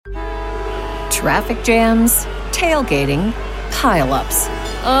Traffic jams, tailgating, pile-ups.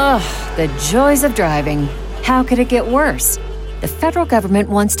 Ugh, the joys of driving. How could it get worse? The federal government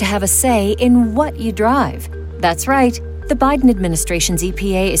wants to have a say in what you drive. That's right. The Biden administration's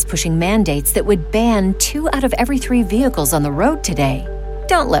EPA is pushing mandates that would ban 2 out of every 3 vehicles on the road today.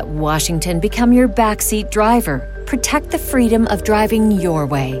 Don't let Washington become your backseat driver. Protect the freedom of driving your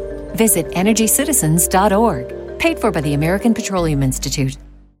way. Visit EnergyCitizens.org. Paid for by the American Petroleum Institute.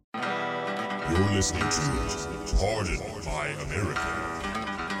 You're listening to Pardoned by America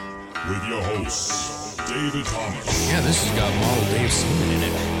with your hosts, David Thomas. Yeah, this has got model Dave semen in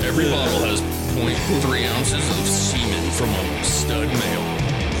it. Every bottle has 0.3 ounces of semen from a stud male.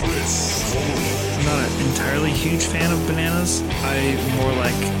 Chris Foley. I'm not an entirely huge fan of bananas. I more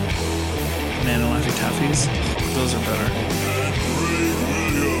like banana Laffy Taffies. Those are better. And Ray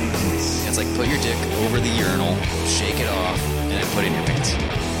Williams. It's like put your dick over the urinal, shake it off, and then put it in your pants.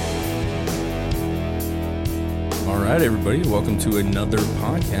 All right, everybody, welcome to another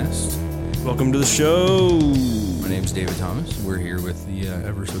podcast. Welcome to the show. My name's David Thomas. We're here with the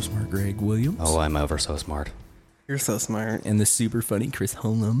ever so smart Greg Williams. Oh, I'm ever so smart. You're so smart. And the super funny Chris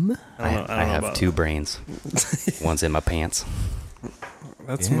Holm. I have 2 brains. One's in my pants.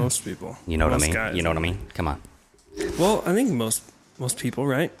 That's most people. You know what I Most mean? guys. You know what I mean? Come on. Well, I think most people,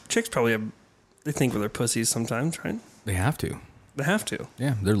 right? Chicks probably have, they think with their pussies sometimes, right? They have to. They have to.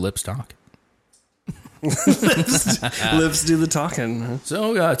 Yeah, their lips talk. Lips do the talking.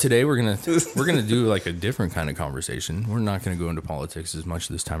 So today we're gonna do like a different kind of conversation. We're not gonna go into politics as much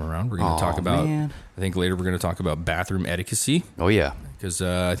this time around. We're gonna talk about. Man. I think later we're gonna talk about bathroom etiquette. Oh, yeah. Because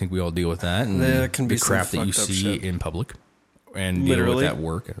I think we all deal with that and There can be the crap some that you fucked up see shit. in public and dealing Literally. with at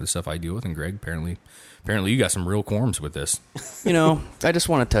work, the stuff I deal with. And Greg, apparently you got some real quorums with this. You know, I just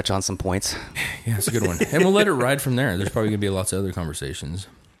want to touch on some points. Yeah, it's a good one. And we'll let it ride from there. There's probably going to be lots of other conversations.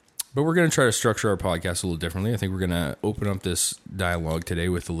 But we're going to try to structure our podcast a little differently. I think we're going to open up this dialogue today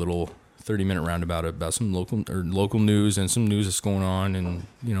with a little 30-minute roundabout about some local news and some news that's going on and,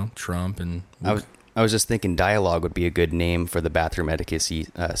 you know, Trump. And I was just thinking dialogue would be a good name for the bathroom etiquette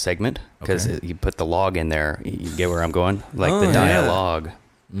segment because you put the log in there. You get where I'm going? Like the dialogue.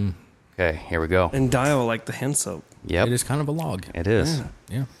 Mm. Okay, here we go. And dial like the hand soap. Yep. It is kind of a log. It is.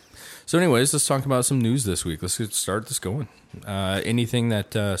 Yeah. So anyways, let's talk about some news this week. Let's start this going. Anything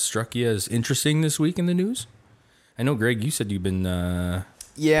that struck you as interesting this week in the news? I know, Greg, you said you've been...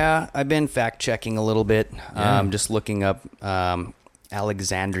 Yeah, I've been fact-checking a little bit. Yeah. Just looking up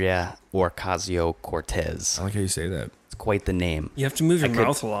Alexandria Ocasio-Cortez. I like how you say that. It's quite the name. You have to move your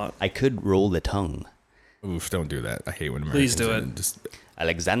mouth a lot. I could roll the tongue. Oof, don't do that. I hate when Americans... Please do it. Just,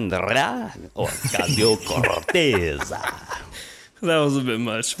 Alexandria Ocasio-Cortez. That was a bit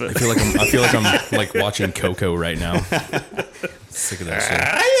much, but I feel like I'm like watching Coco right now. Sick of that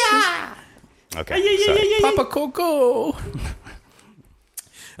shit. Okay, sorry. Papa Coco.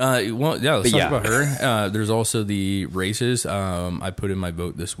 Well, yeah, let's talk yeah. about her. There's also the races. I put in my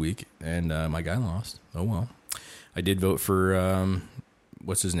vote this week, and my guy lost. Oh, well. I did vote for,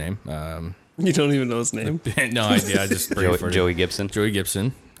 what's his name? you don't even know his name. No idea. I just Joey Gibson. Joey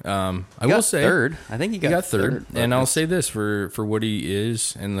Gibson. I He will got say third. I think he got third. third. And I'll say this for what he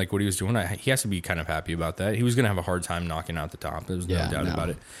is and like what he was doing. He has to be kind of happy about that. He was going to have a hard time knocking out the top. There's no doubt about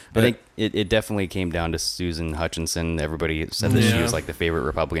it. But I think it definitely came down to Susan Hutchinson. Everybody said that she was like the favorite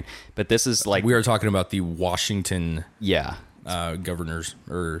Republican. But this is like... we are talking about the Washington Yeah. governors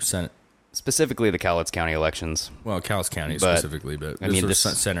or Senate. Specifically the Cowlitz County elections. Well, Cowless County specifically, but I mean, this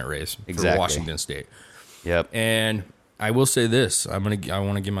this Senate race exactly. for Washington State. Yep. And I will say this: I want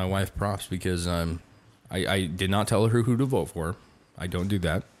to give my wife props because I did not tell her who to vote for. I don't do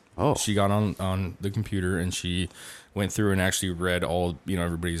that. Oh. She got on the computer and she went through and actually read all,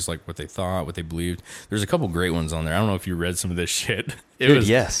 everybody's like what they thought, what they believed. There's a couple great ones on there. I don't know if you read some of this shit. It Dude, was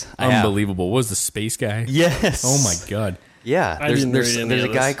yes, I have. unbelievable. What was the space guy? Yes. Oh my God. Yeah. I There's didn't read any there's of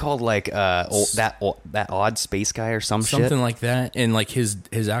a guy this. called like that odd space guy or some Something shit. like that. And like his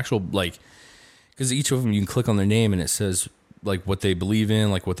actual like, because each of them you can click on their name and it says like what they believe in,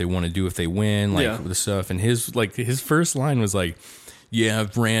 like what they want to do if they win, like the stuff. And his first line was like, "Yeah,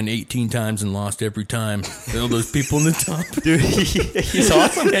 I've ran 18 times and lost every time." All those people in the top. Dude, he's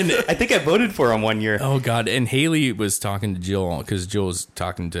awesome. And I think I voted for him one year. Oh God! And Haley was talking to Jill because Jill was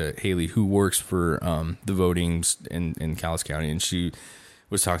talking to Haley, who works for the votings in Cowlitz County, and she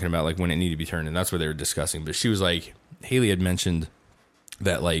was talking about like when it needed to be turned, and that's what they were discussing. But she was like, Haley had mentioned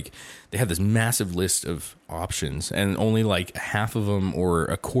that like they had this massive list of options and only like half of them or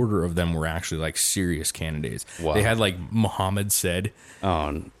a quarter of them were actually like serious candidates. Wow. They had like Mohammed Said.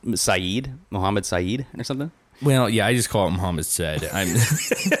 Mohammed Saeed or something. Well, yeah, I just call it Muhammad said.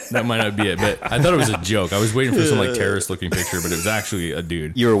 That might not be it, but I thought it was a joke. I was waiting for some like terrorist looking picture, but it was actually a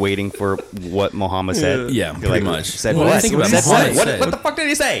dude. You were waiting for what Muhammad said? Yeah, pretty much. Said well, what? I think about Said Muhammad what? said. What the fuck did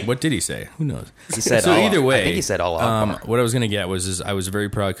he say? What did he say? Who knows? He said so Allah. either way, I think he said Allah. what I was going to get was I was very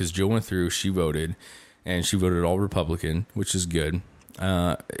proud because Jill went through, she voted, and she voted all Republican, which is good.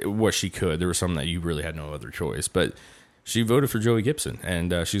 What she could. There was some that you really had no other choice, but she voted for Joey Gibson,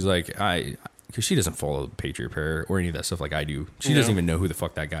 and she's like, because she doesn't follow Patriot Prayer or any of that stuff like I do. She doesn't even know who the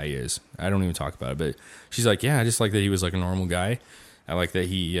fuck that guy is. I don't even talk about it, but she's like, yeah, I just like that he was like a normal guy. I like that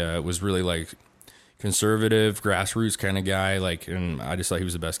he was really like conservative, grassroots kind of guy, like, and I just thought he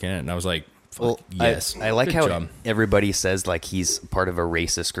was the best candidate. And I was like, fuck, yes. I like Good how job. everybody says like he's part of a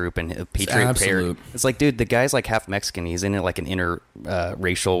racist group and Patriot Prayer. absolute. It's like, dude, the guy's like half Mexican. He's in like an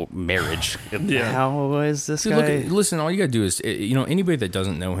interracial marriage. Yeah. How is this Dude, guy? listen, all you gotta do is, anybody that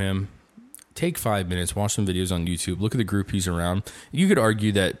doesn't know him, take 5 minutes, watch some videos on YouTube, look at the group he's around. You could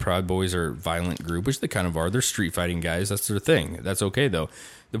argue that Proud Boys are a violent group, which they kind of are. They're street fighting guys. That's their thing. That's okay, though.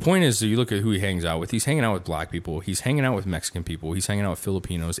 The point is, you look at who he hangs out with. He's hanging out with black people. He's hanging out with Mexican people. He's hanging out with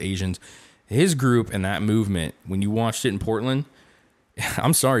Filipinos, Asians. His group and that movement, when you watched it in Portland,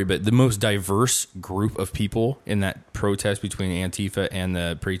 I'm sorry, but the most diverse group of people in that protest between Antifa and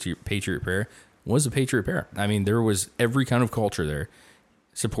the Patriot Prayer was the Patriot Prayer. I mean, there was every kind of culture there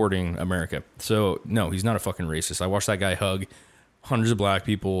supporting America. So, no, he's not a fucking racist. I watched that guy hug hundreds of black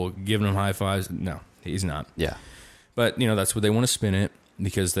people, giving them high fives. No, he's not. Yeah. But, that's what they want to spin it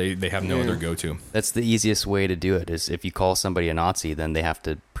because they have no other go-to. That's the easiest way to do it is if you call somebody a Nazi, then they have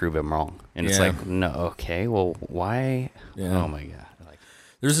to prove him wrong. And it's Yeah. like, no, okay, well, why? Yeah. Oh, my God. Like,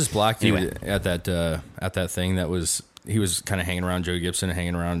 There's this black dude Anyway. at that thing that was... He was kind of hanging around Joe Gibson,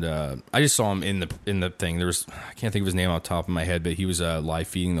 hanging around. I just saw him in the thing. I can't think of his name off the top of my head, but he was live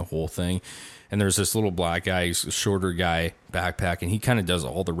feeding the whole thing. And there's this little black guy, he's a shorter guy, backpack, and he kind of does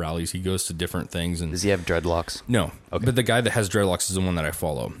all the rallies. He goes to different things. And does he have dreadlocks? no, Okay. but the guy that has dreadlocks is the one that I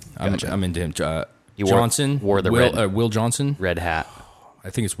follow. Gotcha. I'm into him. He wore Johnson, the Will Johnson. red hat. I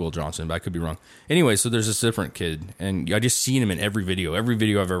think it's Will Johnson, but I could be wrong. Anyway, so there's this different kid, and I just seen him in every video. Every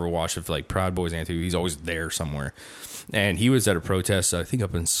video I've ever watched of like Proud Boys Antifa, he's always there somewhere. And he was at a protest, I think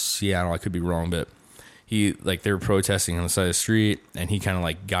up in Seattle. I could be wrong, but they were protesting on the side of the street, and he kind of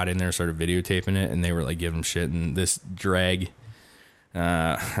like got in there and started videotaping it, and they were like giving him shit. And this drag,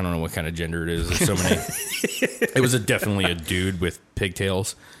 I don't know what kind of gender it is. There's so many. It was definitely a dude with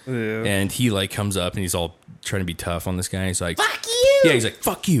pigtails, and he like comes up and he's all trying to be tough on this guy. He's like, "Fuck you!" Yeah, he's like,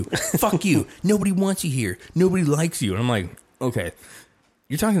 "Fuck you, fuck you. Nobody wants you here. Nobody likes you." And I'm like, okay.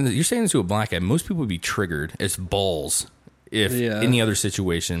 You're saying this to a black guy. Most people would be triggered as balls if any other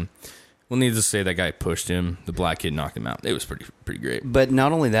situation. Well, needless to say, that guy pushed him. The black kid knocked him out. It was pretty great. But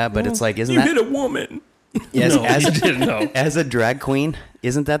not only that, but it's like, isn't you that hit a woman? yes, No, he didn't know. as a drag queen,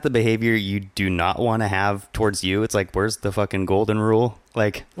 isn't that the behavior you do not want to have towards you? It's like, where's the fucking golden rule?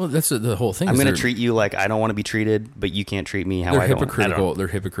 Like, Well, that's the whole thing. I'm is going to they're- treat you like I don't want to be treated, but you can't treat me how They're I don't. hypocritical. They're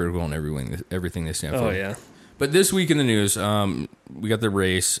hypocritical in everything they stand for. Oh, yeah. But this week in the news, we got the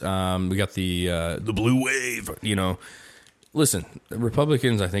race. We got the blue wave. Listen, the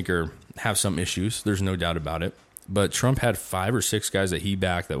Republicans, I think, have some issues. There's no doubt about it. But Trump had 5 or 6 guys that he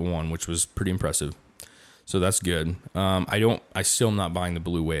backed that won, which was pretty impressive. So that's good. I still am not buying the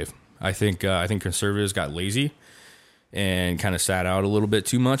blue wave. I think conservatives got lazy and kind of sat out a little bit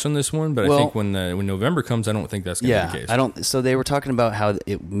too much on this one. But Well, I think when November comes, I don't think that's going to be the case. I don't. So they were talking about how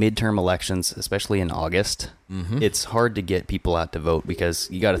midterm elections, especially in August, it's hard to get people out to vote because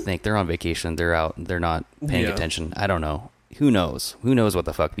you got to think they're on vacation, they're out, they're not paying Yeah. attention. I don't know. Who knows? Who knows what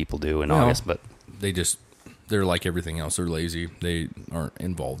the fuck people do in Well, August? But they're like everything else. They're lazy. They aren't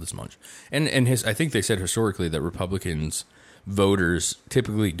involved as much. And I think they said historically that Republicans voters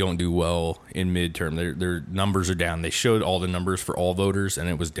typically don't do well in midterm. Their numbers are down. They showed all the numbers for all voters, and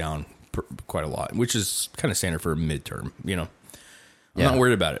it was down quite a lot, which is kind of standard for a midterm. I'm not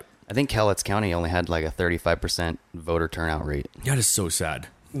worried about it. I think Cowlitz County only had like a 35% voter turnout rate. Yeah, it is so sad.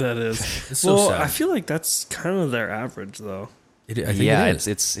 That is. It's so well, sad. I feel like that's kind of their average, though. I think Yeah, it is.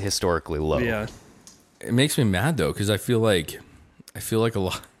 it's historically low. Yeah. It makes me mad though because I feel like a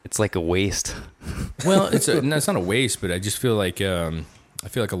lot. It's like a waste. Well, it's not a waste, but I just feel like a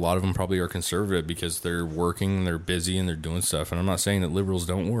lot of them probably are conservative because they're working, they're busy, and they're doing stuff. And I'm not saying that liberals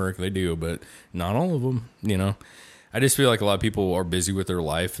don't work; they do, but not all of them. I just feel like a lot of people are busy with their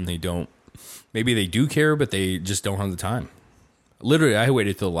life and they don't. Maybe they do care, but they just don't have the time. Literally, I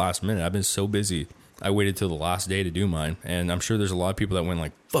waited till the last minute. I've been so busy. I waited till the last day to do mine, and I'm sure there's a lot of people that went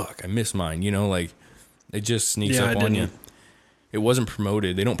like, "Fuck, I missed mine." Like it just sneaks up on you. it wasn't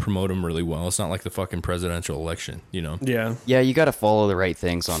promoted. They don't promote them really well. It's not like the fucking presidential election, you know? Yeah. Yeah, you got to follow the right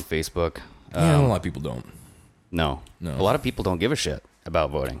things on Facebook. Yeah, a lot of people don't. No. No. A lot of people don't give a shit about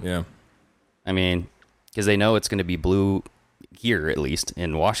voting. Yeah. I mean, because they know it's going to be blue here, at least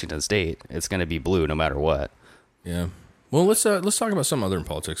in Washington State. It's going to be blue no matter what. Yeah. Well, let's talk about some other in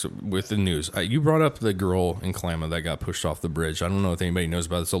politics with the news. You brought up the girl in Klamath that got pushed off the bridge. I don't know if anybody knows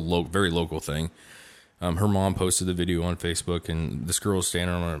about it. It's a very local thing. Her mom posted the video on Facebook, and this girl was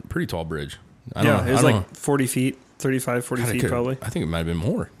standing on a pretty tall bridge. It was like 40 feet, 35, 40 feet probably. I think it might have been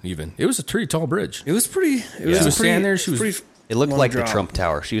more even. It was a pretty tall bridge. It was pretty. She was standing there. She was. It looked like drop. the Trump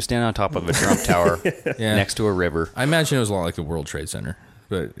Tower. She was standing on top of a Trump Tower next to a river. I imagine it was a lot like the World Trade Center,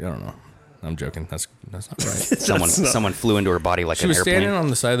 but I don't know. I'm joking. That's not right. Someone flew into her body like She an was airplane. standing on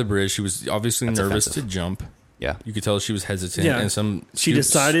the side of the bridge. She was obviously That's nervous offensive. to jump. Yeah. You could tell she was hesitant. Yeah. And she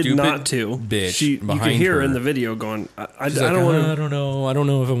decided stupid not to. Bitch You behind could hear her her in the video going, I She's don't like, want to. I don't know. I don't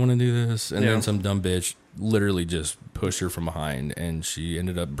know if I want to do this. And Yeah. then some dumb bitch literally just pushed her from behind, and she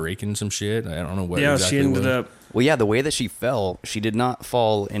ended up breaking some shit. I don't know what. Yeah, exactly she ended was. up. Well, yeah, the way that she fell, she did not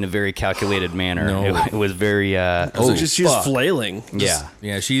fall in a very calculated manner. No. It was very, She was flailing. yeah.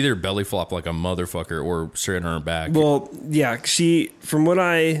 Yeah, she either belly flopped like a motherfucker or straight on her back. Well, yeah, from what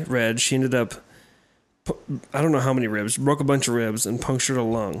I read, she ended up, I don't know how many ribs, broke a bunch of ribs and punctured a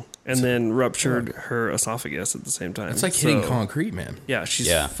lung and then ruptured her esophagus at the same time. It's like hitting concrete, man. Yeah, she's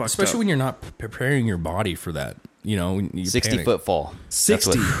Yeah. fucked Especially up. when you're not preparing your body for that. You know, you 60-foot fall.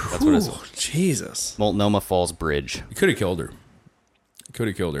 60. That's what it is. Ooh, Jesus. Multnomah Falls Bridge. You could have killed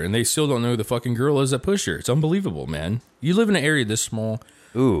her. And they still don't know who the fucking girl is that pushed her. It's unbelievable, man. You live in an area this small.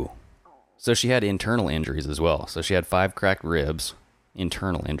 Ooh. So she had internal injuries as well. So she had 5 cracked ribs,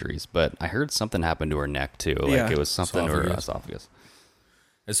 internal injuries. But I heard something happened to her neck too. Like Yeah. it was something to her Esophagus. esophagus.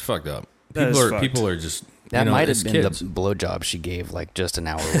 It's fucked up. That is fucked. People are just. That might have been kids. the blowjob she gave like just an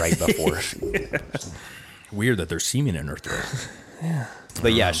hour right before. Weird that there's semen in her throat.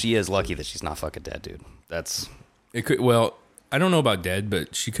 But yeah, she is lucky that she's not fucking dead, dude. That's It could. Well, I don't know about dead,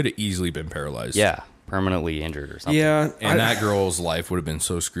 but she could have easily been paralyzed. yeah, permanently injured or something. Yeah. And that girl's life would have been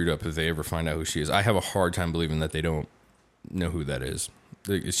so screwed up if they ever find out who she is. I have a hard time believing that they don't know who that is.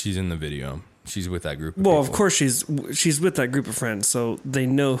 She's in the video. She's with that group of Well, people. of course she's with that group of friends, so they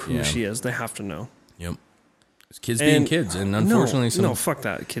know who Yeah. she is. They have to know. Yep. It's kids being kids, and unfortunately, no, fuck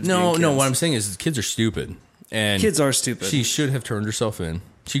that. Kids. no. being kids. What I'm saying is, kids are stupid, and Kids are stupid. She should have turned herself in.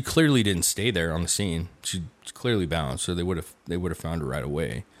 She clearly didn't stay there on the scene. She clearly bounced, so they would have found her right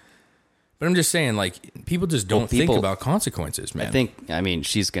away. But I'm just saying, like, people just don't think about consequences, man. I mean,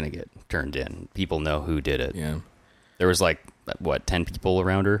 she's gonna get turned in. People know who did it. Yeah. There was like 10 people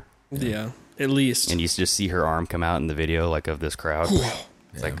around her, Yeah, at least. and you just see her arm come out in the video, like of this crowd.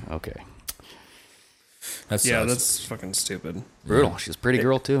 It's like okay, That's fucking stupid. brutal. She's a pretty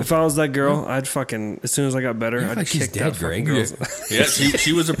girl too. If I was that girl, I'd fucking, as soon as I got better, I'd like she's kick dead, that fucking Greg. girl's. Yeah,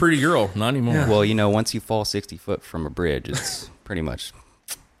 she was a pretty girl. Not anymore. Well, you know, once you fall 60 foot from a bridge, it's pretty much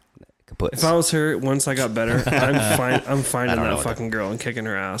kaput. If I was her, once I got better, I'm finding don't know that what fucking girl and kicking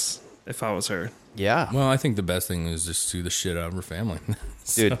her ass. If I was her. Yeah, Well, I think the best thing is just sue the shit out of her family.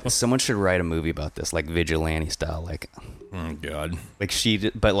 dude, someone should write a movie about this, like vigilante style, Oh God. like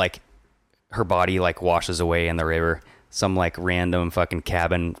but like her body like washes away in the river. Some like random fucking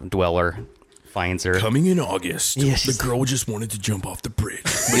cabin dweller finds her. Coming in August, Yeah, the she's- girl just wanted to jump off the bridge,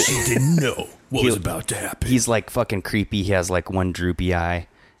 but she didn't know what was about to happen. He's like fucking creepy. He has like one droopy eye,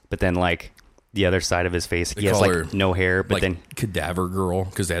 but then like the other side of his face, he has call her, like no hair. But Like then cadaver girl,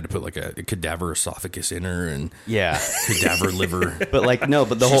 because they had to put like a cadaver esophagus in her and yeah, cadaver liver. but like no,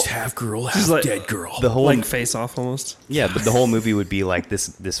 but the whole She's half girl, half like- dead girl. the whole Like face off almost. yeah, but the whole movie would be like this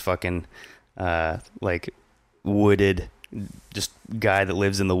fucking like wooded just guy that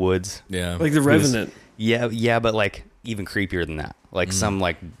lives in the woods. Yeah. Like the Revenant. Yeah, but like even creepier than that. Like some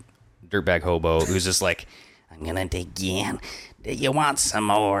like dirtbag hobo who's just like, I'm gonna dig you in. Do you want some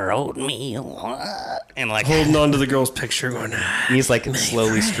more oatmeal? And like Holding on to the girl's picture going, he's like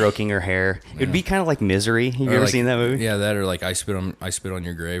slowly stroking her hair. It'd be kind of like Misery. Have you Or ever like- seen that movie? Yeah, that or like I spit on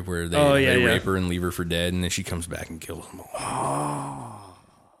your grave, where they, Oh, yeah, they yeah. rape her and leave her for dead, and then she comes back and kills them all. Oh,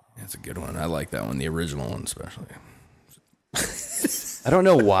 that's a good one. I like that one, the original one especially. I don't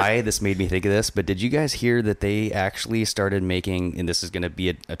know why this made me think of this, but did you guys hear that they actually started making, and this is going to be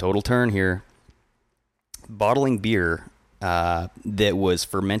a total turn here, bottling beer that was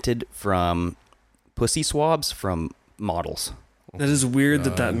fermented from pussy swabs from models? that is weird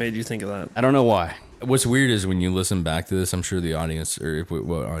that made you think of that. I don't know why. What's weird is when you listen back to this, I'm sure the audience, or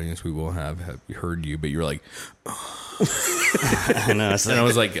what audience we will have heard you, but you're like, I know. and I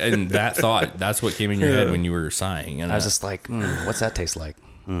was like, and that thought, that's what came in your head when you were sighing. And I was just like, what's that taste like?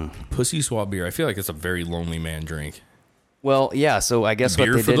 pussy swap beer. I feel like it's a very lonely man drink. Well, yeah. So I guess Beer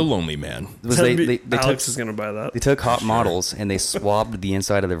what they for did the lonely man. was they Alex took is gonna buy that. they took hot models and they swabbed the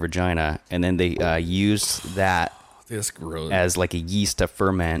inside of their vagina, and then they used that That's gross. as like a yeast to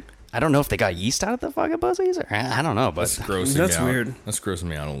ferment. I don't know if they got yeast out of the fucking pussies, or I don't know, That's but grossing That's me out. weird. That's grossing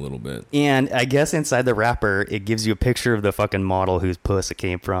me out a little bit. and I guess inside the wrapper it gives you a picture of the fucking model whose puss it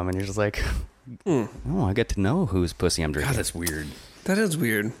came from, and you're just like, oh, I get to know whose pussy I'm drinking. God, that's weird. That is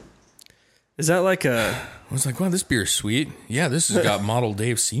weird. Is that like a? I was like, wow, this beer's sweet. Yeah, this has got model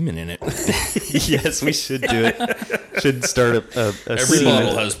Dave semen in it. Yes, we should do it. Should start a Every semen.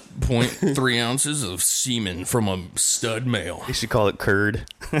 bottle has 0.3 ounces of semen from a stud male. You should call it curd.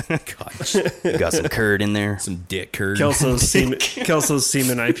 Gosh, You got some curd in there. some dick curd. Kelso's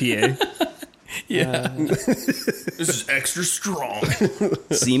semen IPA. Yeah. This is extra strong.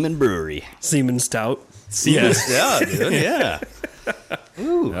 Semen Brewery. Semen stout. Semen. Yeah, dude. Yeah.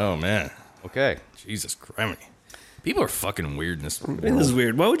 Oh, man. Okay. Jesus Christ. People are fucking weird in this world. It is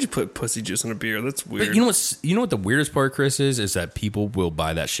weird. Why would you put pussy juice in a beer? That's weird. But you know what the weirdest part, Chris, is that people will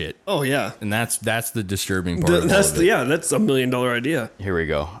buy that shit. Oh yeah. And that's the disturbing part. That's of all of it. that's $1 million idea. Here we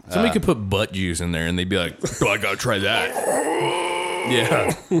go. Somebody could put butt juice in there and they'd be like, oh, I gotta try that.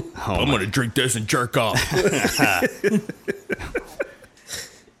 Yeah. I'm gonna drink this and jerk off.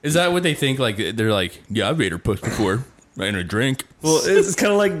 Is that what they think? Like, they're like, yeah, I've ate her puss before. In a drink. Well, it's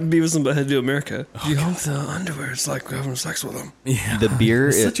kind of like Beavis and Butthead Do America. You hump the underwear. It's like having sex with them. Yeah. The beer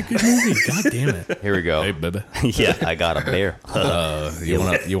is Such a good movie. God damn it. Here we go. Hey, baby. Yeah, I got a bear. You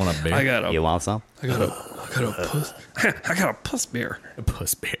want a bear? I got You a want some? puss. I got a puss beer. a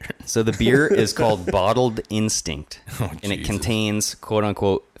puss bear. So the beer is called Bottled Instinct, Oh, and it Jesus. contains quote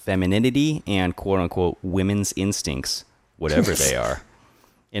unquote femininity and quote unquote women's instincts, whatever they are,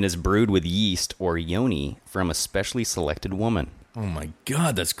 and is brewed with yeast or yoni from a specially selected woman. Oh my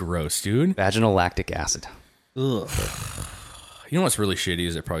God, that's gross, dude. Vaginal lactic acid. Ugh. You know what's really shitty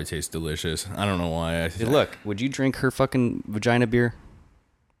is it probably tastes delicious. I don't know why. Hey, look, would you drink her fucking vagina beer?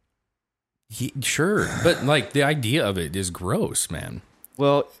 Sure, but like the idea of it is gross, man.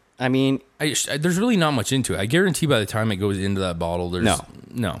 Well, I mean, There's really not much into it. I guarantee by the time it goes into that bottle, there's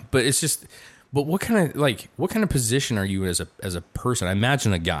no. But it's just. But what kind of position are you as a person? I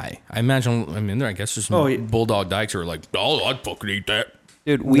imagine a guy. I mean, I guess there's some bulldog dykes who are like, oh, I'd fucking eat that.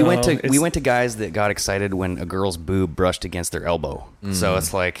 dude, we went to guys that got excited when a girl's boob brushed against their elbow. So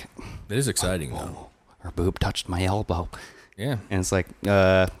it's like, It is exciting though. her boob touched my elbow, Yeah, and it's like,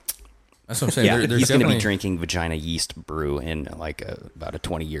 that's what I'm saying. yeah, There's he's going to be definitely- drinking vagina yeast brew in like about a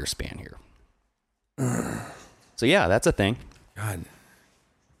 20-year span here. So yeah, that's a thing. God.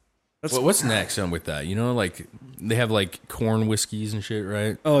 What's next with that? You know, like they have like corn whiskeys and shit,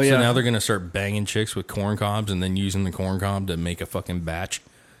 right? Oh, yeah. So now they're gonna start banging chicks with corn cobs and then using the corn cob to make a fucking batch.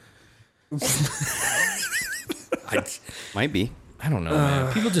 Might be. I don't know,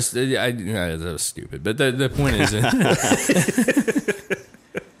 man. People just, that was stupid. But the point is,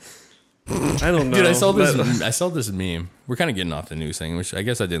 I don't know. dude, I saw this meme. We're kind of getting off the news thing, which I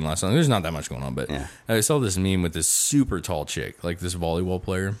guess I didn't last time. There's not that much going on, but Yeah. I saw this meme with this super tall chick, like this volleyball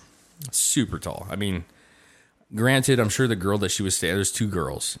player, super tall. I mean, granted, I'm sure the girl that she was staying, there's two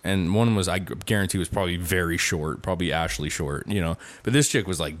girls, and one was, I guarantee, was probably very short, probably Ashley Short, you know. But this chick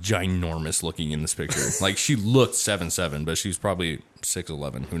was like ginormous looking in this picture. Like she looked 7'7", but she was probably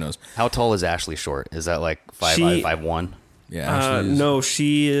 6'11". Who knows? How tall is Ashley Short? Is that like 5'5", She- 5'1"? Yeah, Ashley is No,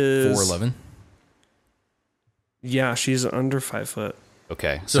 she is 4'11". Yeah, she's under 5 foot.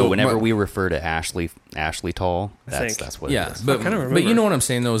 Okay, So so whenever what- we refer to Ashley tall, think. that's what it Yeah, is. but kinda but remember. you know what I'm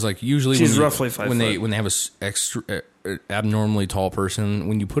saying though is like usually She's when you- roughly 5 when they foot. when they have a extra abnormally tall person,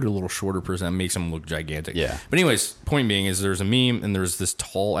 when you put a little shorter person, that makes them look gigantic. Yeah. But anyways, point being is there's a meme and there's this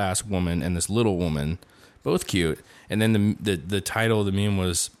tall ass woman and this little woman, both cute, and then the title of the meme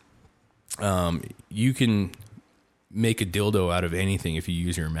was, you can make a dildo out of anything if you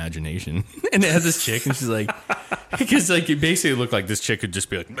use your imagination. And it had this chick and she's like, because like it basically looked like this chick could just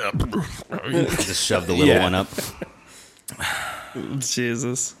be like, Just shove the little one up.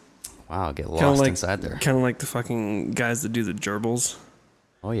 Jesus. Wow, get Kind lost of like inside there. Kind of like the fucking guys that do the gerbils.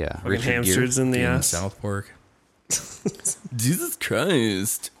 Oh yeah, Fucking hamsters in the in ass. South Park. Jesus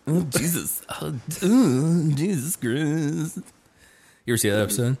Christ. Oh, Jesus. Jesus Christ. You ever see that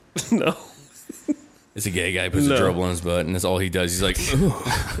episode? No. It's a gay guy, puts a gerbil in his butt, and that's all he does. He's like,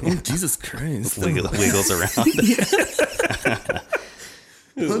 oh Jesus Christ. wiggles around.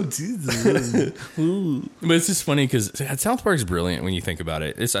 But it's just funny because South Park's brilliant when you think about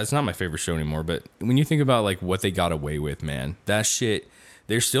it. It's not my favorite show anymore, but when you think about like what they got away with, man, that shit,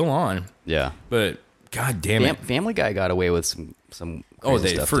 they're still on. Yeah. But god damn it, Family Guy got away with some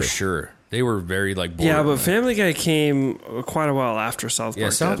crazy stuff for too. sure. They were very like bored. Yeah, but Family Guy came quite a while after South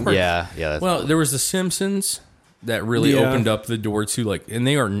Park. South Park. Yeah. Well, there was The Simpsons that really opened up the door to like, and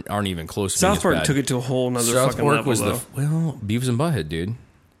they aren't even close to being South as Park bad. took it to a whole nother South fucking Park level, was though. Beavis and Butthead, dude.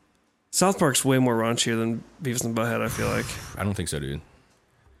 South Park's way more raunchier than Beavis and Butthead, I feel like. I don't think so, dude.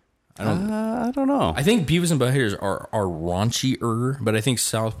 I don't know. I think Beavis and Butthead are raunchier, but I think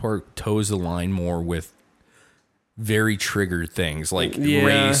South Park toes the line more with very triggered things like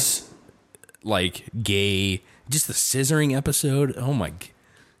race, like gay, just the scissoring episode. Oh my,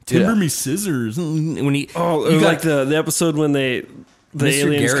 timber me scissors. When he like the episode when the Mr.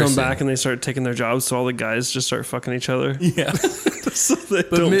 aliens Garrison. come back and they start taking their jobs, so all the guys just start fucking each other. yeah, So they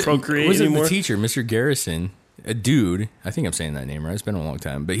don't procreate was anymore. it the teacher, Mr. Garrison? A dude, I think I'm saying that name right. It's been a long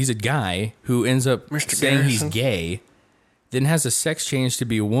time, but he's a guy who ends up Mr. saying Garrison. he's gay, then has a sex change to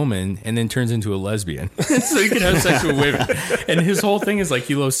be a woman, and then turns into a lesbian, so he can have sex with women. And his whole thing is like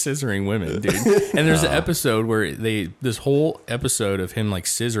he loves scissoring women, dude. And there's an episode where this whole episode of him like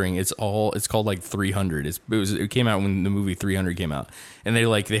scissoring. It's called like 300. It came out when the movie 300 came out, and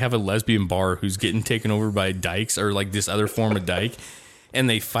they have a lesbian bar who's getting taken over by dykes or like this other form of dyke. And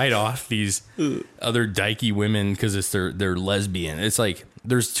they fight off these other dykey women because it's they're lesbian. It's like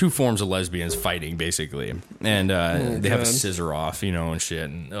there's two forms of lesbians fighting basically, and they have a scissor off, and shit.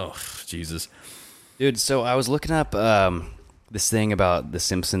 And oh Jesus, Dude, so I was looking up this thing about the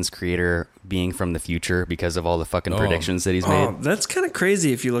Simpsons creator being from the future because of all the fucking predictions that he's made. Oh, that's kind of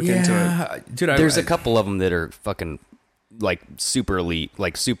crazy if you look into it. dude. There's a couple of them that are fucking like super elite,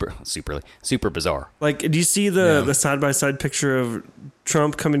 like super bizarre. Like, do you see the side-by-side picture of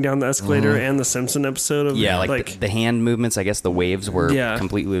Trump coming down the escalator and the Simpson episode of Like the hand movements, I guess the waves were Yeah.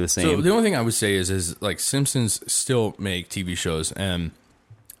 completely the same. So the only thing I would say is like Simpsons still make TV shows, and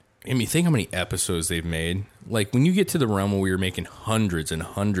I mean, think how many episodes they've made. Like when you get to the realm where you're making hundreds and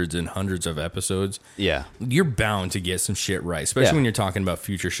hundreds and hundreds of episodes, yeah. you're bound to get some shit right, especially Yeah. when you're talking about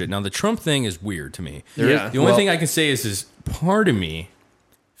future shit. Now, the Trump thing is weird to me. Yeah. The only thing I can say is part of me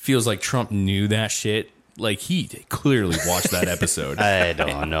feels like Trump knew that shit. Like he clearly watched that episode. I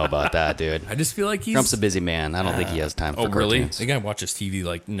don't know about that, dude. I just feel like he's Trump's a busy man. I don't think he has time for Oh, really? cartoons. The guy watches TV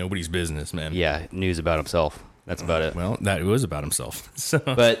like nobody's business, man. Yeah, news about himself. That's about it. Well, that was about himself. So.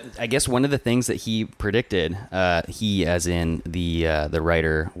 But I guess one of the things that he predicted, he as in the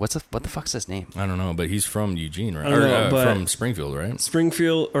writer, what the fuck's his name? I don't know, but he's from Eugene, right? I don't know, but- from Springfield, right?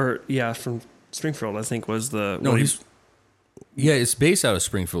 Springfield, from Springfield, I think was the... No, it's based out of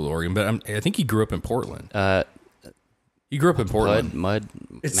Springfield, Oregon, but I think he grew up in Portland. He grew up in Portland. Mud.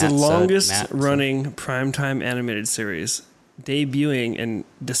 It's Matt the longest Matt- running primetime animated series, debuting in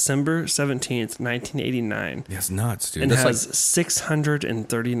December 17th, 1989. That's nuts, dude. And That's has like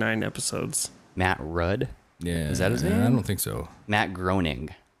 639 episodes. Matt Rudd. yeah. Is that his name? I don't think so. Matt Groening.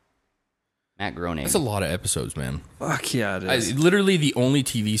 That's a lot of episodes, man. Fuck yeah, it is. Literally, the only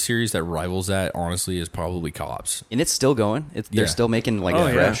TV series that rivals that, honestly, is probably Cops. And it's still going. They're Yeah. still making like Oh, a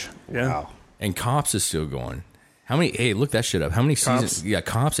yeah. fresh. Yeah. Wow. And Cops is still going. How many? Hey, look that shit up. How many seasons? Yeah,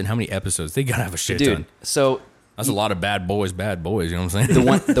 Cops and how many episodes? They gotta have a shit Dude, ton. so That's a lot of bad boys. You know what I'm saying?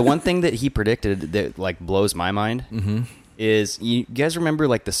 the one thing that he predicted that like blows my mind is you guys remember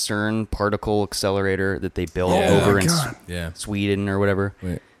like the CERN particle accelerator that they built Yeah. over Oh, in God. Yeah. Sweden or whatever.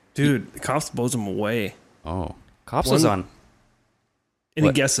 Wait. Dude, the Cops blows them away. Oh, Cops was on. Any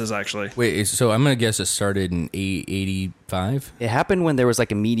What? guesses, actually? Wait. So I'm gonna guess it started in 85, It happened when there was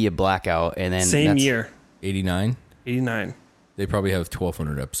like a media blackout, and then Same that's- year, 89. 89. They probably have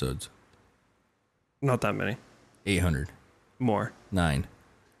 1,200 episodes. Not that many. 800. More. 9.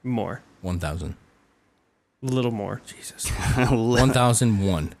 More. 1,000. A little more. Jesus.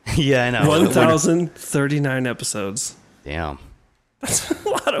 1,001. Yeah, I know. 1,039 episodes. Damn. That's a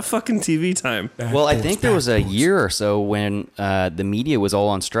lot of fucking TV time. Well, I think there was a year or so when the media was all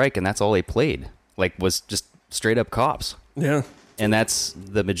on strike, and that's all they played. Like, was just straight up Cops. Yeah. And that's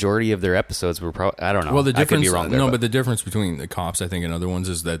the majority of their episodes were probably, I don't know. Well, the I could difference, be wrong there, but the difference between the Cops, I think, and other ones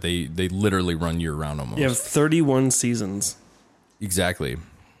is that they literally run year round almost. You have 31 seasons. Exactly.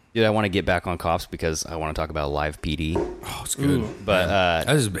 Dude, I want to get back on Cops because I want to talk about live PD. Oh, it's good. But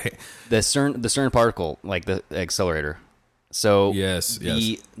That is, the CERN particle, like the accelerator. So Yes,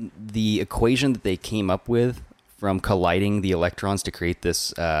 the equation that they came up with from colliding the electrons to create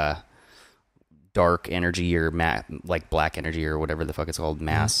this dark energy or like black energy or whatever the fuck it's called,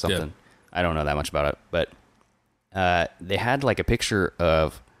 mass something. Yeah. I don't know that much about it, but they had like a picture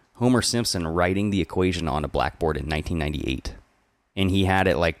of Homer Simpson writing the equation on a blackboard in 1998, and he had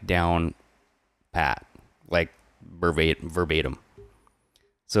it like down pat, like verbatim.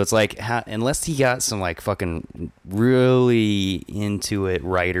 So it's like, unless he got some like fucking really into it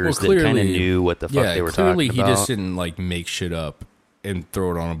writers that kind of knew what the fuck they were talking about. Clearly, he just didn't like make shit up and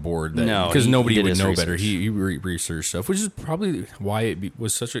throw it on a board. Because nobody would know research better. He researched stuff, which is probably why it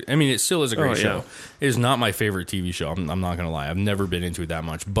was such a. I mean, it still is a great show. Yeah. It is not my favorite TV show. I'm not gonna lie. I've never been into it that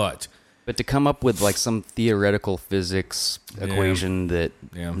much, but to come up with like some theoretical physics equation that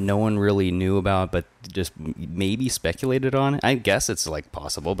no one really knew about, but just maybe speculated on, I guess it's like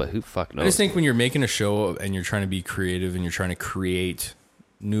possible, but who fuck knows? I just think when you're making a show and you're trying to be creative and you're trying to create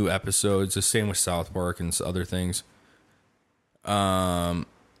new episodes, the same with South Park and other things.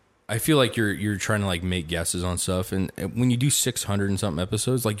 I feel like you're trying to like make guesses on stuff, and when you do 600 and something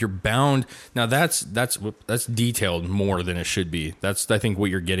episodes, like you're bound. Now that's detailed more than it should be. That's I think what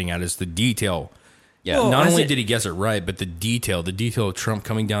you're getting at is the detail. Yeah. Well, not only did he guess it right, but the detail of Trump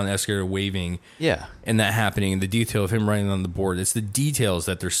coming down the escalator waving, and that happening, and the detail of him writing on the board. It's the details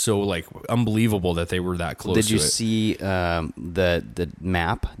that they're so like unbelievable that they were that close. Did you to it. see the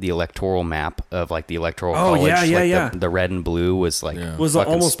map, the electoral map of like the electoral college? The red and blue was like was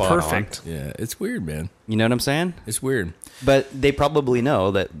almost perfect. On. Yeah, it's weird, man. You know what I'm saying? It's weird, but they probably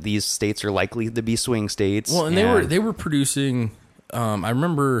know that these states are likely to be swing states. Well, and they were producing. I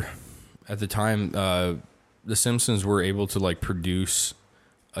remember. At the time, The Simpsons were able to like produce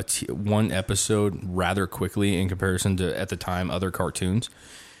one episode rather quickly in comparison to at the time other cartoons,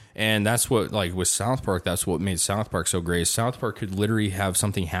 and that's what like with South Park. That's what made South Park so great. South Park could literally have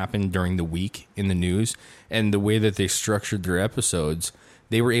something happen during the week in the news, and the way that they structured their episodes,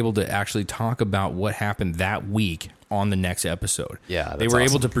 they were able to actually talk about what happened that week on the next episode. Yeah, they were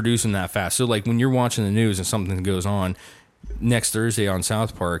able to produce them that fast. So like when you're watching the news and something goes on. Next Thursday on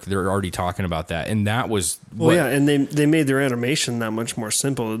South Park, they're already talking about that, and that was and they made their animation that much more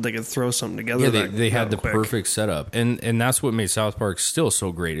simple that they could throw something together. Yeah, they had the perfect setup, and that's what made South Park still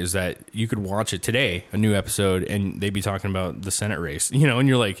so great is that you could watch it today, a new episode, and they'd be talking about the Senate race, and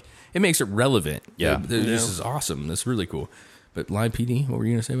you're like, it makes it relevant. This is awesome. That's really cool. But Live PD, what were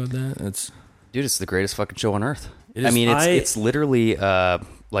you gonna say about that? Dude, it's the greatest fucking show on earth. It's literally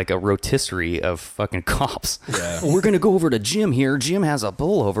like a rotisserie of fucking cops. Yeah. We're going to go over to Jim here. Jim has a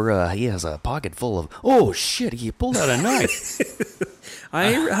pullover. He has a pocket full of, oh shit, he pulled out a knife. I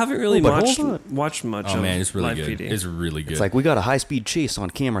haven't really watched much of it's really Live good. PD. It's really good. It's like we got a high-speed chase on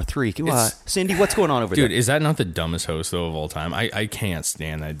camera 3. Cindy, what's going on over there? Dude, is that not the dumbest host, though, of all time? I can't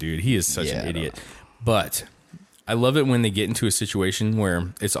stand that dude. He is such an idiot. But I love it when they get into a situation where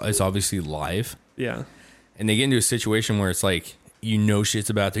it's obviously live. Yeah. And they get into a situation where it's like, shit's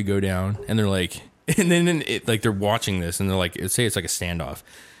about to go down, and they're like, and then like they're watching this, and they're like, say it's like a standoff,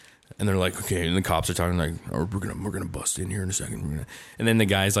 and they're like, okay, and the cops are talking like, oh, we're gonna bust in here in a second, and then the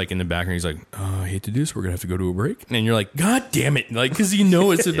guy's like in the background, he's like, oh, I hate to do this, we're gonna have to go to a break, and you're like, god damn it, like because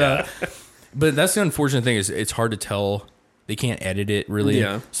it's about, but that's the unfortunate thing is it's hard to tell. They can't edit it really.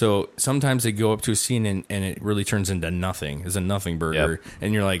 Yeah. So sometimes they go up to a scene and it really turns into nothing. It's a nothing burger. Yep.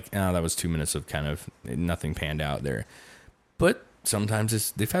 And you're like, oh, that was 2 minutes of kind of nothing panned out there. But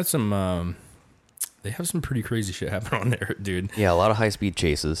sometimes they have some pretty crazy shit happen on there, dude. Yeah, a lot of high speed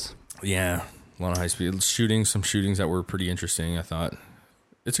chases. Yeah, a lot of high speed shootings. Some shootings that were pretty interesting. I thought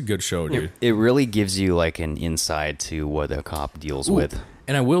it's a good show, dude. It really gives you like an insight to what the cop deals with.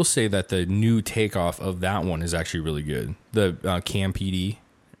 And I will say that the new takeoff of that one is actually really good. The Cam PD.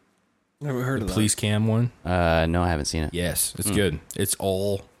 Never heard of that. Police cam one. No, I haven't seen it. Yes, it's good. It's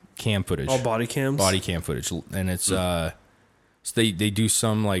all cam footage. All body cams? Body cam footage. And it's so they do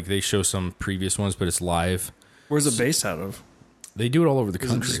some like they show some previous ones, but it's live. Where's it based out of? They do it all over the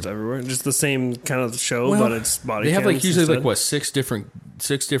country. Just everywhere. Just the same kind of show, but it's body. They have like usually instead? like what six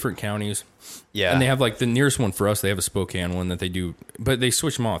different counties. Yeah, and they have like the nearest one for us. They have a Spokane one that they do, but they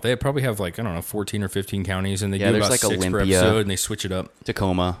switch them off. They probably have like I don't know 14 or 15 counties, and they do about like 6 per episode, and they switch it up.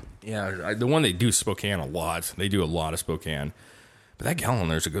 Tacoma. Yeah, the one they do Spokane a lot. They do a lot of Spokane. But that gal on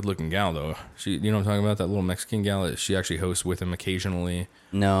there's a good looking gal though. She, you know what I'm talking about? That little Mexican gal that she actually hosts with him occasionally.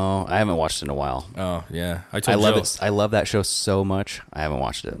 No, I haven't watched it in a while. Oh yeah, I love it. I love that show so much. I haven't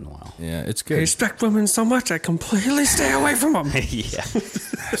watched it in a while. Yeah, it's good. I respect women so much, I completely stay away from them. Yeah,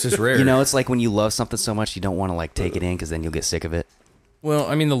 it's just rare. It's like when you love something so much, you don't want to like take it in because then you'll get sick of it. Well,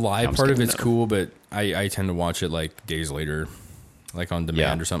 I mean, the live part of it's cool, but I tend to watch it like days later, like on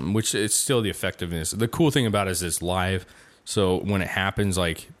demand or something. Which it's still the effectiveness. The cool thing about it is it's live. So when it happens,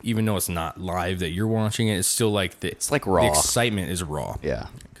 like even though it's not live that you're watching it, it's still like it's like raw. The excitement is raw, yeah,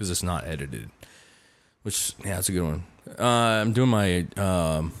 because it's not edited. Which, yeah, that's a good one. I'm doing my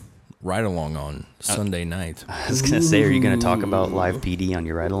ride along on Sunday night. I was gonna say, are you gonna talk about live PD on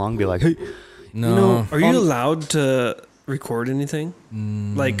your ride along? Be like, hey, No. Are you allowed to record anything?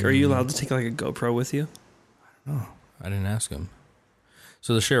 Like, are you allowed to take like a GoPro with you? Oh, I didn't ask him.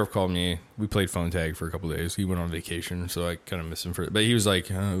 So the sheriff called me. We played phone tag for a couple of days. He went on vacation, so I kind of missed him for it. But he was like,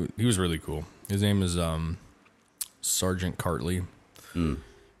 he was really cool. His name is Sergeant Cartley.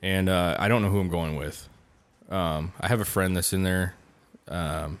 And I don't know who I'm going with. I have a friend that's in there,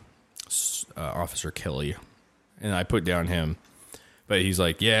 Officer Kelly, and I put down him. But he's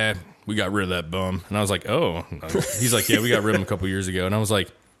like, yeah, we got rid of that bum. And I was like, oh. He's like, yeah, we got rid of him a couple years ago. And I was like,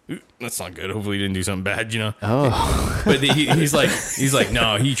 that's not good. Hopefully he didn't do something bad, you know? oh, But he's like,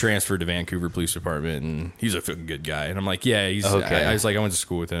 no, he transferred to Vancouver Police Department, and he's a fucking good guy. And I'm like, yeah, he's Okay. I was like, I went to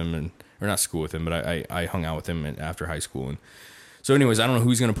school with him, or not school with him, but I hung out with him after high school. And so anyways, I don't know who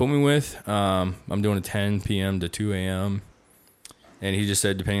he's going to put me with. I'm doing a 10 p.m. to 2 a.m. And he just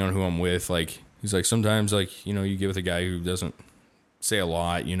said, depending on who I'm with, like, he's like, sometimes, like, you know, you get with a guy who doesn't say a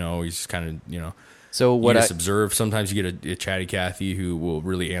lot, you know, he's kind of, you know, so you what? just observe. Sometimes you get a chatty Cathy who will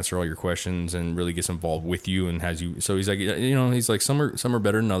really answer all your questions and really gets involved with you and has you. So he's like, you know, he's like, some are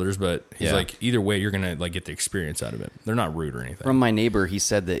better than others, but he's like, either way, you're gonna like get the experience out of it. They're not rude or anything. From my neighbor, he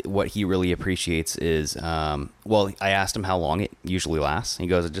said that what he really appreciates is, well, I asked him how long it usually lasts. He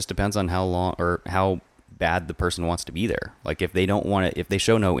goes, it just depends on how long or how bad the person wants to be there. Like if they don't want it, if they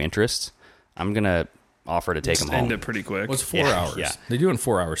show no interest, I'm gonna offer to take them home. End it pretty quick. Well, it's 4 hours. Yeah. They do it in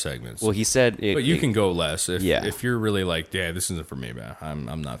 4-hour segments. Well, he said, but you can go less if you're really like, yeah, this isn't for me, man.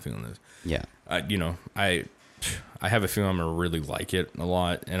 I'm not feeling this. Yeah. You know, I have a feeling I'm gonna really like it a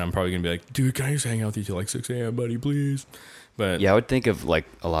lot, and I'm probably gonna be like, dude, can I just hang out with you till like 6 a.m., buddy, please? But Yeah, I would think of like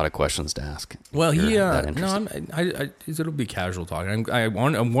a lot of questions to ask. well, if he you're that interested. it'll be casual talking. I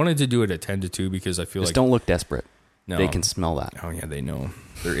wanted to do it at 10 to 2 because I feel Just like don't look desperate. No. They can smell that. Oh yeah, they know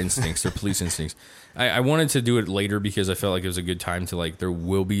their instincts, their police instincts. I wanted to do it later because I felt like it was a good time to like. There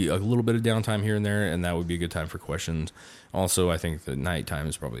will be a little bit of downtime here and there, and that would be a good time for questions. Also, I think the nighttime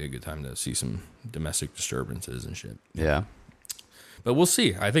is probably a good time to see some domestic disturbances and shit. Yeah. But we'll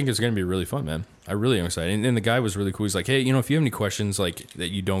see. I think it's going to be really fun, man. I really am excited. And the guy was really cool. He's like, hey, you know, if you have any questions like that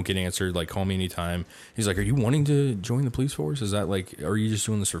you don't get answered, like call me anytime. He's like, are you wanting to join the police force? Is that like, or are you just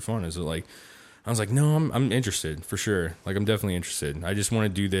doing this for fun? Is it like, I was like, no, I'm interested for sure. Like, I'm definitely interested. I just want to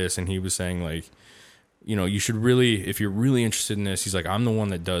do this. And he was saying like, you know, you should really, if you're really interested in this, he's like, I'm the one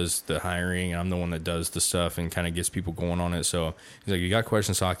that does the hiring. I'm the one that does the stuff and kind of gets people going on it. So he's like, you got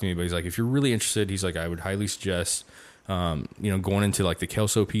questions, talk to me. But he's like, if you're really interested, he's like, I would highly suggest, you know, going into like the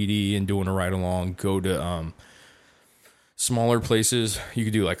Kelso PD and doing a ride along, go to, smaller places. You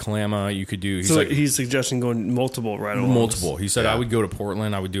could do like Kalama. You could do. He's suggesting going multiple ride-alongs. Multiple. He said I would go to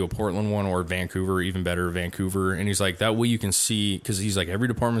Portland. I would do a Portland one or Vancouver, even better Vancouver. And he's like, that way you can see, because he's like, every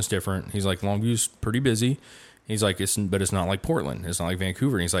department's different. He's like, Longview's pretty busy. He's like, but it's not like Portland. It's not like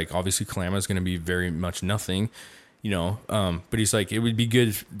Vancouver. And he's like, obviously Kalama is going to be very much nothing, you know. But he's like, it would be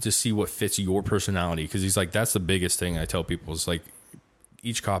good to see what fits your personality, because he's like, that's the biggest thing I tell people is like,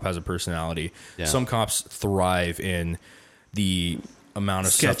 each cop has a personality. Yeah. Some cops thrive in the amount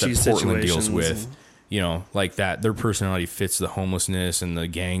of sketchy stuff that Portland deals with, and you know, like that. Their personality fits the homelessness and the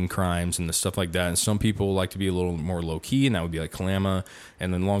gang crimes and the stuff like that. And some people like to be a little more low key, and that would be like Kalama.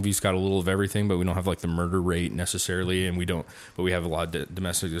 And then Longview's got a little of everything, but we don't have like the murder rate necessarily, and but we have a lot of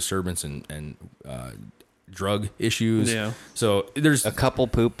domestic disturbance and drug issues. Yeah. So there's A couple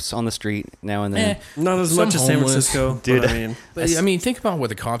poops on the street now and then. not as Some much as San homeless. Francisco, Dude. but I mean, But I mean, think about what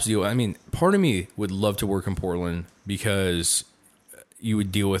the cops do. I mean, part of me would love to work in Portland because you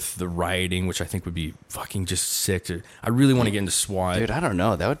would deal with the rioting, which I think would be fucking just sick. I really want to get into SWAT. Dude, I don't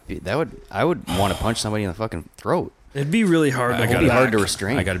know. I would want to punch somebody in the fucking throat. it'd be really hard to It'd hold be hard back. to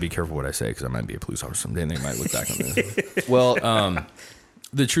restrain. I got to be careful what I say because I might be a police officer someday, and they might look back on this. Well,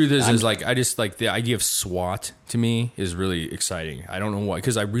 The truth is like I just like the idea of SWAT to me is really exciting. I don't know why,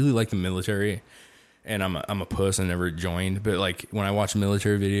 because I really like the military, and I'm a puss and never joined. But like when I watch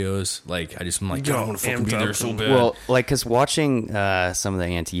military videos, like I'm like, God, I want to fucking be there so bad. well, like, because watching some of the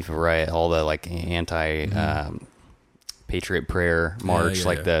Antifa riot, all the like anti Patriot Prayer march, yeah,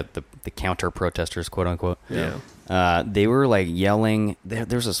 like yeah. the counter protesters, quote unquote. Yeah. They were like yelling.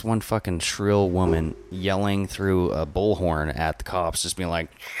 There's this one fucking shrill woman yelling through a bullhorn at the cops, just being like,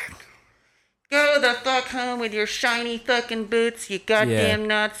 Go the fuck home with your shiny fucking boots, you goddamn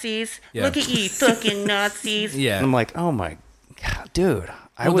Nazis. Yeah. Look at you fucking Nazis. Yeah, and I'm like, oh my Dude,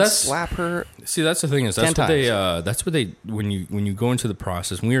 I Well, would that's- slap her. See, that's the thing is 10 that's what they when you go into the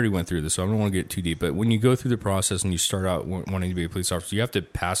process. And we already went through this, so I don't want to get too deep. But when you go through the process and you start out wanting to be a police officer, you have to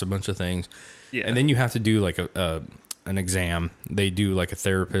pass a bunch of things, and then you have to do like an exam. They do like a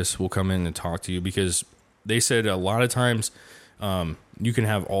therapist will come in and talk to you because they said a lot of times you can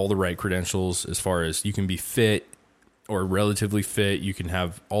have all the right credentials as far as you can be fit or relatively fit. You can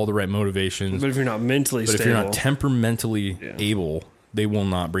have all the right motivations, But if you're not mentally but stable, if you're not temperamentally able, they will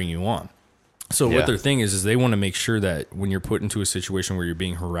not bring you on. So what their thing is they want to make sure that when you're put into a situation where you're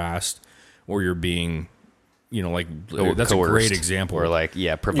being harassed or you're being, like that's coerced, a great example. Or like,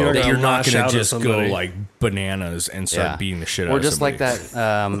 provoked. that you're not lash going out to at just go somebody. like bananas and start beating the shit out or of just somebody. like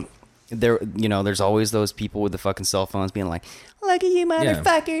that. There's always those people with the fucking cell phones being like, "Look at you,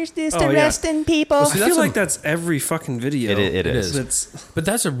 motherfuckers, just Oh, yeah. arresting people." I see, feel that's like that's every fucking video. It is. That's But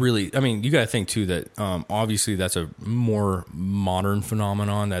that's a really, I mean, you got to think too that obviously that's a more modern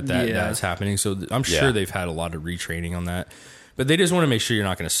phenomenon that's happening. So I'm sure they've had a lot of retraining on that. But they just want to make sure you're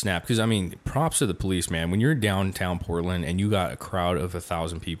not going to snap. Because, I mean, props to the police, man. When you're downtown Portland and you got a crowd of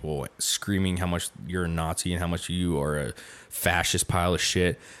 1,000 people screaming how much you're a Nazi and how much you are a fascist pile of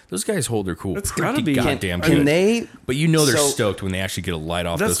shit, those guys hold their cool That's pretty gotta be- goddamn Can good. they? But you know they're So- stoked when they actually get a light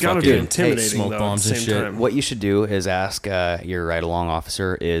off that's those got to be fucking intimidating smoke though, bombs at the and same shit. time. What you should do is ask your ride-along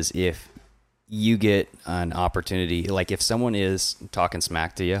officer is if you get an opportunity, like if someone is talking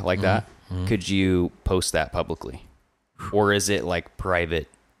smack to you like that, could you post that publicly? Or is it like private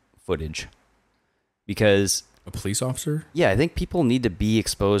footage? Because A police officer? I think people need to be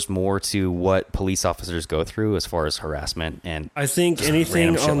exposed more to what police officers go through as far as harassment and I think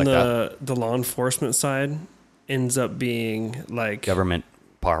anything random shit on like the law enforcement side ends up being like government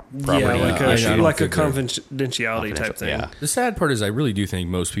property. yeah, like I don't a think they're- confidentiality type thing. Yeah. The sad part is I really do think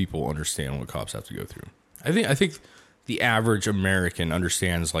most people understand what cops have to go through. I think the average American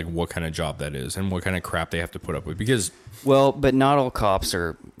understands like what kind of job that is and what kind of crap they have to put up with because Well, but not all cops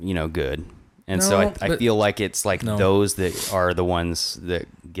are, good. And so No, I but- feel like it's like No. those that are the ones that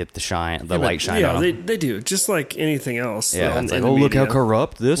get the light shine Yeah, on they, them. they do. Just like anything else. Yeah, in it's like, the oh, look how media.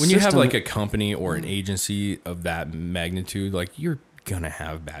 corrupt this when you have system like a company or an agency of that magnitude, like you're gonna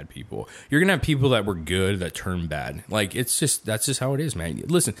have bad people. You're gonna have people that were good that turn bad. Like that's just how it is, man.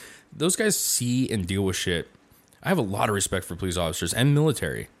 Listen, those guys see and deal with shit. I have a lot of respect for police officers and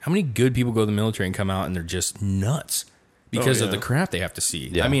military. How many good people go to the military and come out and they're just nuts because of the crap they have to see?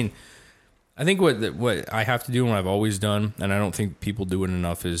 Yeah. I mean, I think what I have to do and what I've always done, and I don't think people do it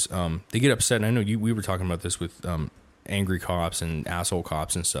enough, is they get upset. And I know we were talking about this with angry cops and asshole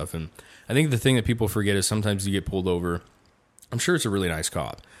cops and stuff. And I think the thing that people forget is sometimes you get pulled over. I'm sure it's a really nice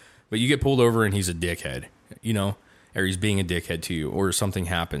cop, but you get pulled over and he's a dickhead, or he's being a dickhead to you, or something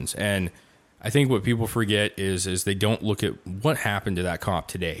happens. And I think what people forget is they don't look at what happened to that cop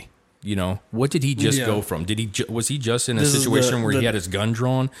today. What did he just go from? Was he just in a This is situation where he the- had his gun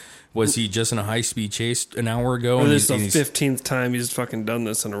drawn? Was he just in a high speed chase an hour ago? Or and this is the he's- 15th time he's fucking done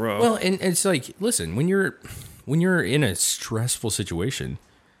this in a row. well, and it's like, listen, when you're in a stressful situation,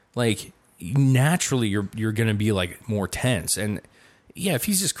 like naturally you're gonna be like more tense. And yeah, if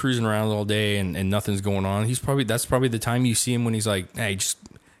he's just cruising around all day and nothing's going on, that's probably the time you see him when he's like, hey,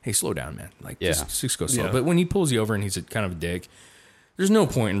 slow down, man. Like just go slow. Yeah. But when he pulls you over and he's kind of a dick, there's no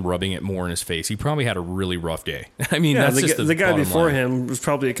point in rubbing it more in his face. He probably had a really rough day. I mean, yeah, that's just the guy bottom before line. him was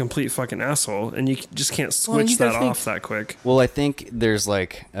probably a complete fucking asshole, and you just can't Well, and switch you that gotta off that quick. Well, I think there's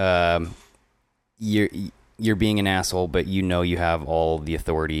like you're being an asshole, but you have all the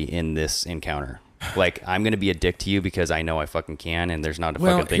authority in this encounter. Like, I'm going to be a dick to you because I know I fucking can, and there's not a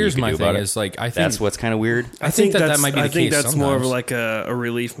fucking thing you here's can my do thing about it. is like I think That's what's kind of weird. I think that might be the I think case that's more of sometimes. like a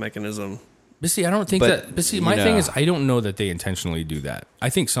relief mechanism. But see, I don't think But, that. But see, you my know. thing is, I don't know that they intentionally do that. I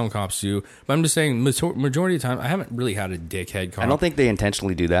think some cops do, but I'm just saying, majority of the time, I haven't really had a dickhead cop. I don't think they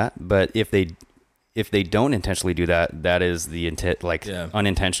intentionally do that, but if they don't intentionally do that, that is the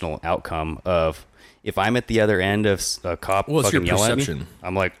unintentional outcome of if I'm at the other end of a cop Well, it's fucking your yelling at me, perception.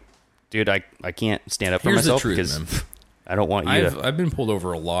 I'm like, dude, I can't stand up for Here's the myself truth, because man. I don't want you to. I've been pulled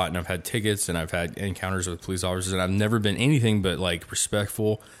over a lot, and I've had tickets, and I've had encounters with police officers, and I've never been anything but like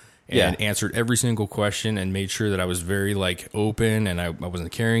respectful. And answered every single question and made sure that I was very like open and I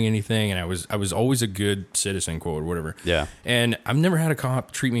wasn't carrying anything and I was always a good citizen, quote, or whatever. Yeah. And I've never had a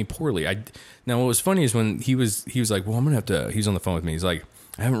cop treat me poorly. Now what was funny is when he was like, well, I'm gonna have to. He's on the phone with me. He's like,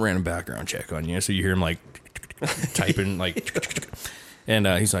 I haven't ran a background check on you, so you hear him like typing like, and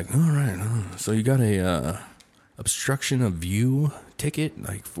he's like, all right, so you got a obstruction of view ticket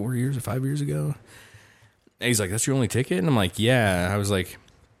like 4 years or 5 years ago. And he's like, that's your only ticket? And I'm like, yeah. I was like,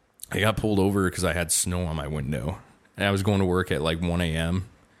 I got pulled over because I had snow on my window. and I was going to work at like 1 a.m.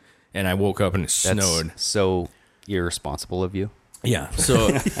 and I woke up and it snowed. So irresponsible of you. Yeah. So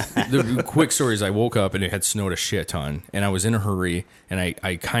the quick story is I woke up and it had snowed a shit ton and I was in a hurry and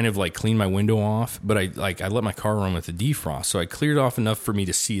I kind of like cleaned my window off, but I let my car run with the defrost. So I cleared off enough for me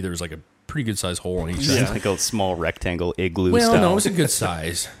to see there was like a pretty good sized hole in each side. Like a small rectangle igloo Well, style. no, it was a good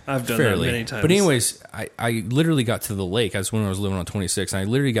size. I've done that many times. But anyways, I literally got to the lake. That's when I was living on 26 and I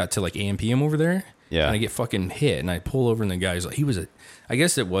literally got to like AMPM over there. Yeah. And I get fucking hit and I pull over and the guy's like, he was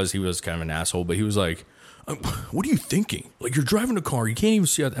kind of an asshole, but he was like, what are you thinking? Like, you're driving a car, you can't even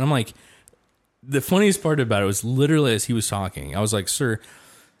see out. And I'm like, the funniest part about it was literally as he was talking, I was like, sir,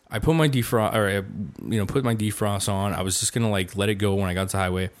 I put my defrost, or I, put my defrost on. I was just gonna like let it go when I got to the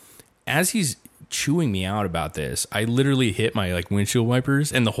highway. As he's chewing me out about this, I literally hit my like windshield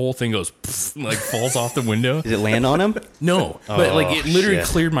wipers, and the whole thing goes like falls off the window. Did it land on him? No, but like it literally shit.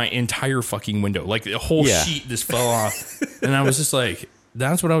 cleared my entire fucking window. Like the whole sheet just fell off, and I was just like,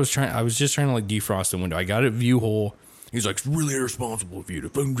 that's what I was trying. I was just trying to like defrost the window. I got it view hole. He's like, it's really irresponsible of you to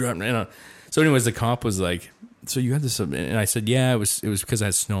fucking drive. So, anyways, the cop was like, so you had this, and I said, yeah, it was because I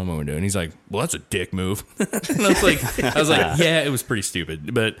had snow in my window, and he's like, well, that's a dick move. And I was like, yeah, it was pretty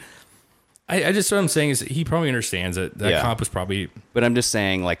stupid, but. I just what I'm saying is that he probably understands that cop was probably. But I'm just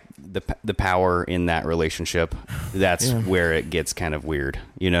saying, like the power in that relationship, that's where it gets kind of weird.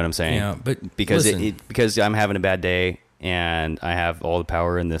 You know what I'm saying? Yeah, but because listen, because I'm having a bad day and I have all the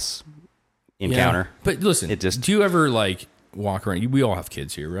power in this encounter. Yeah, but listen, do you ever like walk around? We all have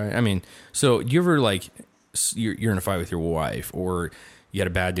kids here, right? I mean, so do you ever like you're in a fight with your wife or you had a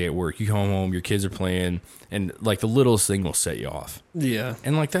bad day at work, you come home, your kids are playing, and like the littlest thing will set you off. Yeah.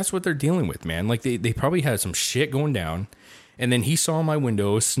 And like that's what they're dealing with, man. Like they probably had some shit going down, and then he saw my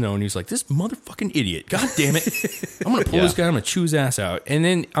window snow, and he was like, this motherfucking idiot. God damn it. I'm going to pull this guy, I'm going to chew his ass out. And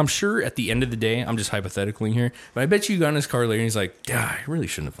then I'm sure at the end of the day, I'm just hypothetically here, but I bet you got in his car later, and he's like, I really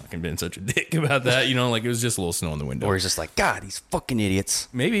shouldn't have fucking been such a dick about that. You know, like it was just a little snow in the window. Or he's just like, God, these fucking idiots.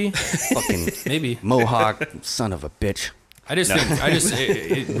 Maybe. Fucking maybe. Mohawk son of a bitch.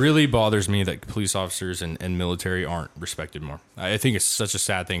 It really bothers me that police officers and military aren't respected more. I think it's such a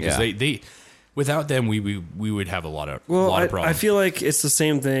sad thing because they without them we would have a lot of problems. I feel like it's the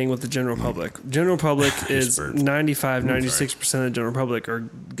same thing with the general public. General public is 96% of the general public are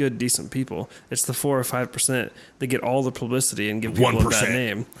good, decent people. It's the 4 or 5% that get all the publicity and give people 1%. a bad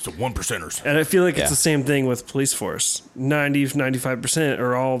name. It's the 1%ers. And I feel like it's the same thing with police force. 95%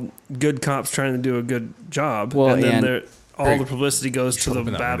 are all good cops trying to do a good job. Well, and then all the publicity goes to the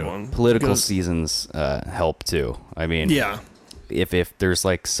bad window. one. Political seasons help too. I mean, if there's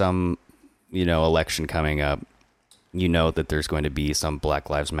like some election coming up, that there's going to be some Black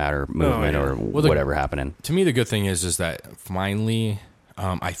Lives Matter movement or whatever happening. To me, the good thing is that finally,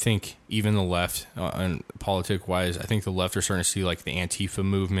 I think even the left, and politic wise, I think the left are starting to see like the Antifa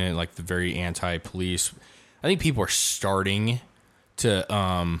movement, like the very anti-police. I think people are starting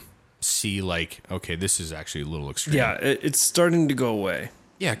to see like, okay, this is actually a little extreme. Yeah, it's starting to go away.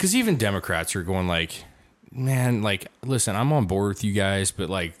 Yeah, because even Democrats are going like, man, like, listen, I'm on board with you guys, but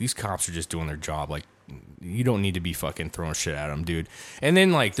like these cops are just doing their job. Like, you don't need to be fucking throwing shit at them, dude. And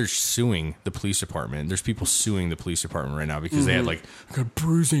then like they're suing the police department. There's people suing the police department right now because they had like, I got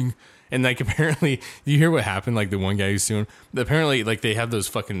bruising. And like apparently, you hear what happened? Like the one guy who's suing. Apparently, like they have those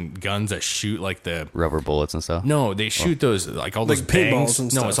fucking guns that shoot like the rubber bullets and stuff. No, they shoot those like all those like bangs. paintballs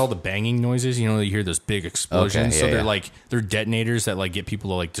and stuff. No, it's all the banging noises. You know, you hear those big explosions. Okay, so they're detonators that like get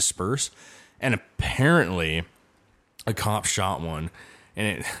people to like disperse. And apparently, a cop shot one,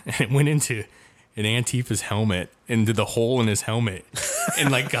 and it went into an Antifa's helmet, into the hole in his helmet, and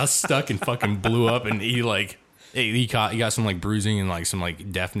like got stuck and fucking blew up. And he got some like bruising and like some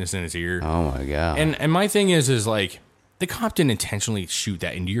like deafness in his ear. Oh my god! And my thing is like the cop didn't intentionally shoot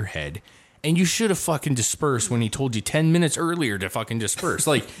that into your head, and you should have fucking dispersed when he told you 10 minutes earlier to fucking disperse.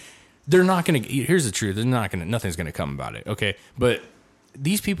 Like they're not gonna. Here's the truth: nothing's gonna come about it. Okay, but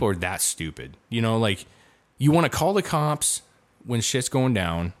these people are that stupid. You know, like you want to call the cops when shit's going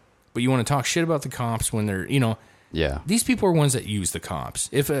down, but you want to talk shit about the cops when they're Yeah. These people are ones that use the cops.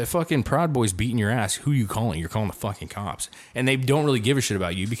 If a fucking Proud Boy's beating your ass, who you calling? You're calling the fucking cops. And they don't really give a shit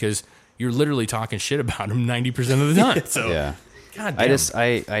about you because you're literally talking shit about them 90% of the time. So, yeah. God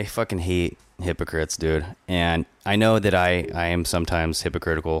damn. I fucking hate hypocrites, dude. And I know that I am sometimes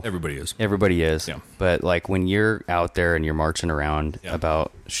hypocritical. Everybody is. Everybody is. Yeah. But like when you're out there and you're marching around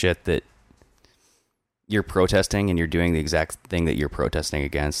about shit that you're protesting and you're doing the exact thing that you're protesting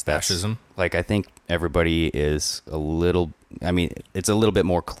against, that's fascism. Like I think everybody is it's a little bit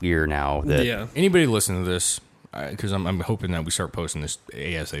more clear now that anybody listen to this, because I'm hoping that we start posting this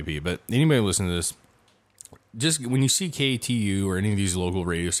ASAP, but anybody listen to this, just when you see KTU or any of these local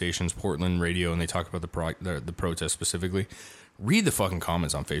radio stations, Portland radio, and they talk about the protest specifically, read the fucking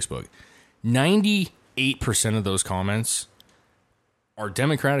comments on Facebook. 98% of those comments are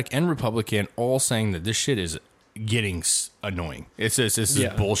Democratic and Republican, all saying that this shit is getting annoying. This is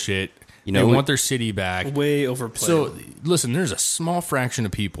bullshit. You know, they want their city back. Way overplayed. So listen, there's a small fraction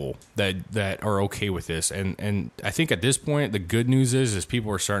of people that are okay with this, and I think at this point the good news is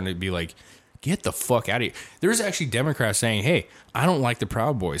people are starting to be like, get the fuck out of here. There's actually Democrats saying, hey, I don't like the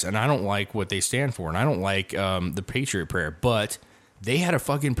Proud Boys, and I don't like what they stand for, and I don't like the Patriot Prayer, but they had a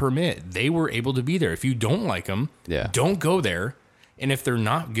fucking permit. They were able to be there. If you don't like them, don't go there. And if they're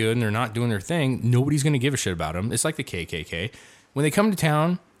not good and they're not doing their thing, nobody's going to give a shit about them. It's like the KKK. When they come to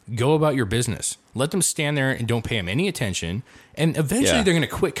town, go about your business. Let them stand there and don't pay them any attention. And eventually they're going to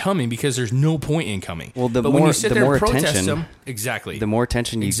quit coming because there's no point in coming. Well, but when you sit there and protest them, exactly. The more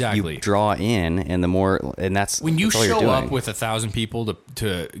attention you draw in, and the more, and that's when you that's show up with 1,000 people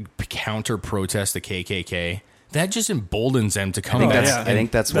to counter protest the KKK. That just emboldens them to come back. I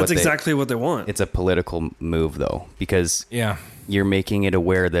think that's exactly what they want. It's a political move, though, because you're making it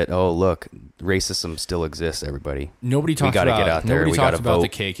aware that, oh, look, racism still exists, everybody. Nobody talked about, get out there. Nobody we talked about vote. the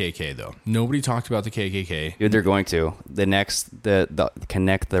KKK, though. Nobody talked about the KKK. Dude, they're going to. The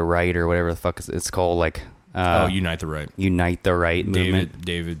Connect the Right, or whatever the fuck it's called, like... Unite the Right. Unite the Right movement.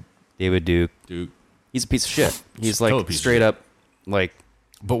 David Duke. He's a piece of shit. He's like straight up, like...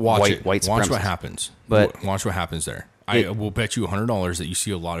 But watch white watch what happens. But watch what happens there. I will bet you $100 that you see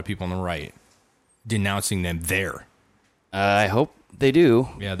a lot of people on the right denouncing them there. I hope they do.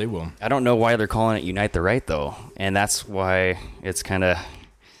 Yeah, they will. I don't know why they're calling it Unite the Right, though. And that's why it's kind of...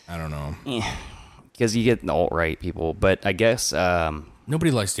 I don't know. Because you get the alt-right people. But I guess...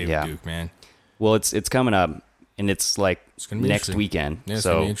 nobody likes David Duke, man. Well, it's coming up. And it's like next weekend. Yeah,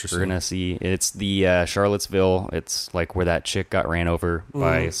 so we're going to see. It's the Charlottesville. It's like where that chick got ran over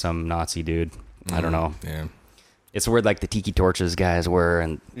by some Nazi dude. I don't know. Yeah. It's where like the Tiki Torches guys were.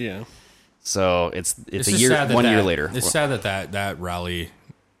 And so it's a year, 1 year later. It's sad that rally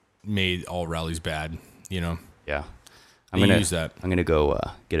made all rallies bad, you know? Yeah. I'm going to use that. I'm going to go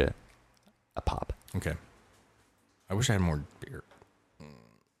get a pop. Okay. I wish I had more beer.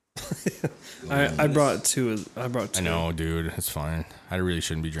 I brought two. I know, dude. It's fine. I really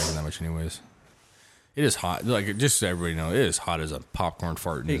shouldn't be drinking that much anyways. It is hot. Like, just so everybody know, it is hot as a popcorn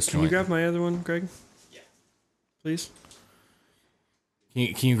fart in this Can you grab my other one, Greg? Yeah. Please?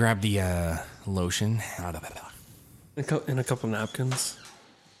 Can you grab the lotion? And a couple napkins.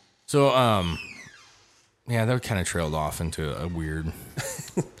 So, yeah, that kind of trailed off into a weird...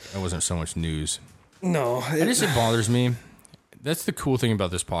 That wasn't so much news. No. It bothers me. That's the cool thing about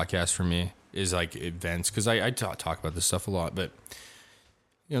this podcast for me is like events, because I talk about this stuff a lot, but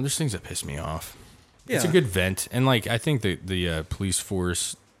you know, there's things that piss me off. Yeah. It's a good vent, and like I think that the police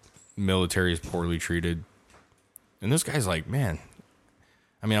force, military is poorly treated, and this guy's like, man,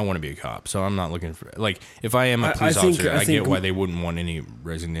 I mean, I want to be a cop, so I'm not looking for like if I am a police officer, I get why they wouldn't want any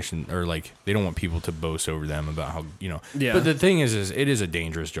recognition or like they don't want people to boast over them about how you know. Yeah. But the thing is it is a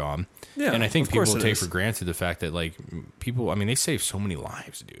dangerous job. Yeah, and I think people take for granted the fact that like people, I mean, they save so many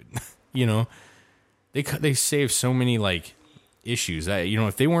lives, dude. You know, they save so many like issues that you know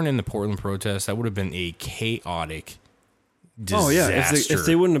if they weren't in the Portland protest, that would have been a chaotic disaster. Oh yeah, if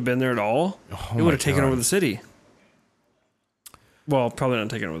they wouldn't have been there at all, it would have taken over the city. Well, probably not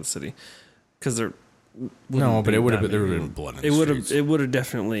taking over the city because there. No, but there would have been blood. In the streets. It would have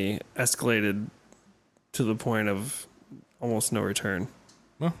definitely escalated to the point of almost no return.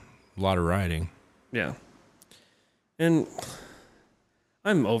 Well, a lot of rioting. Yeah, and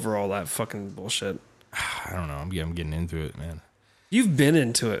I'm over all that fucking bullshit. I don't know. I'm getting into it, man. You've been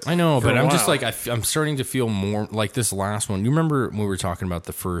into it. I know, but I'm just like I'm starting to feel more like this last one. You remember when we were talking about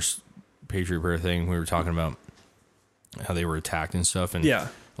the first Patriot Prayer thing? We were talking about how they were attacked and stuff, and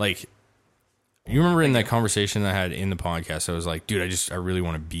like you remember in that conversation I had in the podcast, I was like, dude, I really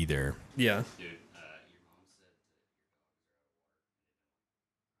want to be there. Yeah. Dude, your mom said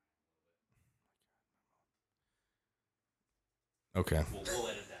Okay. We'll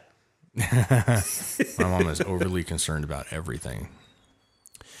edit that. My mom is overly concerned about everything.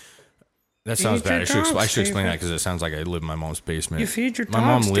 That sounds bad. I should explain that because it sounds like I live in my mom's basement. You feed your dogs, my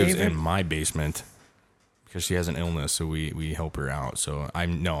mom lives David. in my basement because she has an illness, so we help her out. So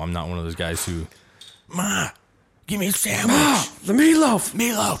I'm not one of those guys who, Ma, give me a sandwich. Ma, the meatloaf.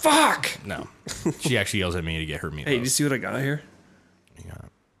 Meatloaf. Fuck. No, she actually yells at me to get her meatloaf. Hey, do you see what I got here? Yeah.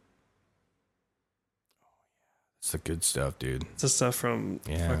 It's the good stuff, dude. It's the stuff from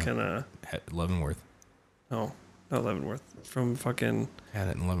fucking Leavenworth. No, not Leavenworth. From fucking had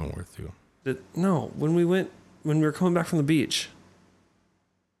it in Leavenworth too. No, when we went when we were coming back from the beach.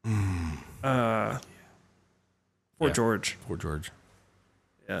 Fort George. Fort George.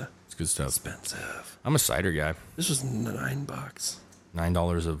 Yeah. It's good stuff. Expensive. I'm a cider guy. This was $9.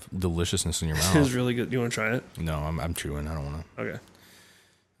 $9 of deliciousness in your It was mouth. really good. You want to try it? No, I'm chewing. I don't want to. Okay.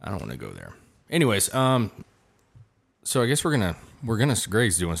 I don't want to go there. Anyways, so I guess we're gonna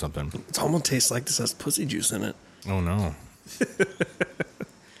Greg's doing something. It almost tastes like this has pussy juice in it. Oh no. Does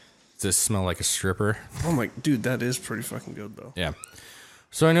this smell like a stripper? Oh my, dude, that is pretty fucking good though. Yeah.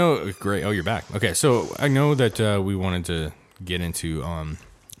 So I know, great. Oh, you're back. Okay, so I know that we wanted to get into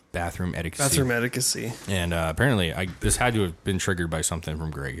bathroom etiquette. Bathroom etiquette. And apparently, this had to have been triggered by something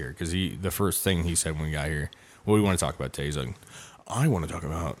from Greg here, because the first thing he said when we got here, what do we want to talk about today? He's like, I want to talk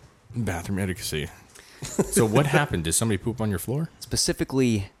about bathroom etiquette. So what happened? Did somebody poop on your floor?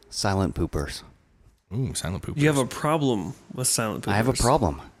 Specifically, silent poopers. Ooh, silent poopers. You have a problem with silent poopers. I have a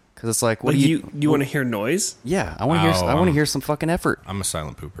problem because it's like, what Like do you want to hear noise? Yeah, I want to hear. I want to hear some fucking effort. I'm a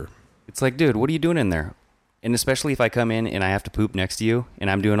silent pooper. It's like, dude, what are you doing in there? And especially if I come in and I have to poop next to you and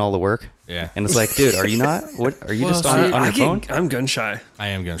I'm doing all the work. Yeah. And it's like, dude, are you not? What are you just on your phone? I'm gun shy. I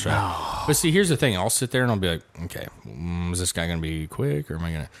am going to try. But see, here's the thing. I'll sit there and I'll be like, okay, is this guy going to be quick or am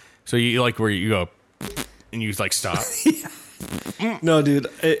I going to? So you like where you go and you like stop. No, dude.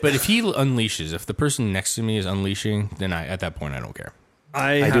 But if he unleashes, if the person next to me is unleashing, then at that point I don't care.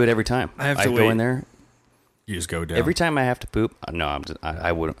 I do it every time. I have to go wait. in there. You just go down. Every time I have to poop. No,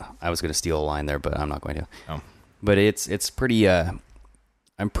 I would. I was going to steal a line there, but I'm not going to. Oh. But it's pretty. I'm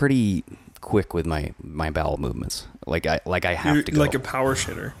pretty quick with my bowel movements. Like I have You're to go. like a power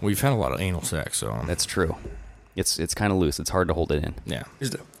shitter. We've had a lot of anal sex, so That's true. It's kind of loose. It's hard to hold it in. yeah.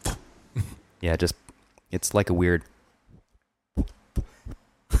 Is it? Yeah, it's like a weird.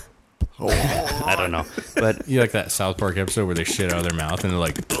 I don't know, but You like that South Park episode where they shit out of their mouth and they're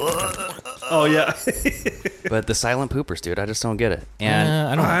like, Oh yeah. but the silent poopers, dude, I just don't get it.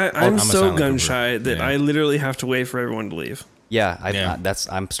 And I don't. I'm a so silent gun pooper. shy that Yeah. I literally have to wait for everyone to leave. yeah, Yeah.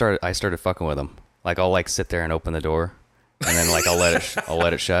 I started fucking with them. Like I'll like sit there and open the door, and then like I'll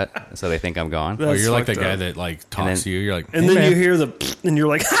let it shut, so they think I'm gone. Oh, That's you're like the fucked guy up. that like talks then- to you. You're like, And "Hey, then man." you hear the, and you're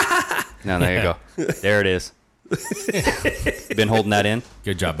like, No, there you go. There it is. Been holding that in.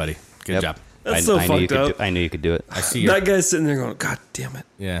 Good job, buddy. Good Yep. job. That's so I knew you fucked could up. I knew you could do it. I see your, that guy's sitting there going, God damn it.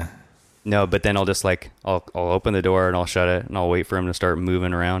 yeah. No, but then I'll just like I'll open the door and I'll shut it and I'll wait for him to start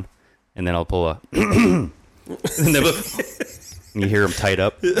moving around, and then I'll pull a. And you hear him tight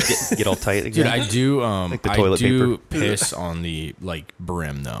up, get all tight again. Dude, I do. Like the I toilet do paper. piss on the like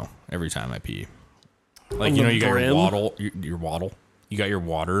brim though. Every time I pee, like On you know, the you got brim? your waddle, your waddle. You got your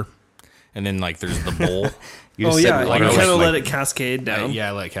water, and then like there's the bowl. You Oh just yeah, said you water kind like- of let it cascade down. Yeah,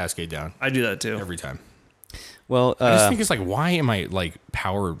 I let it cascade down I do that too. every time. Well, I just think it's like, why am I like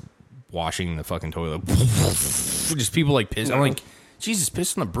power washing the fucking toilet? Just people like piss. I'm like, Jesus,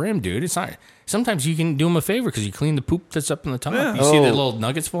 piss on the brim, dude. It's not. Sometimes you can do them a favor because you clean the poop that's up in the top. Yeah. You see the Oh. little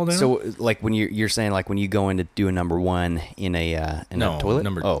nuggets fall down. so like when you're saying like when you go in to do a number one in a toilet.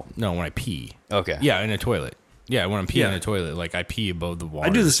 No, when I pee. Okay. Yeah, in a toilet. Yeah, when I'm peeing in Yeah. a toilet, like I pee above the water.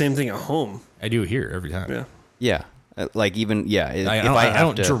 I do the same thing at home. I do it here every time. Yeah. Yeah. Like even if I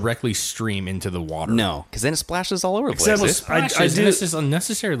don't to, directly stream into the water. no, because then it splashes all over the Except place. I Splashes, do- and this is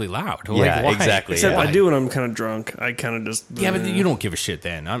unnecessarily loud. Yeah, Like, why? exactly, Except yeah. I do when I'm kind of drunk. I kind of just Yeah, but you don't give a shit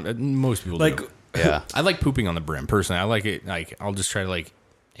then. Most people like. do. Yeah. I like pooping on the brim personally. I like it. Like I'll just try to like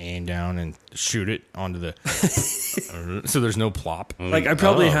aim down and shoot it onto the so there's no plop. Like I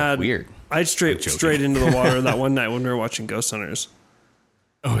probably Oh, had weird. I straight into the water that one night when we were watching Ghost Hunters,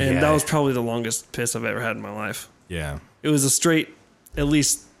 Oh and yeah, that was probably the longest piss I've ever had in my life. yeah. It was a straight, at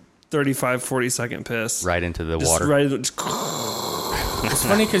least 35, 40-second piss. Right into the Just water. right. It's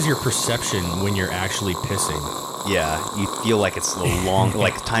funny because your perception when you're actually pissing. Yeah, you feel like it's long,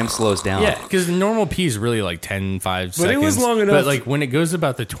 like time slows down. Yeah, because the normal pee is really like 5 seconds. But it was long But enough- like when it goes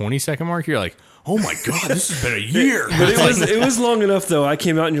about the 20-second mark, you're like, oh my god, this has been a year. But it was long enough though. I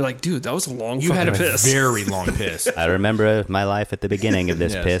came out and you're like, dude, that was a long. You had a fucking piss. very long piss. I remember my life at the beginning of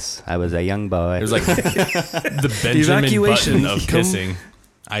this Yes. piss. I was a young boy. It was like the Benjamin Evacuation. Button of Come- pissing.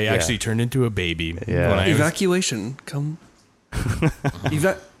 I actually turned into a baby. Yeah. When I was, Evacuation. Come.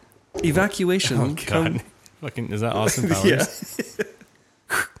 Evacuation. oh Come. god, fucking is that Austin Powers?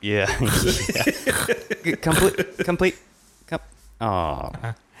 Yeah. yeah. complete. Oh.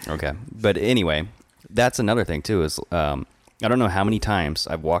 Okay. But anyway, that's another thing too. Is I don't know how many times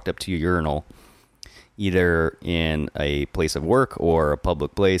I've walked up to your urinal, either in a place of work or a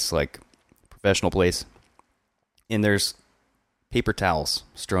public place, like professional place, and there's paper towels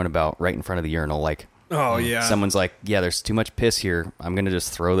strewn about right in front of the urinal, like Oh yeah. Someone's like, yeah, there's too much piss here. I'm gonna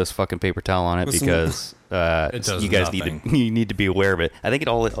just throw this fucking paper towel on it because does you guys nothing. you need to be aware of it. I think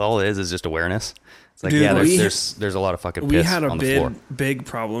all it is just awareness. It's like, Dude, yeah, we- there's a lot of fucking We piss had a on the floor. big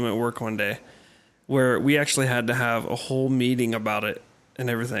problem at work one day where we actually had to have a whole meeting about it and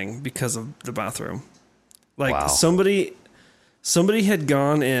everything because of the bathroom. Like Wow. somebody had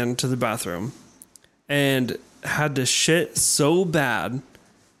gone into the bathroom and had to shit so bad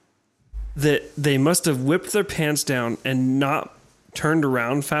that they must have whipped their pants down and not turned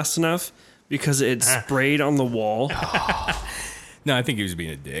around fast enough because it had sprayed on the wall. No, I think he was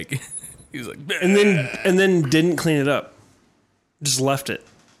being a dick. He was like, and then didn't clean it up. Just left it.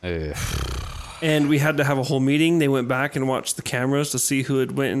 Ugh. And we had to have a whole meeting. They went back and watched the cameras to see who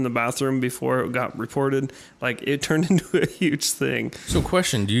had went in the bathroom before it got reported. Like, it turned into a huge thing. So,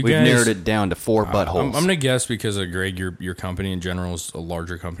 question: do you We've guys narrowed it down to 4 buttholes. I'm gonna guess because of Greg, your company in general is a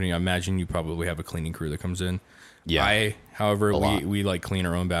larger company. I imagine you probably have a cleaning crew that comes in. Yeah. However, lot. we like clean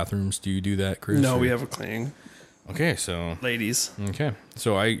our own bathrooms. Do you do that, Chris? No, or- we have a cleaning. Okay, so Ladies. okay,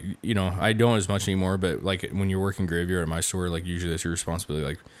 so I don't as much anymore. But like when you're working graveyard at my store, like usually that's your responsibility.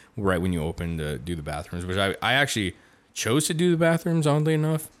 Like right when you open to do the bathrooms, which I actually chose to do the bathrooms, oddly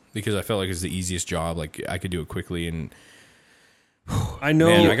enough, because I felt like it's the easiest job. Like I could do it quickly and. I know.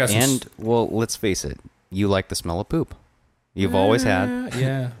 Man, I got some and well, let's face it, you like the smell of poop. You've always had.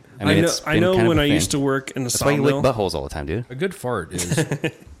 Yeah. I mean, I know when I used to work in the That's why you sawmill. lick buttholes all the time, dude. A good fart is.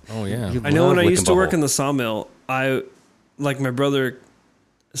 Oh yeah. You I know love when I licking used to work butthole. in the sawmill, like my brother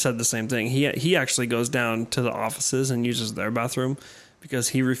said the same thing. He actually goes down to the offices and uses their bathroom because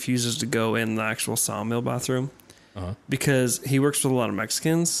he refuses to go in the actual sawmill bathroom because he works with a lot of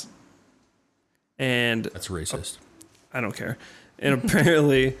Mexicans, and That's racist. I don't care. And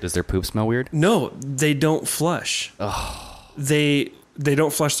apparently, Does their poop smell weird? no, they don't flush. They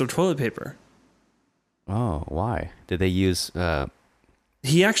don't flush their toilet paper. Oh, why? Did they use?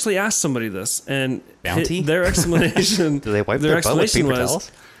 He actually asked somebody this, and Bounty? their explanation. Do they wipe their their butt with explanation paper was,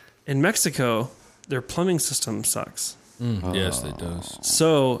 towels? in Mexico, their plumbing system sucks, Yes, it does.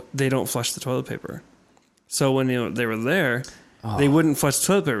 so they don't flush the toilet paper. So when they were there, they wouldn't flush the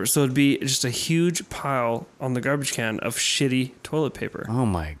toilet paper, so it'd be just a huge pile on the garbage can of shitty toilet paper. Oh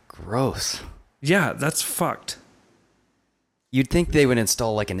my, gross. Yeah, that's fucked. You'd think they would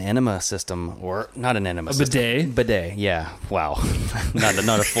install like an enema system, or not an enema system. bidet? Bidet, yeah. Wow. not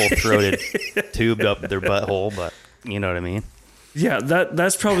a full-throated tube up their butthole, but you know what I mean. Yeah,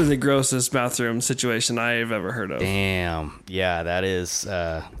 that's probably the grossest bathroom situation I've ever heard of. Damn. Yeah, that is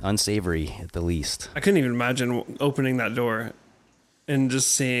unsavory at the least. I couldn't even imagine opening that door and just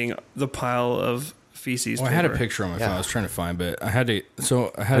seeing the pile of feces. Well, I had a paper. picture on my phone. Yeah. I was trying to find, but I had to.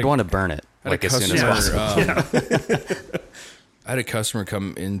 So I I'd had. want to burn it had like a as soon as customer, possible. I had a customer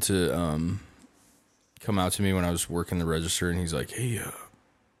come out to me when I was working the register, and he's like, "Hey,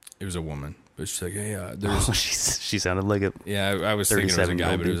 it was a woman, but she's like, hey, there's." Oh, she sounded like a. Yeah, I was thinking it was a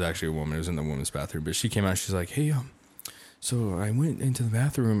guy, 37-year-old but it was dude. actually a woman. It was in the woman's bathroom. But she came out. She's like, "Hey, so I went into the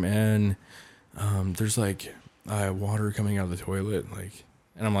bathroom and there's like water coming out of the toilet, like,"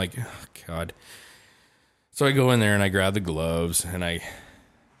 and I'm like, oh, God. So I go in there and I grab the gloves and I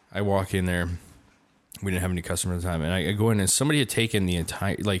walk in there. We didn't have any customers at the time, and I go in and somebody had taken the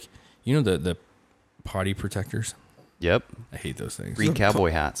entire, like, you know, the potty protectors. Yep. I hate those things. Green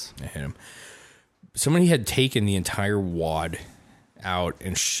cowboy hats. I hate them. Somebody had taken the entire wad out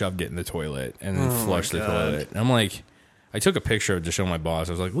and shoved it in the toilet and then flushed the God. toilet. And I'm like, I took a picture of it to show my boss.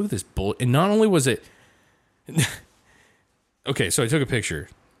 I was like, look at this bull. And not only was it, okay, so I took a picture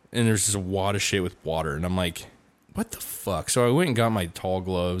and there's just a wad of shit with water. And I'm like, what the fuck? So I went and got my tall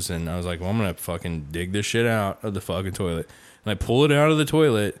gloves and I was like, well, I'm going to fucking dig this shit out of the fucking toilet. And I pull it out of the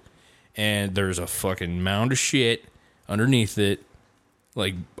toilet and there's a fucking mound of shit underneath it.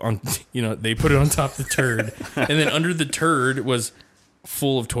 Like, on, you know, they put it on top of the turd. And then under the turd was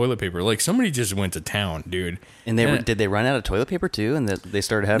full of toilet paper. Like, somebody just went to town, dude. And did they run out of toilet paper too? And they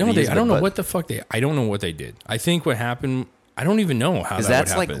started having No, to use I don't know what the fuck I don't know what they did. I think what happened, I don't even know how that Because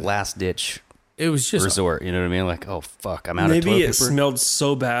that's would like happen. last ditch It was just resort. You know what I mean? Like, oh fuck, I'm out of Maybe toilet it paper. smelled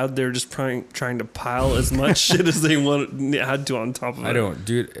so bad they're just trying to pile as much shit as they had to on top of it. I don't,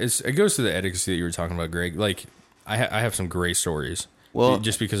 dude. It goes to the etiquette that you were talking about, Greg. Like, I have some great stories. Well-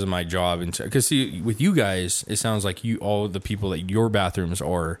 just because of my job, and because see, with you guys, it sounds like all the people that your bathrooms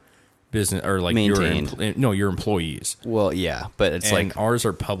are business or like Maintained. your employees. Well, yeah, but it's And like, ours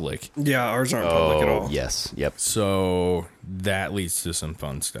are public, Yeah, ours aren't public at all. yes, yep. so that leads to some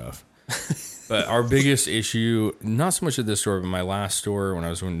fun stuff. But our biggest issue, not so much at this store, but my last store when I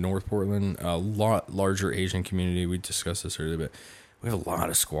was in North Portland, a lot larger Asian community. We discussed this earlier, but we have a lot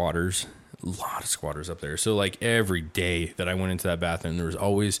of squatters. A lot of squatters up there. So like every day that I went into that bathroom, there was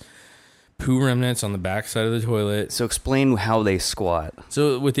always poo remnants on the back side of the toilet. So explain how they squat.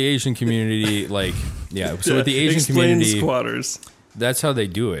 So with the Asian community, like, yeah. So with the Asian Explain community, squatters. that's how they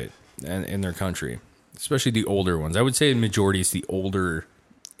do it in their country, especially the older ones. I would say the majority is the older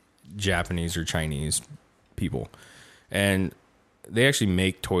Japanese or Chinese people. And they actually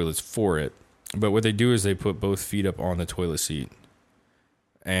make toilets for it. But what they do is they put both feet up on the toilet seat.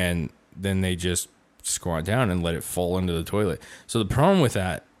 And then they just squat down and let it fall into the toilet. So the problem with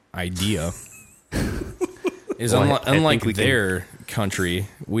that idea is unlike their country,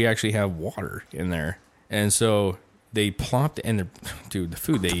 we actually have water in there. And so they plopped in dude, the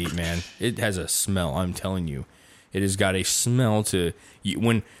food they eat, man, it has a smell. I'm telling you, it has got a smell to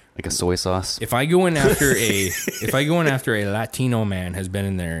when Like a soy sauce. if I go in after a Latino man has been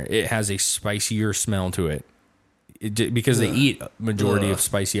in there, it has a spicier smell to it. Because they eat a majority of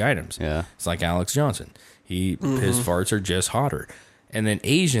spicy items. Yeah. It's like Alex Johnson. His farts are just hotter. And then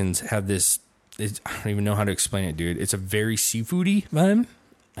Asians have this, I don't even know how to explain it, dude. It's a very seafoody vibe.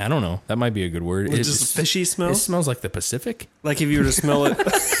 I don't know. That might be a good word. It's just a fishy smell? It smells like the Pacific. Like if you were to smell it.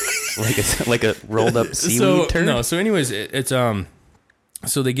 like a rolled up seaweed turd? No, so anyways, it's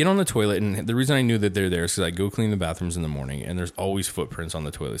so they get on the toilet, and the reason I knew that they're there is because I go clean the bathrooms in the morning, and there's always footprints on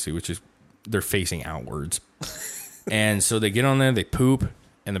the toilet seat, which is they're facing outwards. And so they get on there, they poop,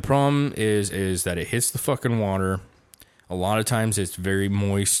 and the problem is that it hits the fucking water. A lot of times it's very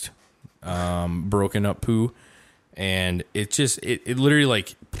moist, broken up poo, and it literally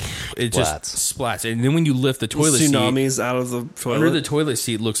like it just splats. And then when you lift the toilet seat, tsunamis out of the toilet. Under the toilet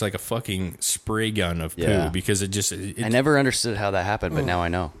seat looks like a fucking spray gun of poo because I never understood how that happened, but now I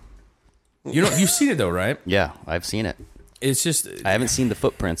know. You've seen it though, right? Yeah, I've seen it. It's just I haven't seen the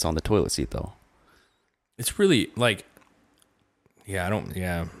footprints on the toilet seat though. It's really like, yeah,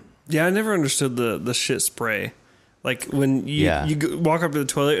 I never understood the shit spray. Like when you walk up to the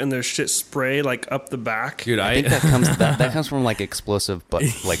toilet and there's shit spray like up the back. Dude, I think that comes from like explosive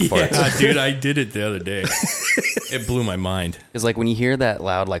farts. Yeah, dude, I did it the other day. It blew my mind. It's like when you hear that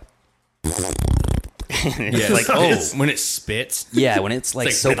loud like yeah, like when it spits. Yeah, when it's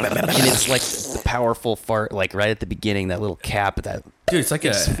like so, and it's like the powerful fart, like right at the beginning, that little cap that. Dude, it's like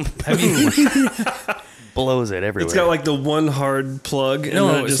blows it everywhere. It's got like the one hard plug.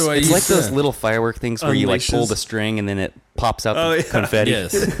 No, it's like those little firework things where you like pull the string and then it pops out the confetti.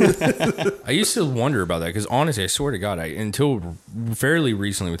 Yes. I used to wonder about that because honestly, I swear to God, until fairly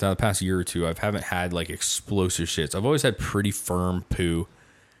recently, within the past year or two, I haven't had like explosive shits. I've always had pretty firm poo.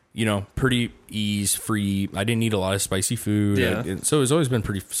 Pretty ease-free. I didn't eat a lot of spicy food. Yeah. So it's always been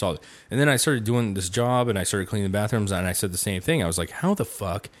pretty solid. And then I started doing this job, and I started cleaning the bathrooms, and I said the same thing. I was like, how the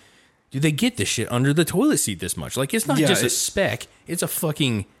fuck do they get this shit under the toilet seat this much? Like, it's not just a speck. It's a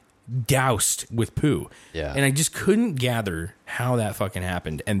fucking doused with poo. Yeah. And I just couldn't gather how that fucking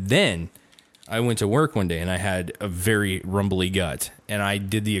happened. And then I went to work one day, and I had a very rumbly gut, and I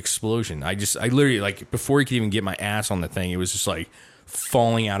did the explosion. I literally, like, before you could even get my ass on the thing, it was just like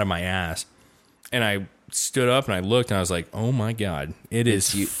falling out of my ass. And I stood up and I looked and I was like, oh my God, it is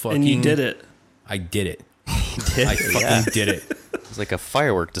fucking. And you did it. I did it. I fucking did it. It was like a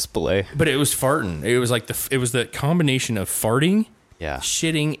firework display. But it was farting. It was like it was the combination of farting,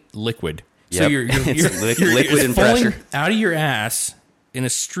 shitting, liquid. Yep. So you're liquid and falling pressure out of your ass in a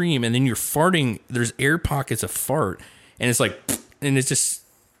stream, and then you're farting. There's air pockets of fart, and it's like, and it's just.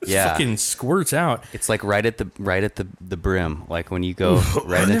 Fucking squirts out. It's like right at the brim, like when you go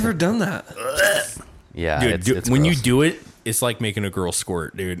right. I've never done that. Yeah, dude, it's when gross. you do it, it's like making a girl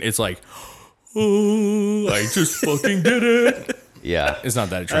squirt, dude. It's like, oh, I just fucking did it. Yeah, it's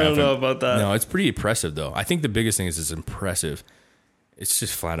not that. I don't know about that. No, it's pretty impressive though. I think the biggest thing is it's impressive. It's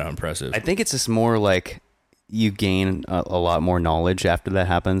just flat out impressive. I think it's just more like you gain a lot more knowledge after that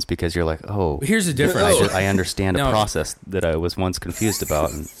happens because you're like, oh, here's the difference. I understand a process that I was once confused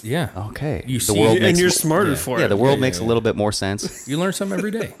about. And, okay. And you're smarter for it. Yeah, the world makes a little bit more sense. You learn something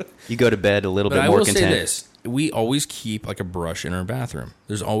every day. You go to bed a little bit more content. I will say this. We always keep like a brush in our bathroom.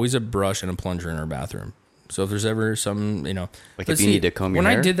 There's always a brush and a plunger in our bathroom. So if there's ever some, like if you need to comb your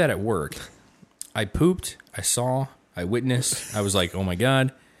hair. When I did that at work, I pooped, I saw, I witnessed, I was like, oh my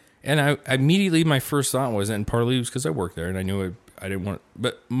God. And I immediately, my first thought was, and partly it was because I worked there and I knew I didn't want,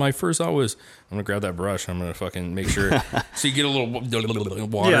 but my first thought was, I'm going to grab that brush. I'm going to fucking make sure. So you get a little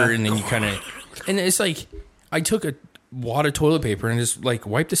water and then you kind of, and it's like, I took a wad of toilet paper and just like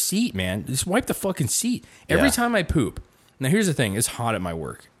wipe the seat, man. Just wipe the fucking seat. Every time I poop. Now here's the thing. It's hot at my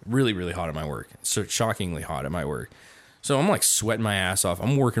work. Really, really hot at my work. So shockingly hot at my work. So I'm like sweating my ass off.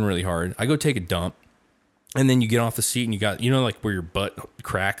 I'm working really hard. I go take a dump. and then you get off the seat and you got, like where your butt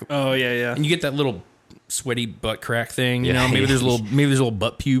crack. Oh yeah. And you get that little sweaty butt crack thing. You know, maybe there's little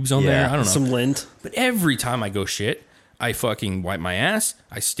butt pubes on there. I don't know. Some lint. But every time I go shit, I fucking wipe my ass.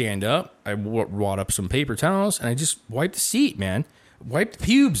 I stand up. I wad up some paper towels and I just wipe the seat, man. Wipe the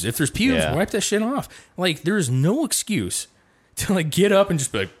pubes. If there's pubes, wipe that shit off. Like, there is no excuse to like get up and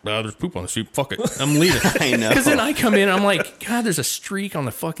just be like, oh, there's poop on the seat. Fuck it. I'm leaving. I know. Because then I come in and I'm like, God, there's a streak on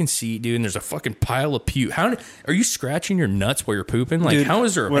the fucking seat, dude. And there's a fucking pile of puke. Are you scratching your nuts while you're pooping? Like, Dude, how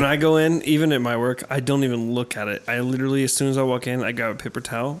is there? When I go in, even at my work, I don't even look at it. I literally, as soon as I walk in, I grab a paper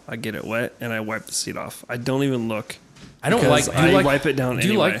towel, I get it wet, and I wipe the seat off. I don't even look. I don't like. I wipe it down. Do you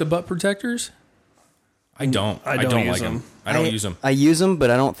anyway. like the butt protectors? I don't. I don't use like them. them. I don't use them. I use them,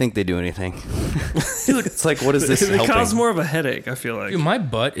 but I don't think they do anything. It's like, what is this It helping? causes more of a headache, I feel like. Dude, my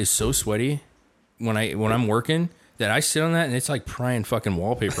butt is so sweaty when I'm working that I sit on that and it's like prying fucking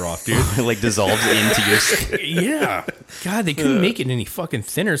wallpaper off, dude. It like dissolves into your skin. Yeah. God, they couldn't make it any fucking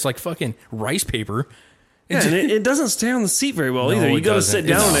thinner. It's like fucking rice paper. Yeah, and it doesn't stay on the seat very well No, either. You it got to doesn't. sit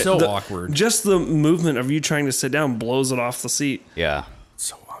down. It's so awkward. Just the movement of you trying to sit down blows it off the seat. Yeah.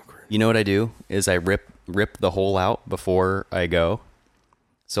 So awkward. You know what I do is I rip the hole out before I go.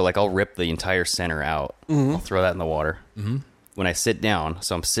 So like I'll rip the entire center out. I'll throw that in the water. Mm-hmm. When I sit down,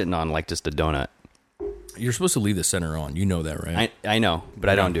 so I'm sitting on like just a donut. You're supposed to leave the center on. You know that, right? I know, but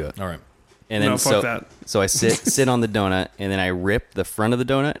I don't do it. All right. And then No, fuck that. So I sit on the donut, and then I rip the front of the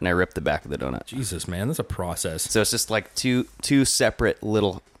donut, and I rip the back of the donut. Jesus, man, that's a process. So it's just like two separate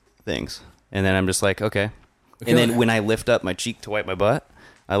little things. And then I'm just like, okay. And then when I lift up my cheek to wipe my butt,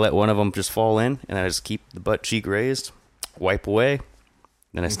 I let one of them just fall in, and I just keep the butt cheek raised, wipe away,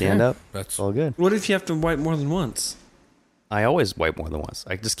 then I stand up. That's all good. What if you have to wipe more than once? I always wipe more than once.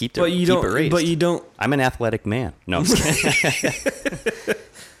 I just keep it. But you keep don't. it raised. But you don't. I'm an athletic man. No, I'm just kidding.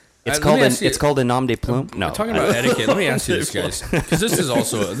 Let me It's called a nom de plume. No, We're talking about etiquette. Let me ask you this, guys, because this is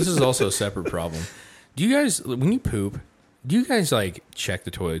also a separate problem. Do you guys, when you poop, do you guys like check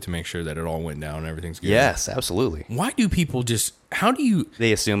the toilet to make sure that it all went down and everything's good? Yes, absolutely. Why do people just? How do you?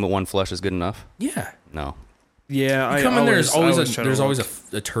 They assume that one flush is good enough. Yeah. No. Yeah, You come in there. There's always try to there's always look.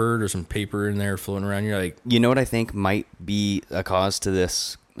 a turd or some paper in there floating around. You're like, You know what I think might be a cause to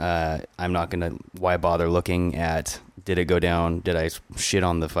this? I'm not gonna. Why bother looking at? Did it go down? Did I shit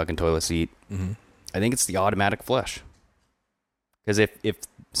on the fucking toilet seat? mm-hmm. I think it's the automatic flush. Because if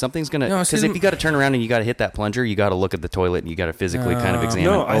something's gonna, No, because see, if you got to turn around and you got to hit that plunger, you got to look at the toilet and you got to physically kind of examine.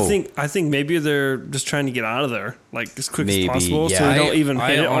 No, I think maybe they're just trying to get out of there like as quick Maybe, as possible, so yeah. they don't even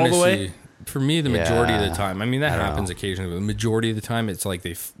hit it all the way. For me, the majority of the time, I mean that I don't happens know. occasionally, but the majority of the time, it's like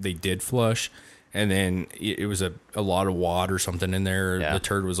they did flush, and then it was a lot of wad or something in there. Yeah. The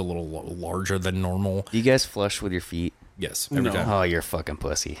turd was a little larger than normal. Do you guys flush with your feet? Yes, every No. time. Oh, you're a fucking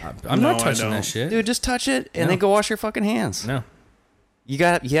pussy. I'm No, not I touching don't. that shit. Dude, just touch it and No. then go wash your fucking hands. No, You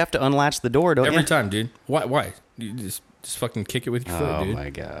have to unlatch the door, don't every you? time, dude. Why? You just fucking kick it with your foot, Oh dude.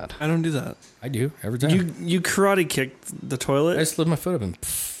 my god. I don't do that. I do every time. You karate kicked the I toilet. just lift my foot up and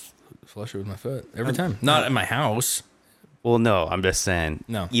flush it with my foot every time. Not at my house. Well, no, I'm just saying.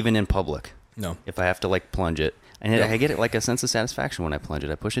 No. Even in public, No. if I have to like plunge it, and No. I get it like a sense of satisfaction when I plunge it.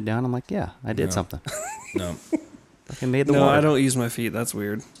 I push it down. I'm like, yeah, I did No. something. No. Fucking made the No, water. I don't use my feet. That's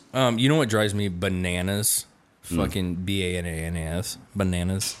weird. You know what drives me bananas? Fucking BANANAS.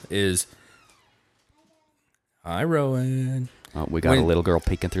 Bananas is. Hi, Rowan. Oh, we got When- a little girl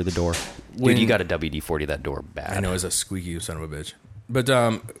peeking through the door. when- Dude, you got a WD-40 that door bad. I know, it's a squeaky son of a bitch. But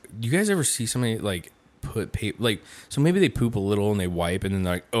do you guys ever see somebody like put paper, like, so maybe they poop a little and they wipe and then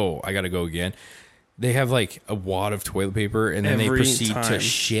they're like, oh, I gotta go again. They have like a wad of toilet paper and then they Every proceed to time.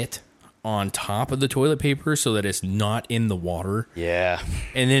 shit on top of the toilet paper so that it's not in the water. Yeah.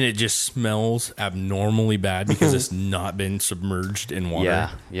 And then it just smells abnormally bad because it's not been submerged in water. Yeah.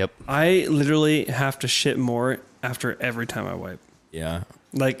 Yep. I literally have to shit more after every time I wipe. Yeah.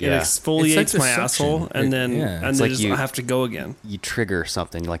 Like Yeah. it exfoliates It's like the my asshole, suction. and then Yeah. and It's then like just you- I have to go again. You trigger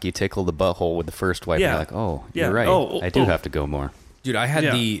something like you tickle the butthole with the first wipe. Yeah. And you're like, oh, Yeah. you're right. Oh, I do oh. have to go more. Dude, I had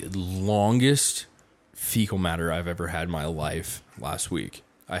Yeah. the longest fecal matter I've ever had in my life last week.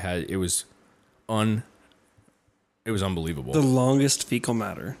 It was unbelievable. The longest fecal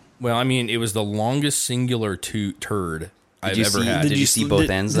matter. Well, I mean, it was the longest singular turd I've you ever see- had. Did you see both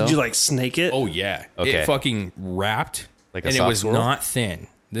ends, though? Did you like snake it? Oh yeah. Okay. It fucking wrapped, Like a and it soft was squirrel? not thin.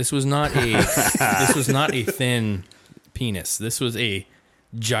 This was not a thin penis. This was a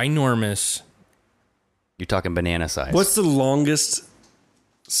ginormous. You're talking banana size. What's the longest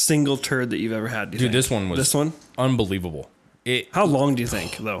single turd that you've ever had? Do you Dude, think? this one was this one. unbelievable. How long do you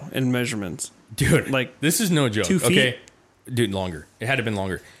think though in measurements? Dude, Like, this is no joke. 2 feet? Okay, dude, longer. It had to have been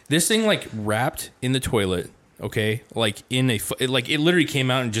longer. This thing like wrapped in the toilet. Okay, like it literally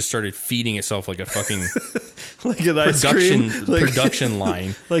came out and just started feeding itself like a fucking like an ice cream production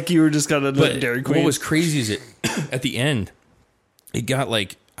line. Like you were just got a Dairy Queen. What was crazy is it at the end, it got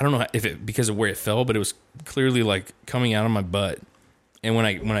like, I don't know if it because of where it fell, but it was clearly like coming out of my butt. And when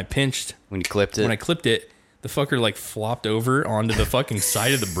I clipped it, the fucker like flopped over onto the fucking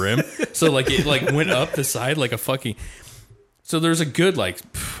side of the brim. So like it like went up the side like a fucking. So there's a good like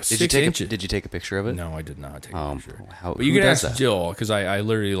 6 inches. Did you take a picture of it? No, I did not take a picture. But you you could ask Jill, because I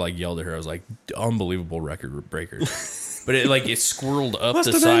literally like yelled at her. I was like, unbelievable record breaker. But it like it squirreled up Must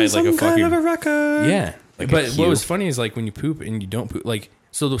the have side been like some a fucking kind of a record. Yeah. Like but what was funny is like when you poop and you don't poop, like,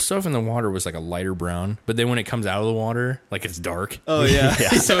 so the stuff in the water was like a lighter brown, but then when it comes out of the water, like it's dark. Oh yeah.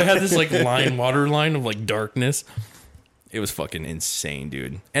 So it had this like water line of like darkness. It was fucking insane,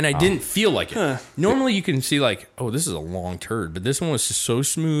 dude. And I didn't feel like it. Huh. Normally you can see like, oh, this is a long turd. But this one was just so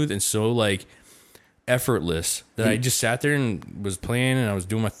smooth and so like effortless that I just sat there and was playing and I was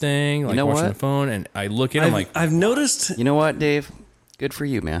doing my thing, like watching the phone. And I look at it, I'm like, I've noticed. You know what, Dave? Good for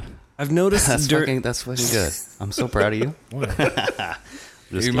you, man. I've noticed. That's fucking good. I'm so proud of you.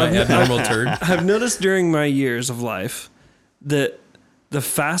 You're my abnormal turd. I've noticed during my years of life that the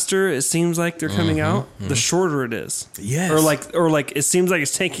faster it seems like they're coming out, the shorter it is. Yes. Or like it seems like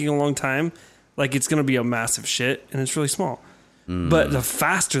it's taking a long time. Like it's going to be a massive shit and it's really small. But the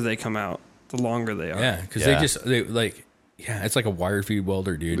faster they come out, the longer they are. Yeah. Cause they like, yeah, it's like a wire feed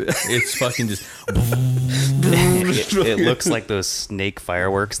welder, dude. It's fucking just. it looks like those snake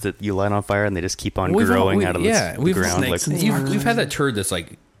fireworks that you light on fire and they just keep on growing out of the ground. Like, we've had that turd that's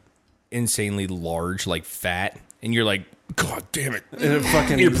like insanely large, like fat, and you're like, God damn it.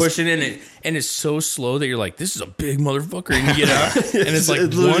 And you're pushing it and it's so slow that you're like, this is a big motherfucker. And you get out and it's like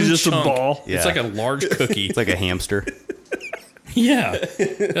it's one just chunk. a ball. It's like a large cookie. It's like a hamster. Yeah.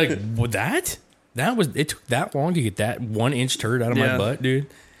 Like, what that? It took that long to get that 1 inch turd out of my butt, dude.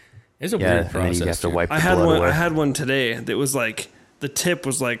 It's a weird process. And then you have to wipe the I had blood one. away. I had one today that was like the tip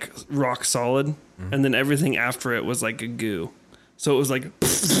was like rock solid, and then everything after it was like a goo. So it was like,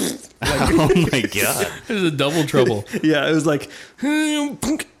 oh my god, this is a double trouble. Yeah, it was like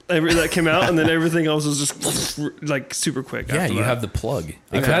that came out, and then everything else was just like super quick. Yeah, after you that. have the plug.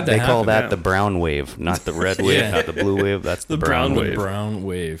 They call that the brown wave, not the red wave, not the blue wave. That's the brown wave. The brown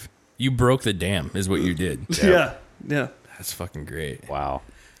wave. You broke the dam, is what you did. Yeah. That's fucking great. Wow.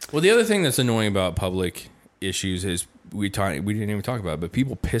 Well, the other thing that's annoying about public issues is we didn't even talk about it, but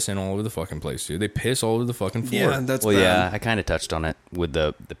people pissing all over the fucking place, dude. They piss all over the fucking floor. Yeah, that's well, bad. yeah. I kind of touched on it with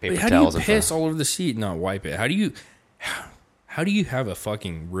the paper How towels. do you piss all over the seat and not wipe it? How do you have a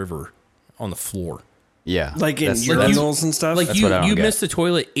fucking river on the floor? Yeah, like in urinals and stuff. Like you miss the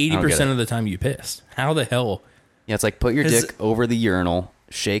toilet 80% of the time you pissed. How the hell? Yeah, it's like put your dick over the urinal,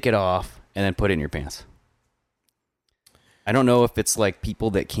 shake it off, and then put it in your pants. I don't know if it's like people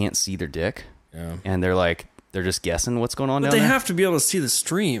that can't see their dick, and they're just guessing what's going on but down there. They have to be able to see the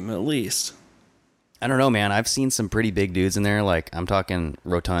stream at least. I don't know, man. I've seen some pretty big dudes in there. Like I'm talking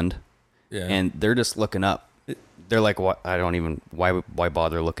rotund, and they're just looking up. They're like, "What? I don't even. Why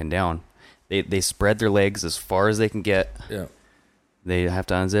bother looking down?" They spread their legs as far as they can get. Yeah. They have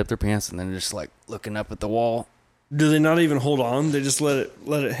to unzip their pants, and then they're just like looking up at the wall. Do they not even hold on? They just let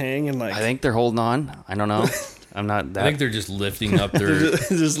it hang and like. I think they're holding on. I don't know. I'm not that. I think they're just lifting up their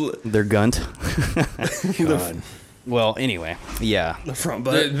their gunt. God. Well, anyway, yeah. The front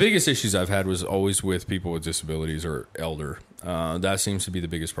butt. The biggest issues I've had was always with people with disabilities or elder. That seems to be the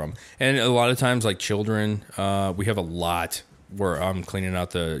biggest problem. And a lot of times, like children, we have a lot where I'm cleaning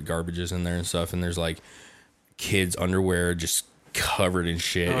out the garbages in there and stuff, and there's like kids' underwear just covered in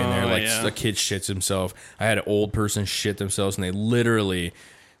shit in there. Like a kid shits himself. I had an old person shit themselves, and they literally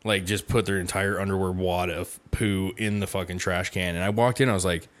like just put their entire underwear wad of poo in the fucking trash can. And I walked in, I was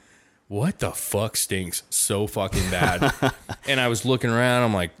like, what the fuck stinks so fucking bad? And I was looking around,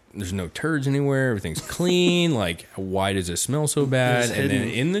 I'm like, there's no turds anywhere, everything's clean. Like, why does it smell so bad? And then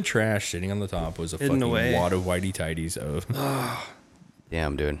in the trash, sitting on the top, was a fucking wad of whitey tighties of.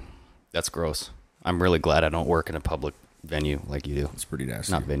 Damn, dude. That's gross. I'm really glad I don't work in a public venue like you do. It's pretty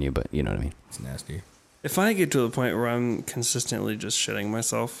nasty. Not venue, but you know what I mean. It's nasty. If I get to the point where I'm consistently just shitting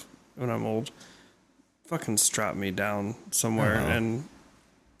myself when I'm old, fucking strap me down somewhere and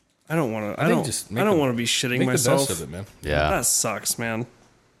I don't want to. I don't want to be shitting myself. The best of it, man. Yeah, that sucks, man.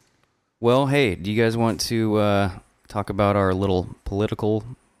 Well, hey, do you guys want to talk about our little political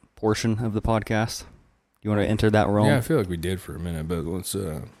portion of the podcast? You want to enter that realm? Yeah, I feel like we did for a minute, but let's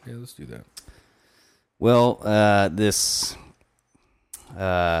do that. Well, this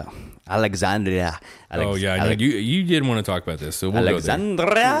Alexandria. Oh yeah, I know. You did want to talk about this, so we'll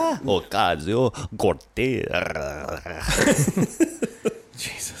Alexandria Ocasio-Cortez.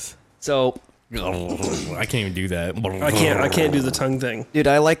 Jesus. So I can't even do that. I can't do the tongue thing. dude,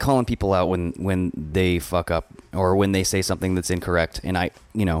 I like calling people out when they fuck up or when they say something that's incorrect, and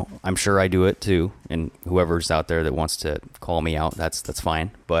I'm sure I do it too. And whoever's out there that wants to call me out, that's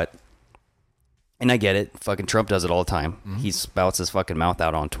fine. And I get it. Fucking Trump does it all the time. Mm-hmm. He spouts his fucking mouth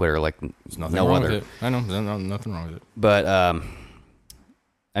out on Twitter like there's nothing no wrong other. with it. I know, there's nothing wrong with it. But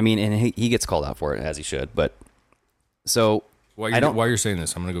I mean, and he gets called out for it as he should. But so while you're saying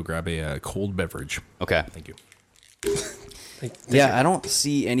this, I'm gonna go grab a cold beverage. Okay, thank you. Yeah, I don't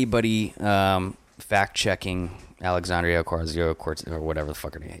see anybody fact checking Alexandria Ocasio-Cortez or whatever the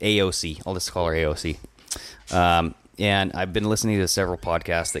fuck her name. AOC. I'll just call her AOC. And I've been listening to several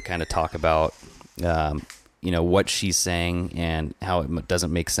podcasts that kind of talk about what she's saying and how it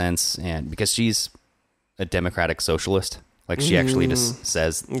doesn't make sense, and because she's a democratic socialist, like she actually just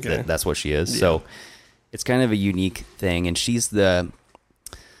says that that's what she is. Yeah. So it's kind of a unique thing, and she's the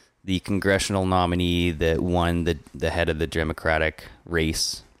congressional nominee that won the head of the Democratic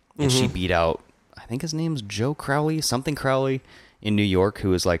race, and she beat out, I think his name's Joe Crowley, something Crowley, in New York, who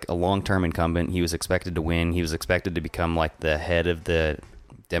was like a long-term incumbent. He was expected to win. He was expected to become like the head of the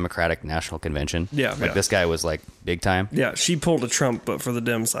Democratic National Convention. Yeah. This guy was like big time. Yeah, she pulled a Trump, but for the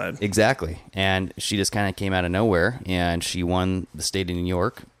Dem side. Exactly. And she just kind of came out of nowhere, and she won the state of New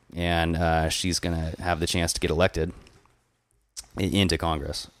York, and she's going to have the chance to get elected into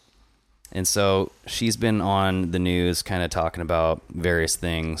Congress. And so she's been on the news kind of talking about various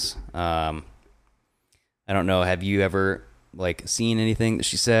things. I don't know. Have you ever like seen anything that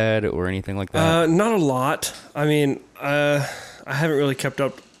she said or anything like that? Not a lot. I mean, I haven't really kept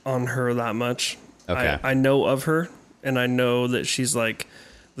up on her that much. Okay. I know of her, and I know that she's like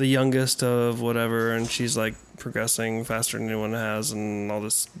the youngest of whatever, and she's like progressing faster than anyone has and all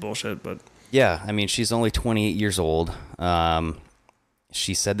this bullshit. But yeah, I mean, she's only 28 years old.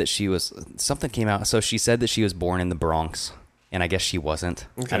 She said that something came out. So she said that she was born in the Bronx, and I guess she wasn't.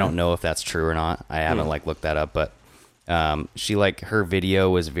 Okay. I don't know if that's true or not. I haven't looked that up, but she her video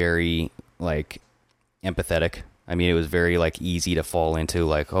was very like empathetic. I mean, it was very like easy to fall into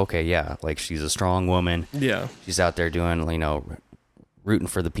like, okay, yeah, like she's a strong woman. Yeah. She's out there doing, rooting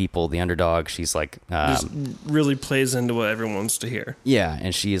for the people, the underdog. She's like, just really plays into what everyone wants to hear. Yeah.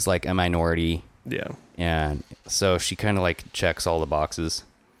 And she is like a minority. Yeah. And so she kind of like checks all the boxes.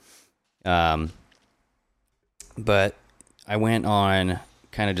 But I went on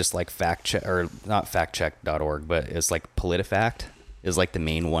kind of just like fact check, or not factcheck.org, but it's like PolitiFact is like the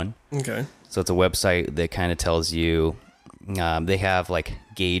main one. Okay. So it's a website that kind of tells you, they have like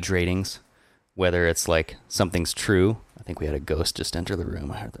gauge ratings, whether it's like something's true. I think we had a ghost just enter the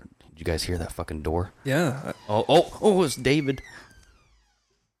room. Did you guys hear that fucking door? Yeah. Oh, it's David.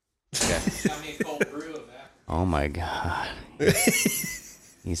 Okay. Oh my God.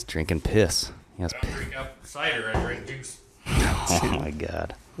 He's drinking piss. He has piss. Drink up cider, I drink juice. Oh my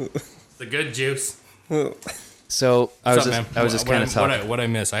God. The good juice. So I was just kind of talking. What I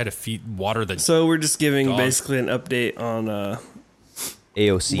miss? I had to water the. So we're just giving dog. Basically an update on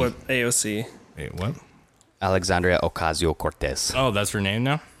AOC. What AOC? Wait, what? Alexandria Ocasio-Cortez. Oh, that's her name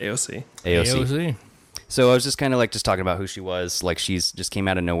now. AOC. So I was just kind of like just talking about who she was. Like she's just came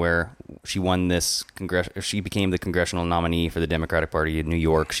out of nowhere. She won this she became the congressional nominee for the Democratic Party in New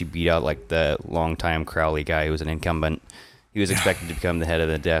York. She beat out like the longtime Crowley guy who was an incumbent. He was expected to become the head of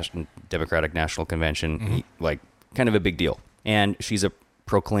the Democratic National Convention. Mm-hmm. Kind of a big deal. And she's a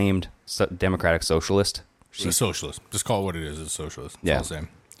proclaimed democratic socialist. She's a socialist. Just call it what it is. It's a socialist. It's all the same.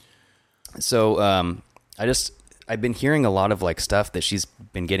 So I've been hearing a lot of like stuff that she's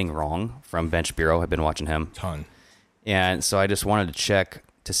been getting wrong from Ben Shapiro. I've been watching him. Ton. And so I just wanted to check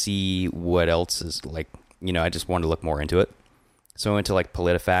to see what else is like, I just wanted to look more into it. So I went to like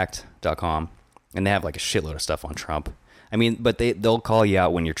politifact.com, and they have like a shitload of stuff on Trump. I mean, but they'll call you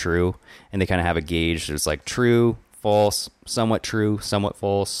out when you're true, and they kind of have a gauge. It's like true, false, somewhat true, somewhat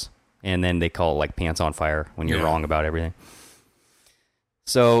false, and then they call it like pants on fire when you're wrong about everything.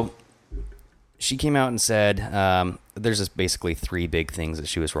 So she came out and said there's just basically three big things that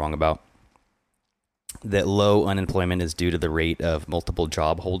she was wrong about. That low unemployment is due to the rate of multiple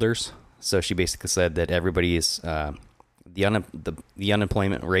job holders. So she basically said that everybody's the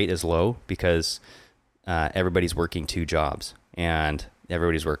unemployment rate is low because everybody's working two jobs, and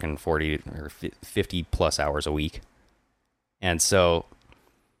everybody's working 40 or 50 plus hours a week. And so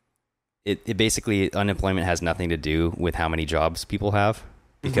it basically, unemployment has nothing to do with how many jobs people have,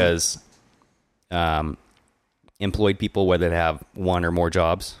 because employed people, whether they have one or more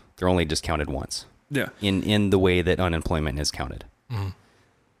jobs, they're only just counted once. Yeah. In the way that unemployment is counted. Mm-hmm.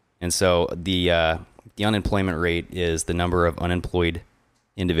 And so the unemployment rate is the number of unemployed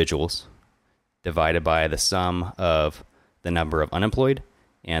individuals divided by the sum of the number of unemployed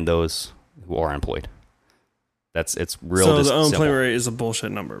and those who are employed. It's real. So the unemployment simple. rate is a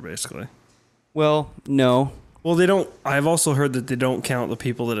bullshit number, basically. Well, no. Well, they don't. I've also heard that they don't count the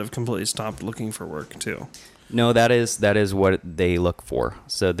people that have completely stopped looking for work too. No, that is what they look for.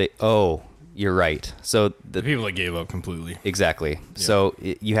 So you're right. So the people that gave up completely. Exactly. Yeah. So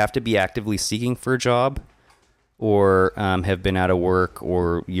you have to be actively seeking for a job, or have been out of work,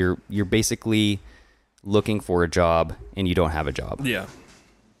 or you're basically looking for a job and you don't have a job. Yeah.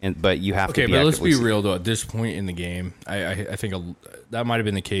 But you have to be. Okay, but let's be seeking. real though. At this point in the game, I think that might have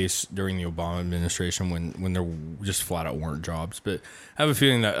been the case during the Obama administration when there just flat out weren't jobs. But I have a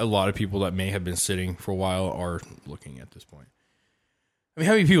feeling that a lot of people that may have been sitting for a while are looking at this point. I mean,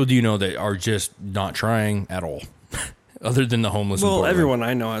 how many people do you know that are just not trying at all, other than the homeless? Well, everyone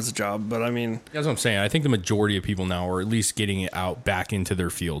I know has a job, but I mean, that's what I'm saying. I think the majority of people now are at least getting it out back into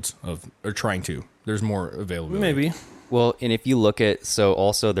their fields or trying to. There's more availability. Maybe. Well, and if you look at,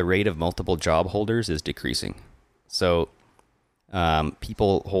 also the rate of multiple job holders is decreasing. So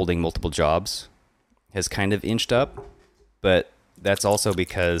people holding multiple jobs has kind of inched up, but that's also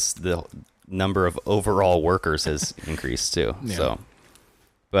because the number of overall workers has increased too. Yeah. So,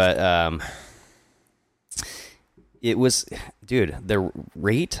 but it was, dude, the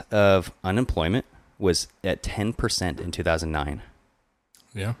rate of unemployment was at 10% in 2009.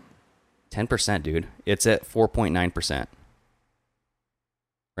 Yeah. 10%, dude. It's at 4.9%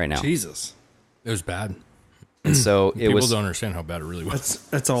 right now. Jesus. It was bad. And so People don't understand how bad it really was.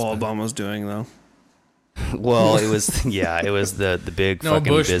 That's all Obama's doing, though. Well, it was the big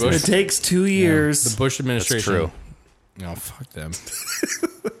fucking business. It takes 2 years. The Bush administration. That's true. No, fuck them.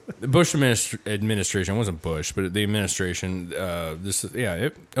 The Bush administration wasn't Bush, but the administration.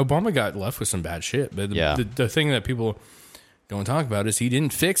 Obama got left with some bad shit. But the thing that people don't talk about is he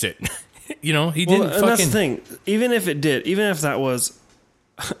didn't fix it. He didn't. And that's the thing. Even if it did, even if that was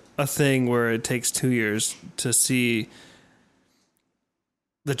a thing where it takes 2 years to see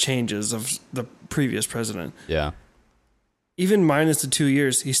the changes of the previous president. Yeah. Even minus the 2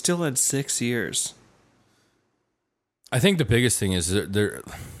 years, he still had 6 years. I think the biggest thing is there.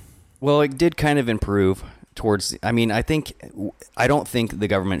 Well, it did kind of improve towards. I mean, I don't think the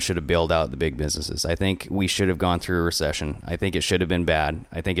government should have bailed out the big businesses. I think we should have gone through a recession. I think it should have been bad.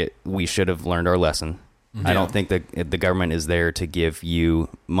 I think we should have learned our lesson. Yeah. I don't think that the government is there to give you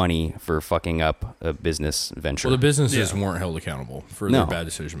money for fucking up a business venture. Well, the businesses weren't held accountable for their bad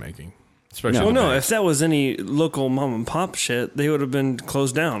decision making. Especially if that was any local mom and pop shit, they would have been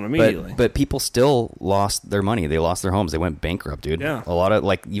closed down immediately. But people still lost their money. They lost their homes. They went bankrupt, dude. Yeah. A lot of,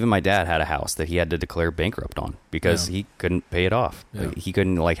 even my dad had a house that he had to declare bankrupt on because he couldn't pay it off. Yeah. He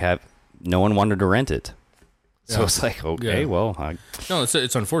couldn't no one wanted to rent it. So it's like, okay, well. No,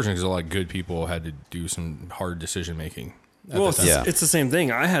 it's unfortunate because a lot of good people had to do some hard decision making. Well, it's the same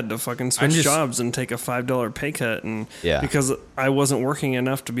thing. I had to fucking switch jobs and take a $5 pay cut, because I wasn't working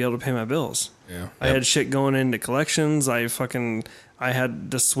enough to be able to pay my bills. Yeah, I had shit going into collections. I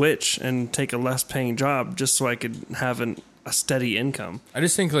had to switch and take a less paying job just so I could have a steady income. I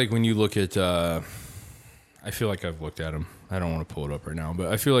just think when you look at, I feel like I've looked at him. I don't want to pull it up right now, but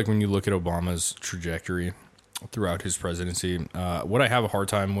I feel like when you look at Obama's trajectory throughout his presidency, what I have a hard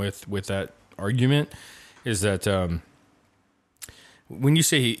time with that argument is that. When you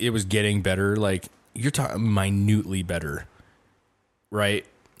say it was getting better, you're talking minutely better, right?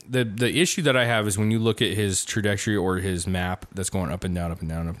 The issue that I have is when you look at his trajectory or his map that's going up and down, up and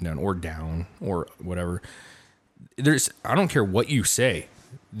down, up and down, or down, or whatever. I don't care what you say.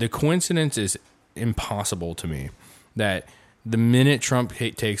 The coincidence is impossible to me that the minute Trump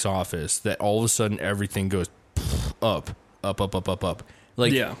takes office, that all of a sudden everything goes up, up, up, up, up, up.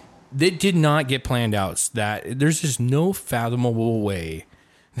 It did not get planned out. That there's just no fathomable way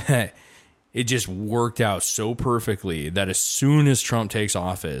that it just worked out so perfectly that as soon as Trump takes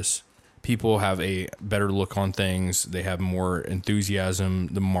office, people have a better look on things. They have more enthusiasm.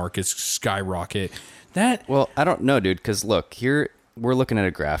 The markets skyrocket. Well, I don't know, dude, because look, here we're looking at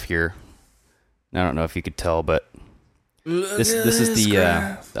a graph here. I don't know if you could tell, but this is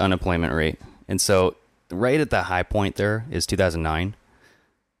the unemployment rate. And so right at the high point there is 2009.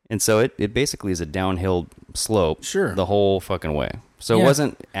 And so it basically is a downhill slope the whole fucking way. So it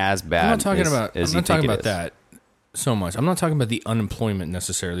wasn't as bad. I'm not talking about that so much. I'm not talking about the unemployment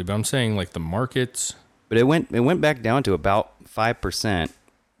necessarily, but I'm saying the markets. But it went back down to about 5%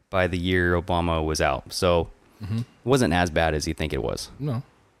 by the year Obama was out. So It wasn't as bad as you think it was. No.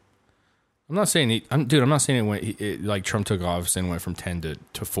 I'm not saying I'm not saying it went like Trump took office and went from 10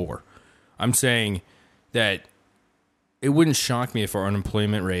 to 4. I'm saying that it wouldn't shock me if our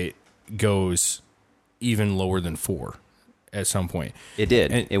unemployment rate goes even lower than 4 at some point. It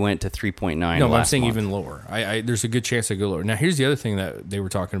did. And it went to 3.9. No, I'm saying month. even lower. There's a good chance I go lower. Now, here's the other thing that they were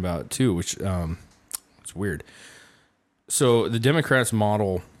talking about too, which it's weird. So the Democrats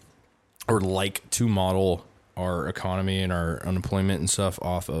model, or like to model our economy and our unemployment and stuff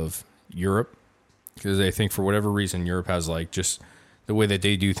off of Europe, because they think for whatever reason Europe has like just the way that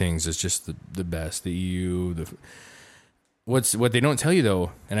they do things is just the best. The EU, what they don't tell you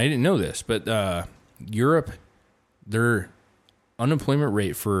though, and I didn't know this, but Europe, their unemployment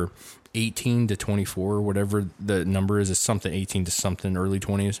rate for 18 to 24, whatever the number is something 18 to something early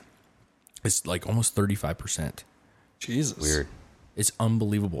 20s. It's like almost 35%. Jesus. Weird. It's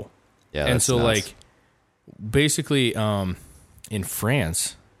unbelievable. Yeah. And that's so nuts. like basically in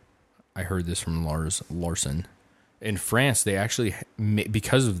France, I heard this from Lars Larson. In France, they actually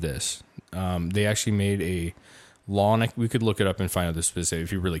because of this, they actually made a law, and we could look it up and find out the specific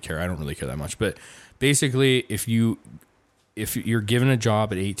if you really care. I don't really care that much, but basically if you're given a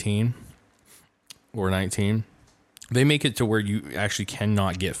job at 18 or 19, they make it to where you actually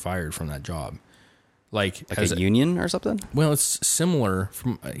cannot get fired from that job. Like a union or something? Well, it's similar.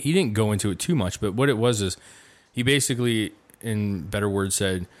 He didn't go into it too much, but what it was is he basically, in better words,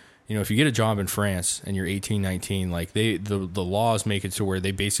 said, you know, if you get a job in France and you're 18, 19, like the laws make it to where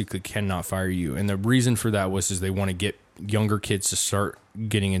they basically cannot fire you. And the reason for that was they want to get younger kids to start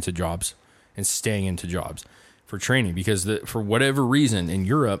getting into jobs and staying into jobs for training, because for whatever reason in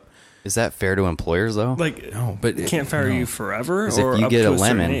Europe. Is that fair to employers though? Like, no, but can't fire you forever. Or if you up get to a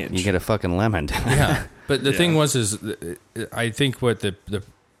lemon, certain age. you get a fucking lemon. Yeah, but the thing is I think what the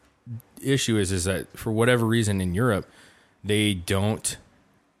issue is that for whatever reason in Europe, they don't,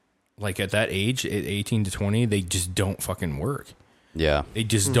 like at that age, at 18 to 20, they just don't fucking work. Yeah. They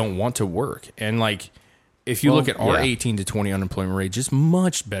just don't want to work. And like, if you look at our 18 to 20 unemployment rate, just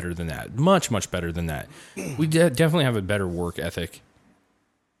much better than that. Much, much better than that. We definitely have a better work ethic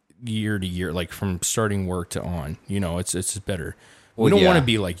year to year, like from starting work to on. You know, it's better. We don't want to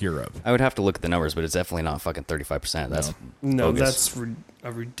be like Europe. I would have to look at the numbers, but it's definitely not fucking 35%. That's No, bogus. that's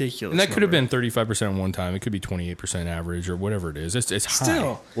a ridiculous. And that could have number. been 35% at one time. It could be 28% average or whatever it is. It's high.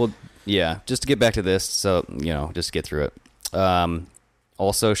 Still. Well, yeah, just to get back to this, so, you know, just to get through it.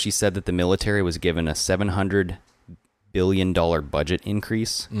 Also, she said that the military was given a $700 billion budget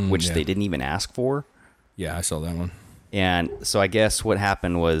increase, which they didn't even ask for. Yeah, I saw that one. And so I guess what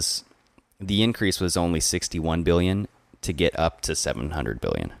happened was the increase was only $61 billion to get up to $700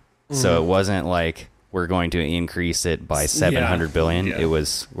 billion. So it wasn't like we're going to increase it by $700 billion. Yeah. It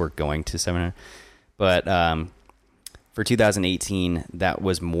was we're going to 700. But for 2018, that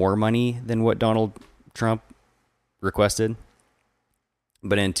was more money than what Donald Trump requested.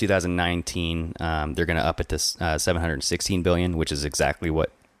 But in 2019, they're going to up it to $716 billion, which is exactly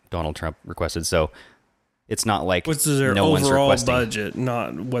what Donald Trump requested. So it's not like What's their no one's overall requesting. budget,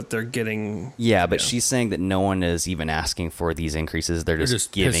 not what they're getting. Yeah, but she's saying that no one is even asking for these increases. They're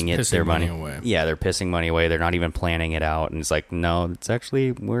just giving it pissing their money away. Yeah, they're pissing money away. They're not even planning it out. And it's like, no, it's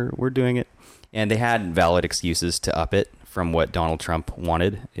actually we're doing it. And they had valid excuses to up it from what Donald Trump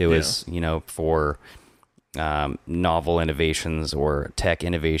wanted. It was, you know, for novel innovations or tech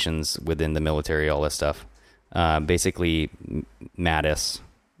innovations within the military, all this stuff. Basically, Mad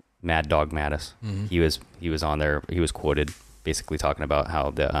Dog Mattis. He was on there. He was quoted basically talking about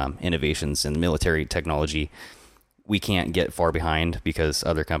how the innovations in military technology, we can't get far behind because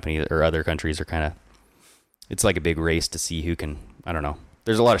other companies or other countries are kind of. It's like a big race to see who can. I don't know.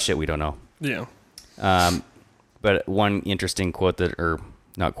 There's a lot of shit we don't know. Yeah. But one interesting quote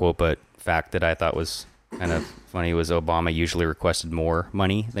not quote, but fact that I thought was kind of funny was Obama usually requested more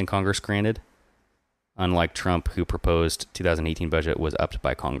money than Congress granted. Unlike Trump, who proposed 2018 budget was upped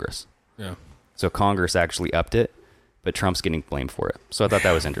by Congress. Yeah. So Congress actually upped it, but Trump's getting blamed for it. So I thought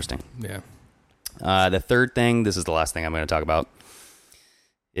that was interesting. Yeah. The third thing, this is the last thing I'm going to talk about,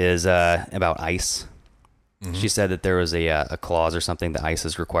 is about ICE. She said that there was a clause or something that ICE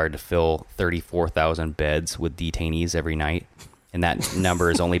is required to fill 34,000 beds with detainees every night. And that number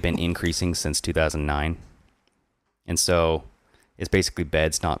has only been increasing since 2009. And so it's basically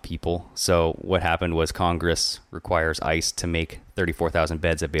beds, not people. So what happened was Congress requires ICE to make 34,000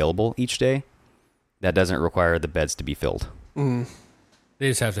 beds available each day. That doesn't require the beds to be filled. They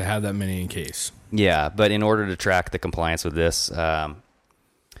just have to have that many in case. Yeah, but in order to track the compliance with this,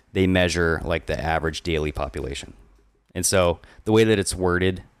 they measure like the average daily population. And so the way that it's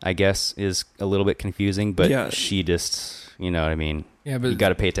worded, I guess, is a little bit confusing, but she just, you know what I mean? Yeah, but you got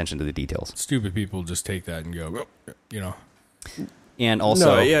to pay attention to the details. Stupid people just take that and go, And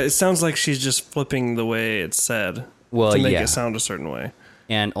also... No, it sounds like she's just flipping the way it's said to make it sound a certain way.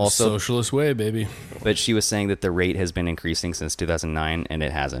 And also... Socialist way, baby. But she was saying that the rate has been increasing since 2009, and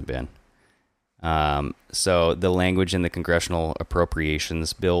it hasn't been. So the language in the congressional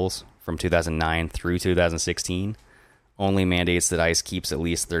appropriations bills from 2009 through 2016 only mandates that ICE keeps at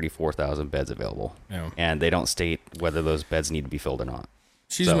least 34,000 beds available. Yeah. And they don't state whether those beds need to be filled or not.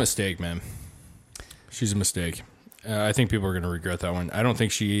 She's a mistake, man. She's a mistake. I think people are going to regret that one. I don't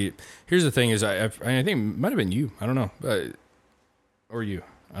think she... Here's the thing is, I think it might have been you. I don't know. Or you.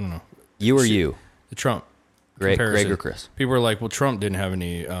 I don't know. You or you? The Trump. Greg or Chris? People are like, well, Trump didn't have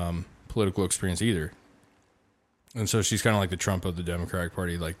any political experience either. And so she's kind of like the Trump of the Democratic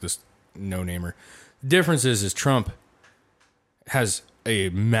Party, like this no-namer. The difference is Trump has a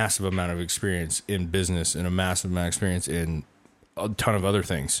massive amount of experience in business and a massive amount of experience in a ton of other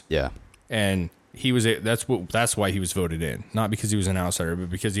things. Yeah. And he was that's why he was voted in, not because he was an outsider, but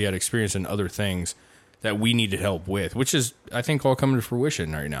because he had experience in other things that we needed help with, which is, I think, all coming to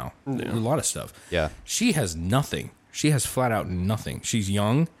fruition right now. Yeah. A lot of stuff. Yeah. She has nothing. She has flat out nothing. She's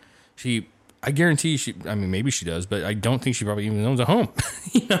young. I guarantee maybe she does, but I don't think she probably even owns a home.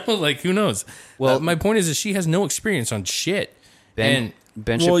 Like, who knows? Well, my point is that she has no experience on shit.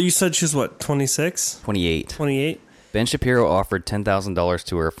 You said she's what, 26? 28. 28? Ben Shapiro offered $10,000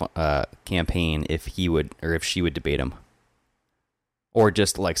 to her campaign if she would debate him. Or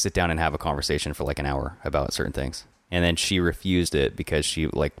just like sit down and have a conversation for like an hour about certain things. And then she refused it because she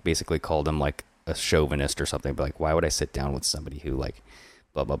like basically called him like a chauvinist or something. But like, why would I sit down with somebody who like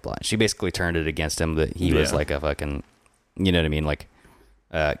blah, blah, blah. She basically turned it against him that he was like a fucking, you know what I mean? Like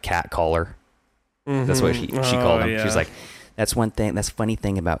cat caller. Mm-hmm. That's what she called him. Yeah. She was like, that's one thing. That's funny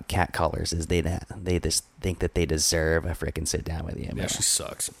thing about cat callers is they just think that they deserve a freaking sit down with you. Yeah, she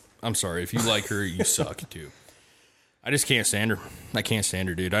sucks. I'm sorry. If you like her, you suck too. I just can't stand her. I can't stand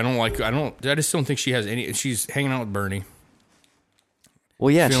her, dude. I just don't think she has any. She's hanging out with Bernie.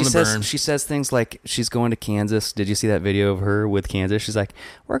 Well, yeah, she says things like she's going to Kansas. Did you see that video of her with Kansas? She's like,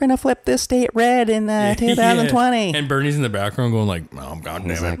 we're going to flip this state red in 2020. Yeah. And Bernie's in the background going like, oh, God damn it.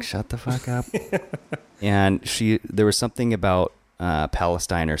 He's like, shut the fuck up. And there was something about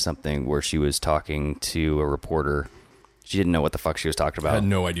Palestine or something where she was talking to a reporter. She didn't know what the fuck she was talking about. I had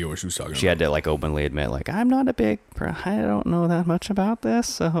no idea what she was talking about. She had to like openly admit, like, I don't know that much about this.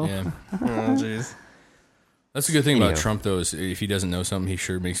 So, yeah. Oh, jeez. That's a good thing about Trump, though, is if he doesn't know something, he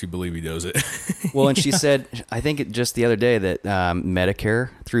sure makes you believe he knows it. Well, and she said, I think just the other day that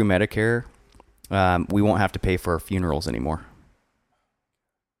through Medicare, we won't have to pay for our funerals anymore.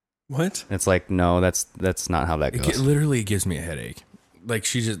 What? It's like, no, that's not how that goes. It literally gives me a headache. Like,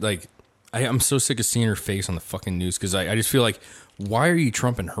 she's just like, I'm so sick of seeing her face on the fucking news because I just feel like, why are you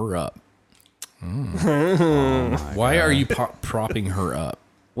trumping her up? Why are you propping her up?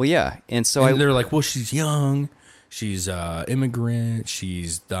 Well, yeah, and so they're like, well, she's young, she's immigrant,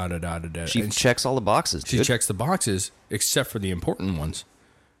 she's da-da-da-da-da. She checks all the boxes, dude. She checks the boxes, except for the important ones.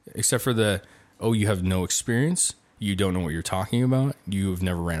 Except for you have no experience, you don't know what you're talking about, you've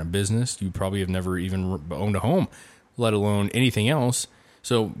never ran a business, you probably have never even owned a home, let alone anything else.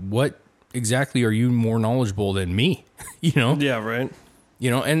 So what exactly are you more knowledgeable than me? Yeah, right.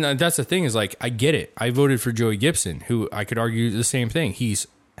 And that's the thing is like, I get it. I voted for Joey Gibson, who I could argue the same thing. He's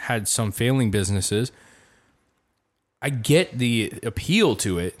had some failing businesses. I get the appeal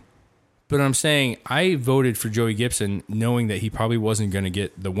to it, but I'm saying I voted for Joey Gibson knowing that he probably wasn't going to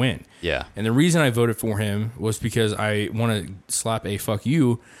get the win. Yeah. And the reason I voted for him was because I want to slap a fuck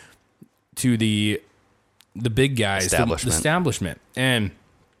you to the big guys, the establishment. And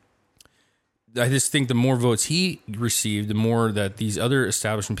I just think the more votes he received, the more that these other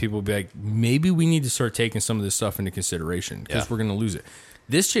establishment people will be like, maybe we need to start taking some of this stuff into consideration because we're going to lose it.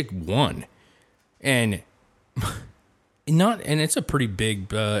 This chick won, and it's a pretty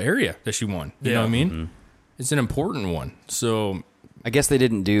big area that she won. You know what I mean? Mm-hmm. It's an important one. So I guess they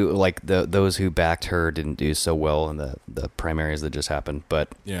didn't do like those who backed her didn't do so well in the primaries that just happened. But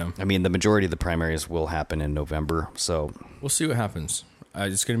yeah, I mean, the majority of the primaries will happen in November. So we'll see what happens.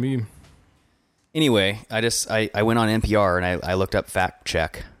 It's going to be. Anyway, I went on NPR and I looked up fact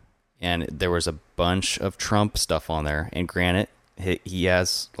check, and there was a bunch of Trump stuff on there. And granted, he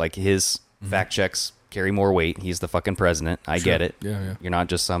has like his fact checks carry more weight. He's the fucking president. I get it. Yeah. You're not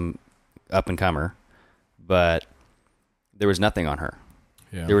just some up and comer, but there was nothing on her.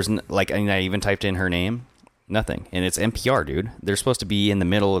 Yeah. There was I even typed in her name. Nothing. And it's NPR, dude. They're supposed to be in the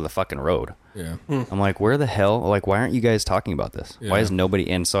middle of the fucking road. Yeah. I'm like, where the hell? Like, why aren't you guys talking about this? Yeah. Why is nobody?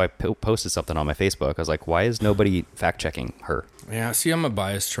 And so I posted something on my Facebook. I was like, why is nobody fact checking her? Yeah. See, I'm a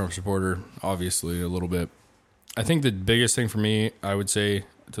biased Trump supporter, obviously, a little bit. I think the biggest thing for me, I would say,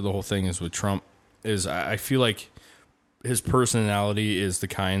 to the whole thing is with Trump, is I feel like his personality is the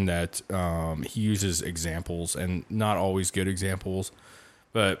kind that he uses examples, and not always good examples.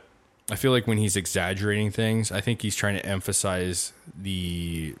 But I feel like when he's exaggerating things, I think he's trying to emphasize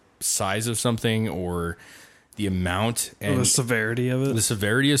the size of something or the amount and the severity of it. The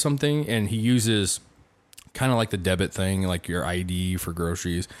severity of something, and he uses kind of like the debit thing, like your ID for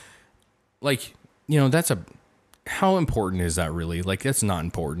groceries. Like, how important is that really? Like, that's not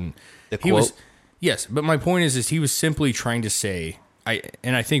important. The quote? Yes, but my point is he was simply trying to say,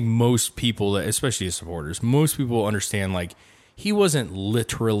 I think most people, especially his supporters, most people understand, like, he wasn't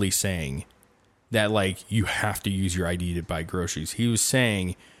literally saying that, like, you have to use your ID to buy groceries. He was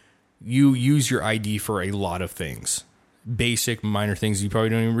saying you use your ID for a lot of things, basic, minor things you probably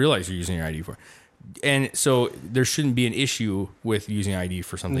don't even realize you're using your ID for. And so there shouldn't be an issue with using ID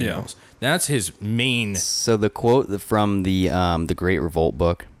for something else. That's his main. So the quote from the Great Revolt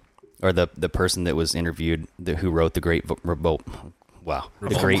book, or the person that was interviewed who wrote the Great Revolt. Wow,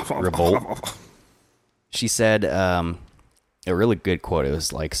 the Great Revolt. She said a really good quote. It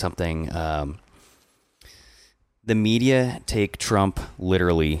was like something. The media take Trump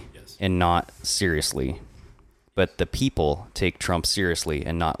literally and not seriously, but the people take Trump seriously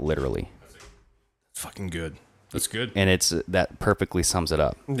and not literally. Fucking good. That's good. And that perfectly sums it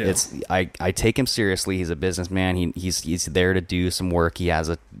up. Yeah. I take him seriously. He's a businessman. He's there to do some work. He has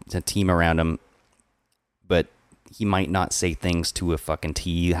a team around him, but he might not say things to a fucking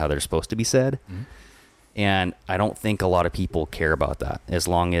T how they're supposed to be said. Mm-hmm. And I don't think a lot of people care about that. As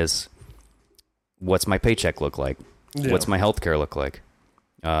long as what's my paycheck look like? Yeah. What's my health care look like?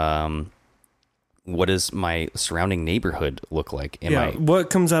 What does my surrounding neighborhood look like? What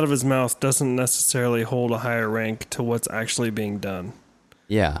comes out of his mouth doesn't necessarily hold a higher rank to what's actually being done.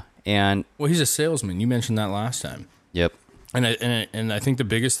 Yeah, and he's a salesman. You mentioned that last time. Yep. And I think the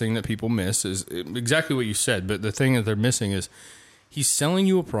biggest thing that people miss is exactly what you said. But the thing that they're missing is he's selling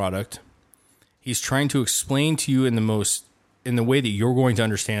you a product. He's trying to explain to you in the way that you're going to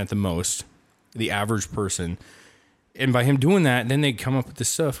understand it the most, the average person. And by him doing that, then they come up with this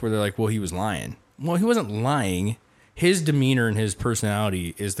stuff where they're like, well, he was lying. Well, he wasn't lying. His demeanor and his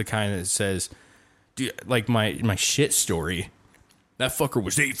personality is the kind that says, dude, like my shit story, that fucker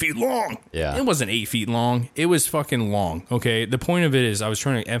was 8 feet long. Yeah. It wasn't 8 feet long. It was fucking long. Okay. The point of it is I was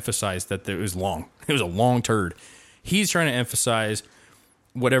trying to emphasize that it was long. It was a long turd. He's trying to emphasize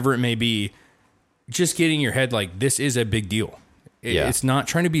whatever it may be, just getting your head like, this is a big deal. It's not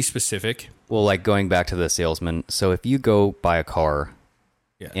trying to be specific. Well, like going back to the salesman. So if you go buy a car,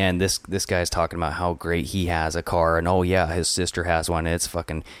 and this guy's talking about how great he has a car, and oh yeah, his sister has one. And it's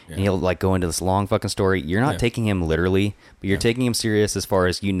fucking, and he'll like go into this long fucking story. You're not taking him literally, but you're taking him serious as far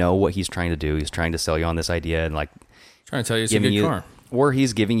as what he's trying to do. He's trying to sell you on this idea and like trying to tell you it's a good car. Or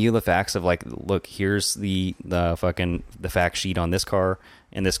he's giving you the facts of like, look, here's the fact sheet on this car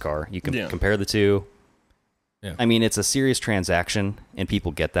and this car. You can compare the two. Yeah. I mean, it's a serious transaction, and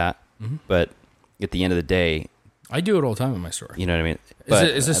people get that. Mm-hmm. But at the end of the day, I do it all the time in my store. You know what I mean? But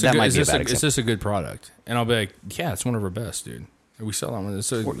is this a good product? And I'll be like, yeah, it's one of our best, dude. We sell that one.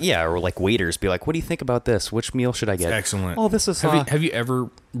 Or like waiters be like, what do you think about this? Which meal should I get? It's excellent. Oh, this is have you ever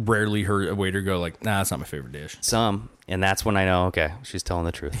rarely heard a waiter go like, nah, that's not my favorite dish? Some, and that's when I know, okay, she's telling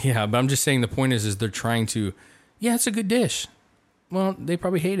the truth. Yeah, but I'm just saying the point is they're trying to, it's a good dish. Well, they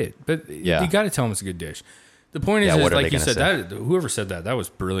probably hate it, but you got to tell them it's a good dish. The point is like you said, that whoever said that was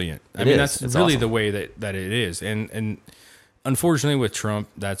brilliant. I mean, that's really awesome. The way that it is. And unfortunately with Trump,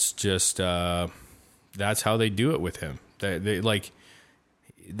 that's just, that's how they do it with him.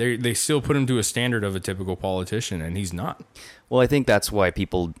 They still put him to a standard of a typical politician, and he's not. Well, I think that's why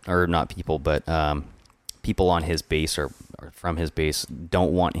people on his base or from his base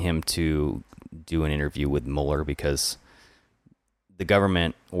don't want him to do an interview with Mueller, because the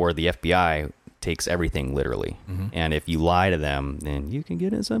government or the FBI takes everything literally. Mm-hmm. And if you lie to them, then you can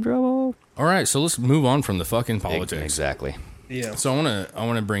get in some trouble. All right, so let's move on from the fucking politics. Exactly. Yeah. So I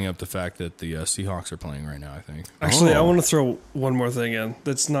want to bring up the fact that the Seahawks are playing right now, I think. Actually, I want to throw one more thing in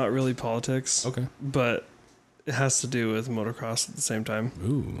that's not really politics. Okay. But it has to do with motocross at the same time.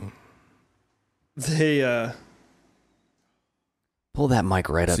 Ooh. They pull that mic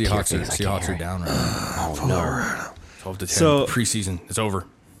right up to your face. Seahawks are down right now. Oh, no. 12 to 10. So, preseason. It's over.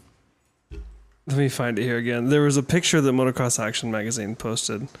 Let me find it here again. There was a picture that Motocross Action magazine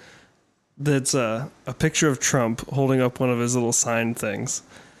posted that's a picture of Trump holding up one of his little sign things.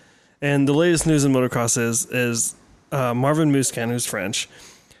 And the latest news in motocross is Marvin Musquin, who's French.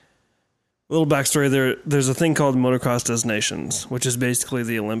 A little backstory there's a thing called Motocross Des Nations, which is basically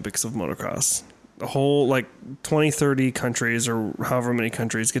the Olympics of motocross. The whole, 20, 30 countries or however many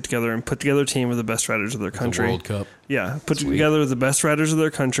countries get together and put together a team of the best riders of their country. The World Cup. Yeah, put together the best riders of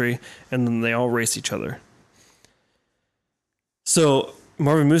their country, and then they all race each other. So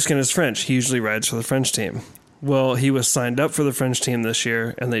Marvin Musquin is French. He usually rides for the French team. Well, he was signed up for the French team this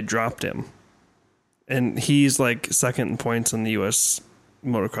year, and they dropped him. And he's second in points in the U.S.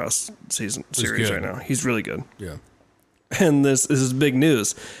 motocross series right now. He's really good. Yeah. And this is big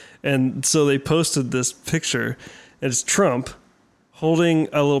news. And so they posted this picture. It's Trump holding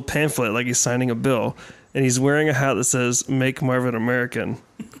a little pamphlet like he's signing a bill, and he's wearing a hat that says "Make Marvin American."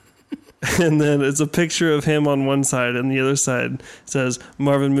 And then it's a picture of him on one side, and the other side says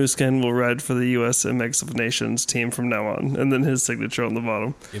Marvin Musquin will ride for the U.S. Mix of Nations team from now on, and then his signature on the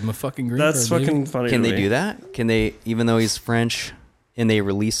bottom. Give him a fucking green That's card, fucking baby. funny. Can to they me. do that? Can they, even though he's French and they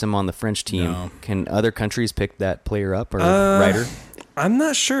release him on the French team, No. can other countries pick that player up or rider? I'm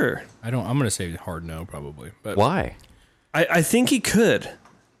not sure. I'm going to say hard no, probably. But Why? I think he could,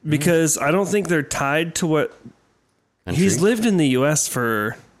 because I don't think they're tied to what Country? he's lived in the U.S.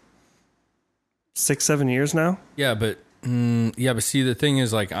 for 6-7 years now. Yeah, but see, the thing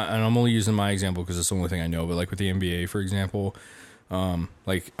is, and I'm only using my example because it's the only thing I know. But with the NBA, for example,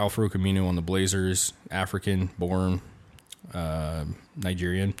 Alfaro Camino on the Blazers, African born,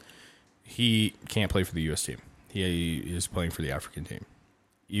 Nigerian, he can't play for the U.S. team. He is playing for the African team,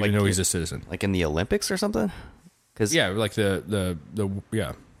 even though he's a citizen. Like in the Olympics or something? Cause, Yeah,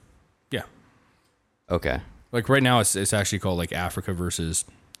 yeah. Okay. Like right now, it's actually called Africa versus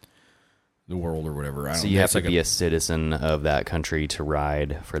the world or whatever. I don't So know. you have It's to be a citizen of that country to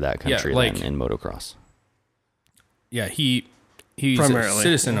ride for that country like- then in motocross. Yeah, he's Primarily. a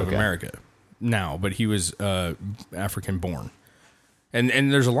citizen of Okay. America now, but he was African born.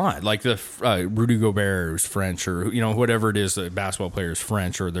 And there's a lot like the Rudy Gobert is French, or whatever it is. The basketball player is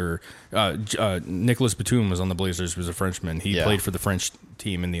French, or they're Nicolas Batum was on the Blazers, was a Frenchman. He played for the French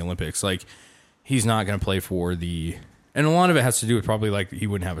team in the Olympics. He's not going to play for the. And a lot of it has to do with probably he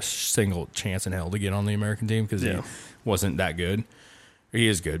wouldn't have a single chance in hell to get on the American team because he wasn't that good. He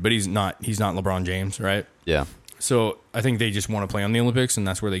is good, but he's not LeBron James, right? Yeah. So I think they just want to play on the Olympics, and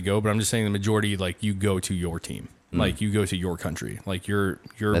that's where they go. But I'm just saying the majority, you go to your team. You go to your country. You're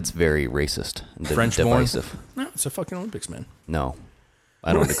That's very racist and French divisive. No, it's a fucking Olympics, man. No,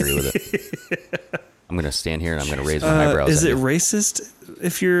 I don't agree with it. I'm going to stand here and I'm going to raise my eyebrows. Is at it you. racist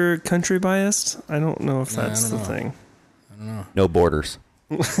if you're country biased? I don't know if that's the thing. No borders.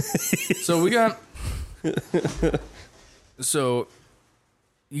 So we got. So,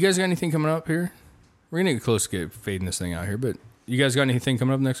 you guys got anything coming up here? We're gonna get close to fading this thing out here, but you guys got anything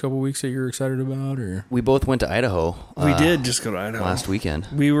coming up next couple of weeks that you're excited about, or We both went to Idaho. We did just go to Idaho last weekend.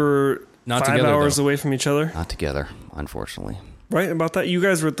 We were Not 5 together, hours though. away from each other. Not together, unfortunately. Right about that. You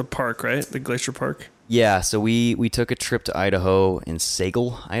guys were at the park, right? The Glacier Park. Yeah, so we took a trip to Idaho in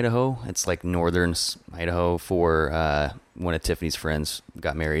Sagal, Idaho. It's northern Idaho for one of Tiffany's friends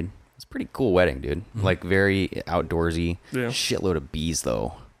got married. It's a pretty cool wedding, dude. Very outdoorsy. Yeah. Shitload of bees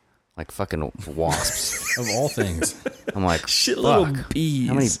though. Fucking wasps. of all things? I'm like, Shitload fuck. of bees.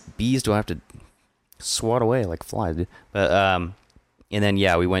 How many bees do I have to swat away like flies, dude? But and then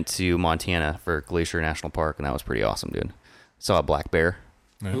we went to Montana for Glacier National Park, and that was pretty awesome, dude. Saw a black bear.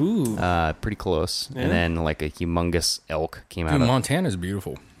 Ooh. Pretty close. Yeah. And then a humongous elk came out Dude, of Montana's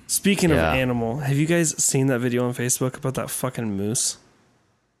beautiful. Speaking of Yeah. animal, have you guys seen that video on Facebook about that fucking moose?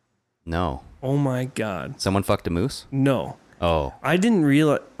 No. Oh my god. Someone fucked a moose? No. Oh. I didn't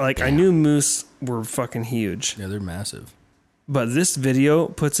realize, I knew moose were fucking huge, Yeah, they're massive. but this video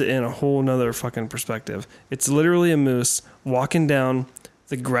puts it in a whole nother fucking perspective. It's literally a moose walking down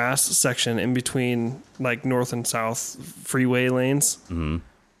the grass section in between north and south freeway lanes. Mm-hmm.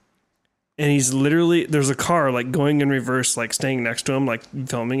 And he's literally, there's a car going in reverse, staying next to him,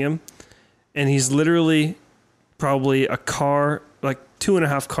 filming him. And he's literally probably a car,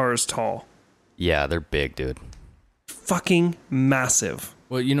 2.5 cars tall. Yeah, they're big, dude. Fucking massive.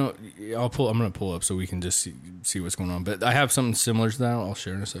 Well, I'm gonna pull up so we can just see what's going on. But I have something similar to that. I'll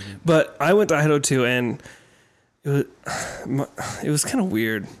share in a second. But I went to Idaho too, and it was kind of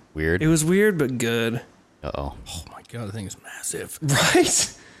weird. Weird. It was weird, but good. Uh-oh. Oh my god, the thing is massive.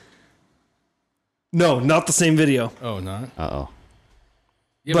 Right? No, not the same video. Oh, not. Uh-oh.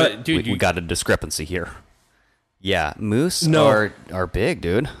 Yeah, But- dude, We got a discrepancy here. Yeah, moose No. are big,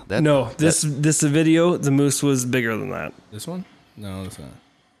 dude. That, No, this video, the moose was bigger than that. this one? No, that's not.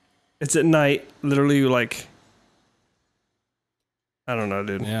 That, It's at night, literally like, I don't know,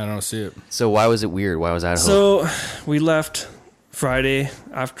 dude. Yeah, I don't see it. So why was it weird? Why was Idaho? So we left Friday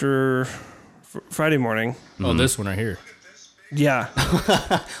after Friday morning. Oh, this one right here. Yeah.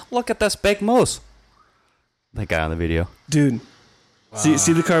 Look at this big moose. That guy on the video. Dude. See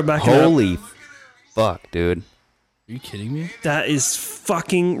the car backing up? Holy fuck, dude. Are you kidding me? That is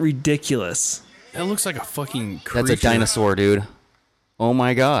fucking ridiculous. That looks like a fucking creature. That's a dinosaur, dude. Oh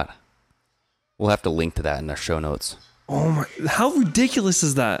my god. We'll have to link to that in our show notes. Oh my, how ridiculous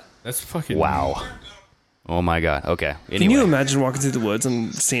is that? That's fucking... Wow. Oh my god. Okay. Anyway. Can you imagine walking through the woods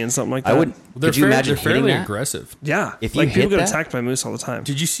and seeing something like that? I would. Could you imagine they're hitting fairly that? aggressive. Yeah. If you like people hit get that- attacked by moose all the time.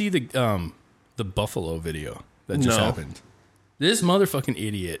 Did you see the buffalo video that just No. happened? This motherfucking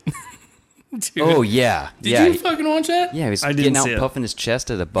idiot. Dude. Oh yeah. Did yeah. you fucking watch that? Yeah, he was I didn't getting out see it. puffing his chest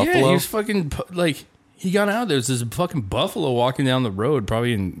at a Yeah, buffalo. he was fucking like he got out. There was this fucking buffalo walking down the road,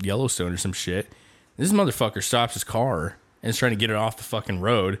 probably in Yellowstone or some shit. This motherfucker stops his car and is trying to get it off the fucking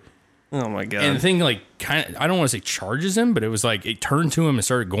road. Oh my god. And the thing, like, kind of, I don't want to say charges him, but it was like, it turned to him and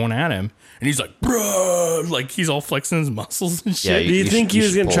started going at him. And he's like, bruh, like, he's all flexing his muscles and Yeah, shit. Do you think he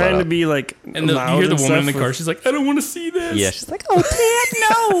was should pull trying that to up. be like and you loud hear the and woman in the stuff car, with- she's like, I don't want to see this. Yeah, she's like, oh,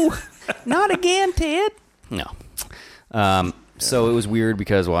 Ted, no. Not again, Ted. No. So it was weird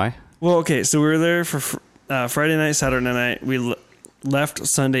because why? Well, okay, so we were there for Friday night, Saturday night. We left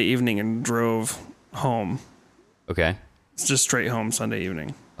Sunday evening and drove home. Okay. It's just straight home Sunday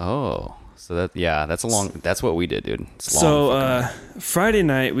evening. Oh. So that's what we did, dude. It's long So fucking- Friday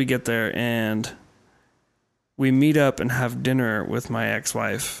night we get there and we meet up and have dinner with my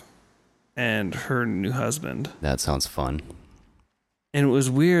ex-wife and her new husband. that sounds fun. And it was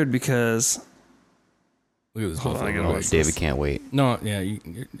weird because Look at this Hold on, I buffalo. gotta Right? watch David can't wait. No, yeah,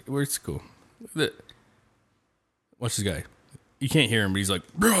 it's cool. Watch this guy. You can't hear him, but he's like,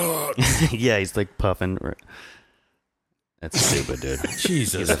 bruh. Yeah, he's like puffing. That's stupid, dude.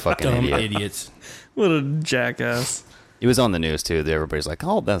 Jesus, He's a fucking dumb idiot. idiots. what a jackass. It was on the news too. Everybody's like,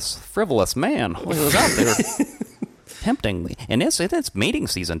 "Oh, this frivolous man he was out there tempting me." And it's mating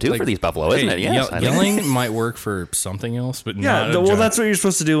season too Like, for these buffalo, isn't Hey, it? Yes. I know. yelling might work for something else, but Yeah, not a well, giant- that's what you're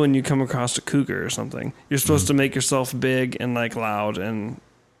supposed to do when you come across a cougar or something. You're supposed to make yourself big and like loud and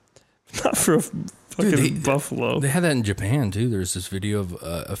not for a fucking buffalo. They had that in Japan too. There's this video of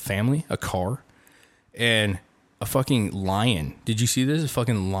a family, a car, and a fucking lion. Did you see this? A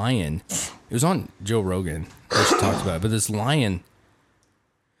fucking lion. It was on Joe Rogan. She talked about it. But this lion,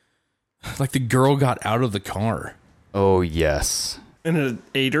 like the girl got out of the car. Oh yes. And an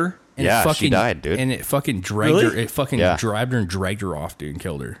aider. And Yeah, it fucking, she died, dude. And it fucking dragged Really? her. It fucking Yeah. grabbed her and dragged her off, dude, and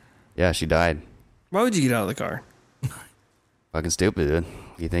killed her. Yeah, she died. Why would you get out of the car? Fucking stupid, dude.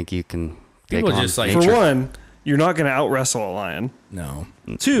 You think you can People take on just, like, For nature? one, you're not going to out wrestle a lion. No.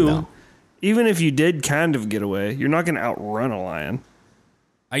 Two, No. even if you did kind of get away, you're not going to outrun a lion.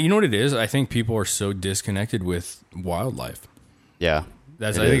 You know what it is? I think people are so disconnected with wildlife. Yeah. I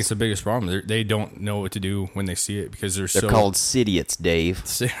it think is. it's the biggest problem. They don't know what to do when they see it because They're so called Cidiots, Dave.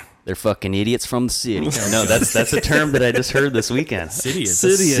 They're fucking idiots from the city. No, that's a term that I just heard this weekend. Cidiots.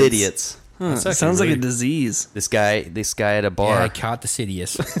 Cidiots. Cidiots. That's It actually sounds like a really- disease. This guy at a Yeah, bar. I caught the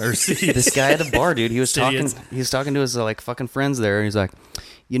Cidiots. Or Cidiots. This guy at a bar, dude. He was Idiots. talking to his like fucking friends there, and he's like,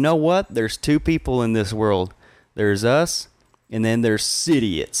 "You know what? There's two people in this world. There's us, and then there's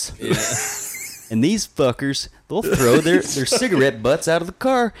Cidiots. And these fuckers, they'll throw their cigarette butts out of the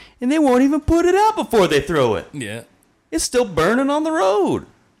car, and they won't even put it out before they throw it. Yeah. It's still burning on the road.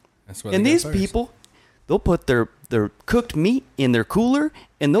 That's why And they got these fires. people, they'll put their cooked meat in their cooler,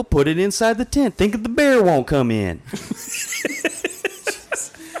 and they'll put it inside the tent, thinking the bear won't come in."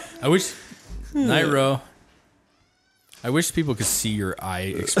 I wish Nairo. I wish people could see your eye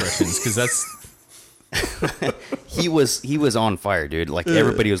expressions because that's He was on fire, dude. Like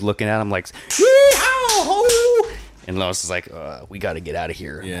everybody was looking at him like, "Yee-haw-ho!" And I was just like, we got to get out of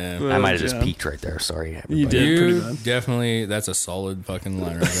here. yeah. I might have just Yeah. peeked right there. Sorry, everybody. You did. pretty You bad. definitely. That's a solid fucking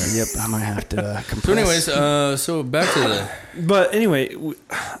line right there. Yep, I might have to compress. So, anyways, so back to the. But anyway,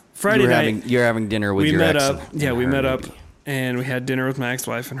 Friday night, You're having dinner with we your met ex up. and Yeah, we her, met up maybe. and we had dinner with my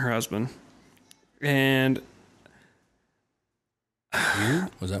ex-wife and her husband. And Weird?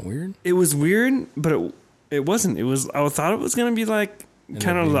 Was that weird? it was weird, but it wasn't. It was. I thought it was going to be like Ended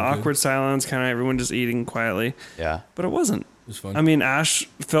kind up of the being good. awkward silence, kind of everyone just eating quietly. Yeah. But it wasn't. It was fun. I mean, Ash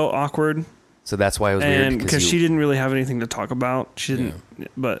felt awkward, So that's why it was and weird because she didn't really have anything to talk about. She didn't.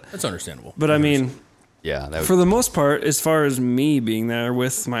 But that's understandable. I mean, yeah, that for the most part, as far as me being there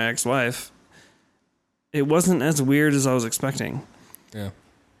with my ex-wife, it wasn't as weird as I was expecting. yeah.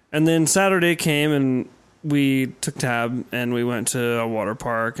 And then Saturday came, and we took Tab and we went to a water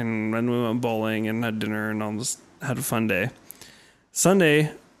park and then we went bowling and had dinner and almost had a fun day.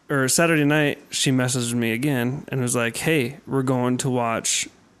 Saturday night, she messaged me again and was like, hey, we're going to watch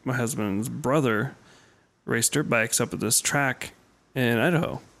my husband's brother race dirt bikes up at this track in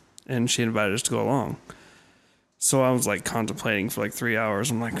Idaho. And she invited us to go along. So I was like contemplating for like 3 hours.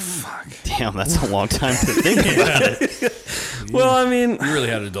 I'm like, fuck. Damn, that's a long time to think about it. Well, I mean, You really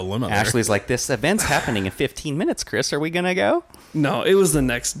had a dilemma there. Ashley's like, this event's happening in 15 minutes, Chris. Are we going to go? no, it was the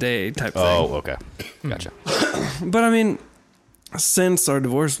next day type thing. Oh, okay. Gotcha. But I mean, since our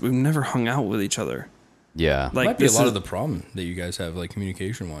divorce, we've never hung out with each other. Yeah. Like Might be a this lot is- of the problem that you guys have, like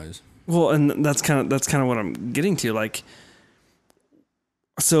communication wise. Well, and that's kind of what I'm getting to. Like,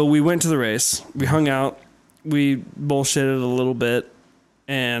 so we went to the race, we hung out, we bullshitted a little bit,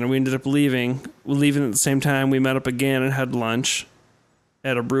 and we ended up leaving. We're leaving at the same time. We met up again and had lunch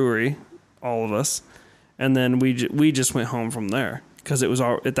at a brewery, all of us, and then we just went home from there because it was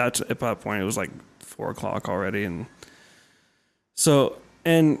all at that point it was like 4:00 already, and so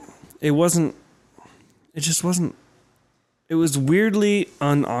it just wasn't. It was weirdly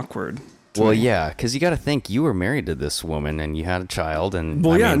unawkward. Well, yeah, because you got to think you were married to this woman and you had a child, and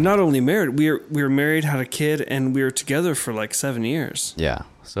Well, I mean, not only married, we were married, had a kid, and we were together for like 7 years. yeah.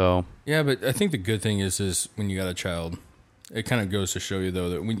 So Yeah, but I think the good thing is when you got a child, it kind of goes to show you though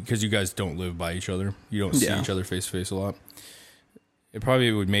that because you guys don't live by each other, you don't see Yeah. each other face to face a lot. It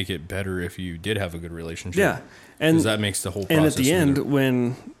probably would make it better if you did have a good relationship. Yeah, because that makes the whole process and at the end, smoother.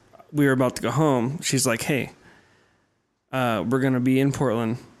 when we were about to go home, she's like, "Hey, we're gonna be in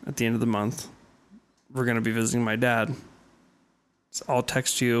Portland at the end of the month. We're gonna be visiting my dad. So I'll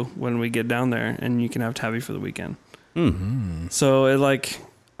text you when we get down there, and you can have Tabby for the weekend." So it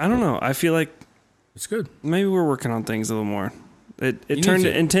I don't know. I feel like It's good. maybe we're working on things a little more. It need turned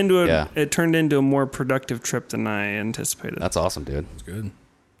to. it turned into a more productive trip than I anticipated. that's awesome, dude. It's good.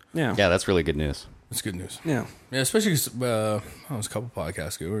 Yeah. Yeah, that's really good news. It's good news. Yeah. Yeah, especially because it was a couple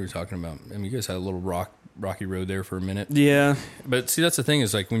podcasts ago we were talking about. I mean, you guys had a little rocky road there for a minute. Yeah. But see, that's the thing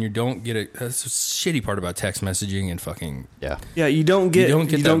is like when you don't get it. That's the shitty part about text messaging and fucking Yeah. Yeah, you don't get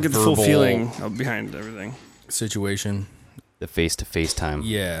that the full verbal feeling behind everything. situation. The face-to-face time.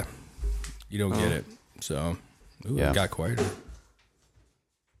 Yeah, you don't get it. So, Yeah. it got quieter.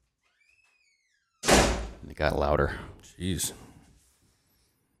 It got louder. Jeez.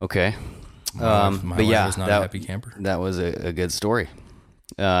 Okay. My but yeah, wife is not a happy camper. that was a good story.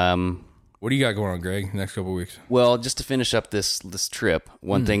 What do you got going on, Greg? Next couple of weeks? Well, just to finish up this trip,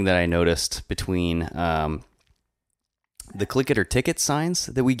 one thing that I noticed between the click it or ticket signs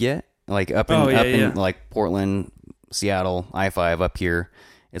that we get, like up in like Portland, Seattle, I-5 up here,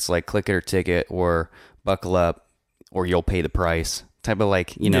 it's like click it or ticket or buckle up or you'll pay the price type of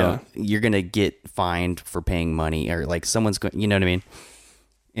like, you're going to get fined for paying money or like someone's going, you know what I mean?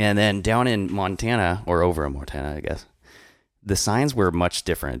 And then down in Montana or over in Montana, I guess, the signs were much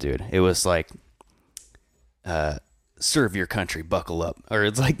different, dude. It was like, serve your country, buckle up. Or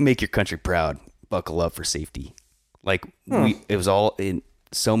it's like, make your country proud, buckle up for safety. Like, it was all in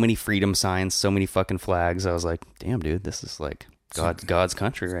so many freedom signs, so many fucking flags. I was like, damn, dude, this is like God's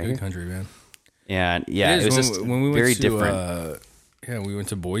country right here. Good country, man. And yeah, it was just when we went very to, different. we went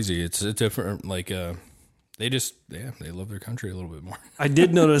to Boise. It's a different, like, they love their country a little bit more. I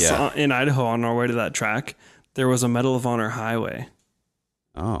did notice Yeah. in Idaho on our way to that track, there was a Medal of Honor highway.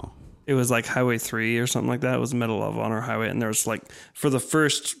 Oh, It was like Highway 3 or something like that. It was Medal of Honor highway. And there was like, for the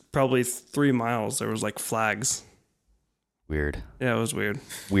first probably 3 miles, there was like flags. weird. Yeah, it was weird.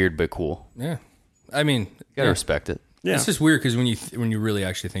 Weird, but cool. Yeah. I mean, Gotta respect it. Yeah. it's just weird because when you really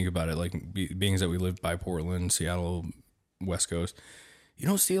actually think about it, like being that we live by Portland, Seattle, West Coast, you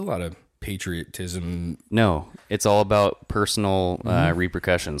don't see a lot of patriotism. No, it's all about personal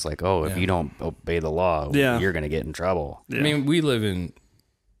repercussions. Like, if you don't obey the law, you're going to get in trouble. Yeah. I mean, we live in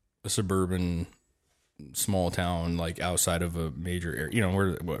a suburban small town, like outside of a major area.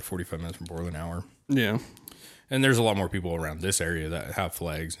 We're 45 minutes from Portland, an hour. Yeah. And there's a lot more people around this area that have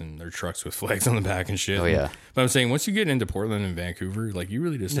flags and their trucks with flags on the back and shit. Oh, yeah. But I'm saying once you get into Portland and Vancouver, like you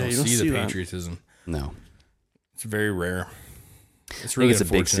really just don't you don't see see the that. patriotism. No. It's very rare. It's I think really it's a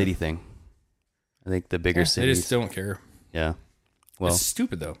big unfortunate. city thing. I think the bigger They cities. just don't care. Yeah. Well, It's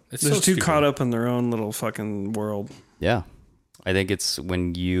stupid though. It's They're so too stupid. caught up in their own little fucking world. yeah. I think it's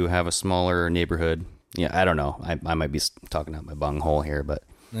when you have a smaller neighborhood. Yeah, I don't know. I might be talking out my bunghole here, but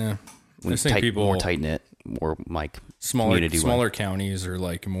Yeah. when I think people more tight knit, more like smaller community counties are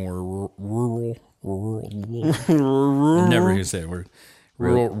like more rural. I'm never gonna say that word.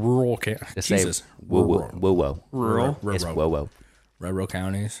 Just say Jesus. whoa. Rural. It's whoa. Rural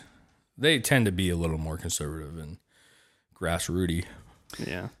counties. They tend to be a little more conservative and grassrooty.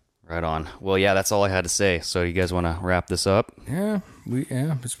 Yeah. Right on. Well, yeah, that's all I had to say. So you guys want to wrap this up? Yeah,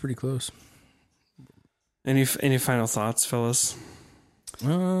 it's pretty close. Any final thoughts, fellas?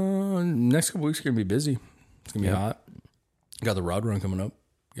 Next couple weeks are gonna be busy. It's gonna be hot. Got the rod run coming up.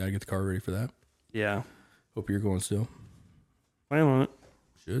 Got to get the car ready for that. Yeah. Hope you're going still. Plan on it.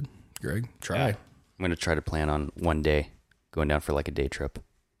 Should. Greg, try. I'm going to try to plan on one day going down for like a day trip.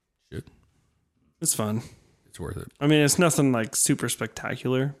 Should. It's fun. It's worth it. I mean, it's nothing like super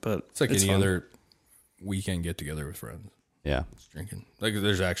spectacular, but It's like any fun. other weekend get together with friends. Yeah. Just drinking. Like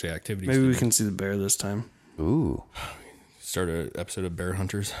there's actually activities. Maybe to we do. can see the bear this time. Ooh. Start an episode of Bear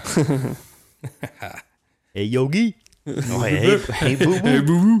Hunters. Hey, Yogi. Oh, hey, boo boo. Hey,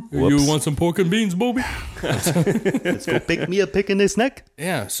 boo boo. You Whoops. want some pork and beans, Bobby? Let's go pick me a pick in this neck.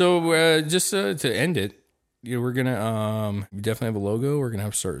 Yeah. So just to end it, we're gonna we definitely have a logo. We're gonna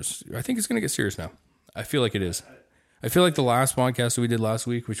have stars. I think it's gonna get serious now. I feel like it is. I feel like the last podcast that we did last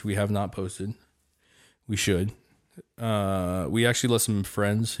week, which we have not posted, we should. We actually let some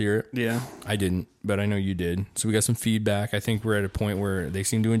friends hear it. Yeah. I didn't, but I know you did. So we got some feedback. I think we're at a point where they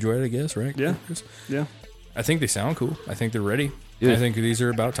seem to enjoy it, I guess, right? Yeah. Yeah. I think they sound cool. I think they're ready. Yeah. I think these are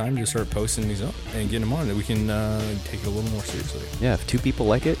about time to start posting these up and getting them on, that we can take it a little more seriously. Yeah, if 2 people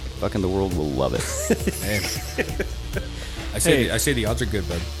like it, fucking the world will love it. Hey. I say the odds are good,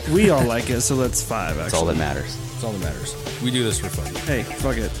 bud. We all like it, so that's 5, actually. That's all that matters. That's all that matters. We do this for fun. Hey,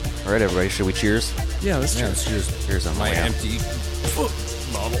 fuck it. All right, everybody, should we cheers? Yeah, let's Yeah, cheers. cheers. Cheers on the My way out. empty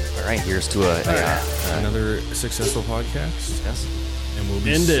bottle. All right, here's to Another successful podcast. yes. And we'll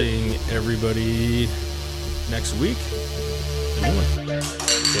be End it. seeing everybody next week. The new one.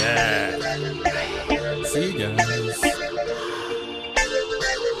 Yeah. See you guys.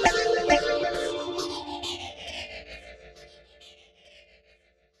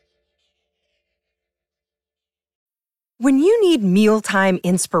 When you need mealtime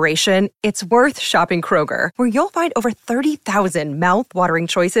inspiration, it's worth shopping Kroger, where you'll find over 30,000 mouthwatering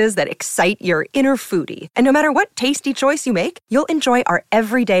choices that excite your inner foodie. And no matter what tasty choice you make, you'll enjoy our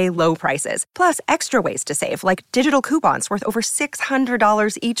everyday low prices, plus extra ways to save, like digital coupons worth over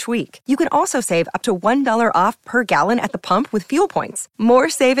 $600 each week. You can also save up to $1 off per gallon at the pump with fuel points. More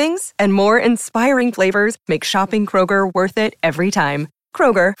savings and more inspiring flavors make shopping Kroger worth it every time.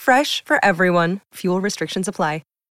 Kroger, fresh for everyone. Fuel restrictions apply.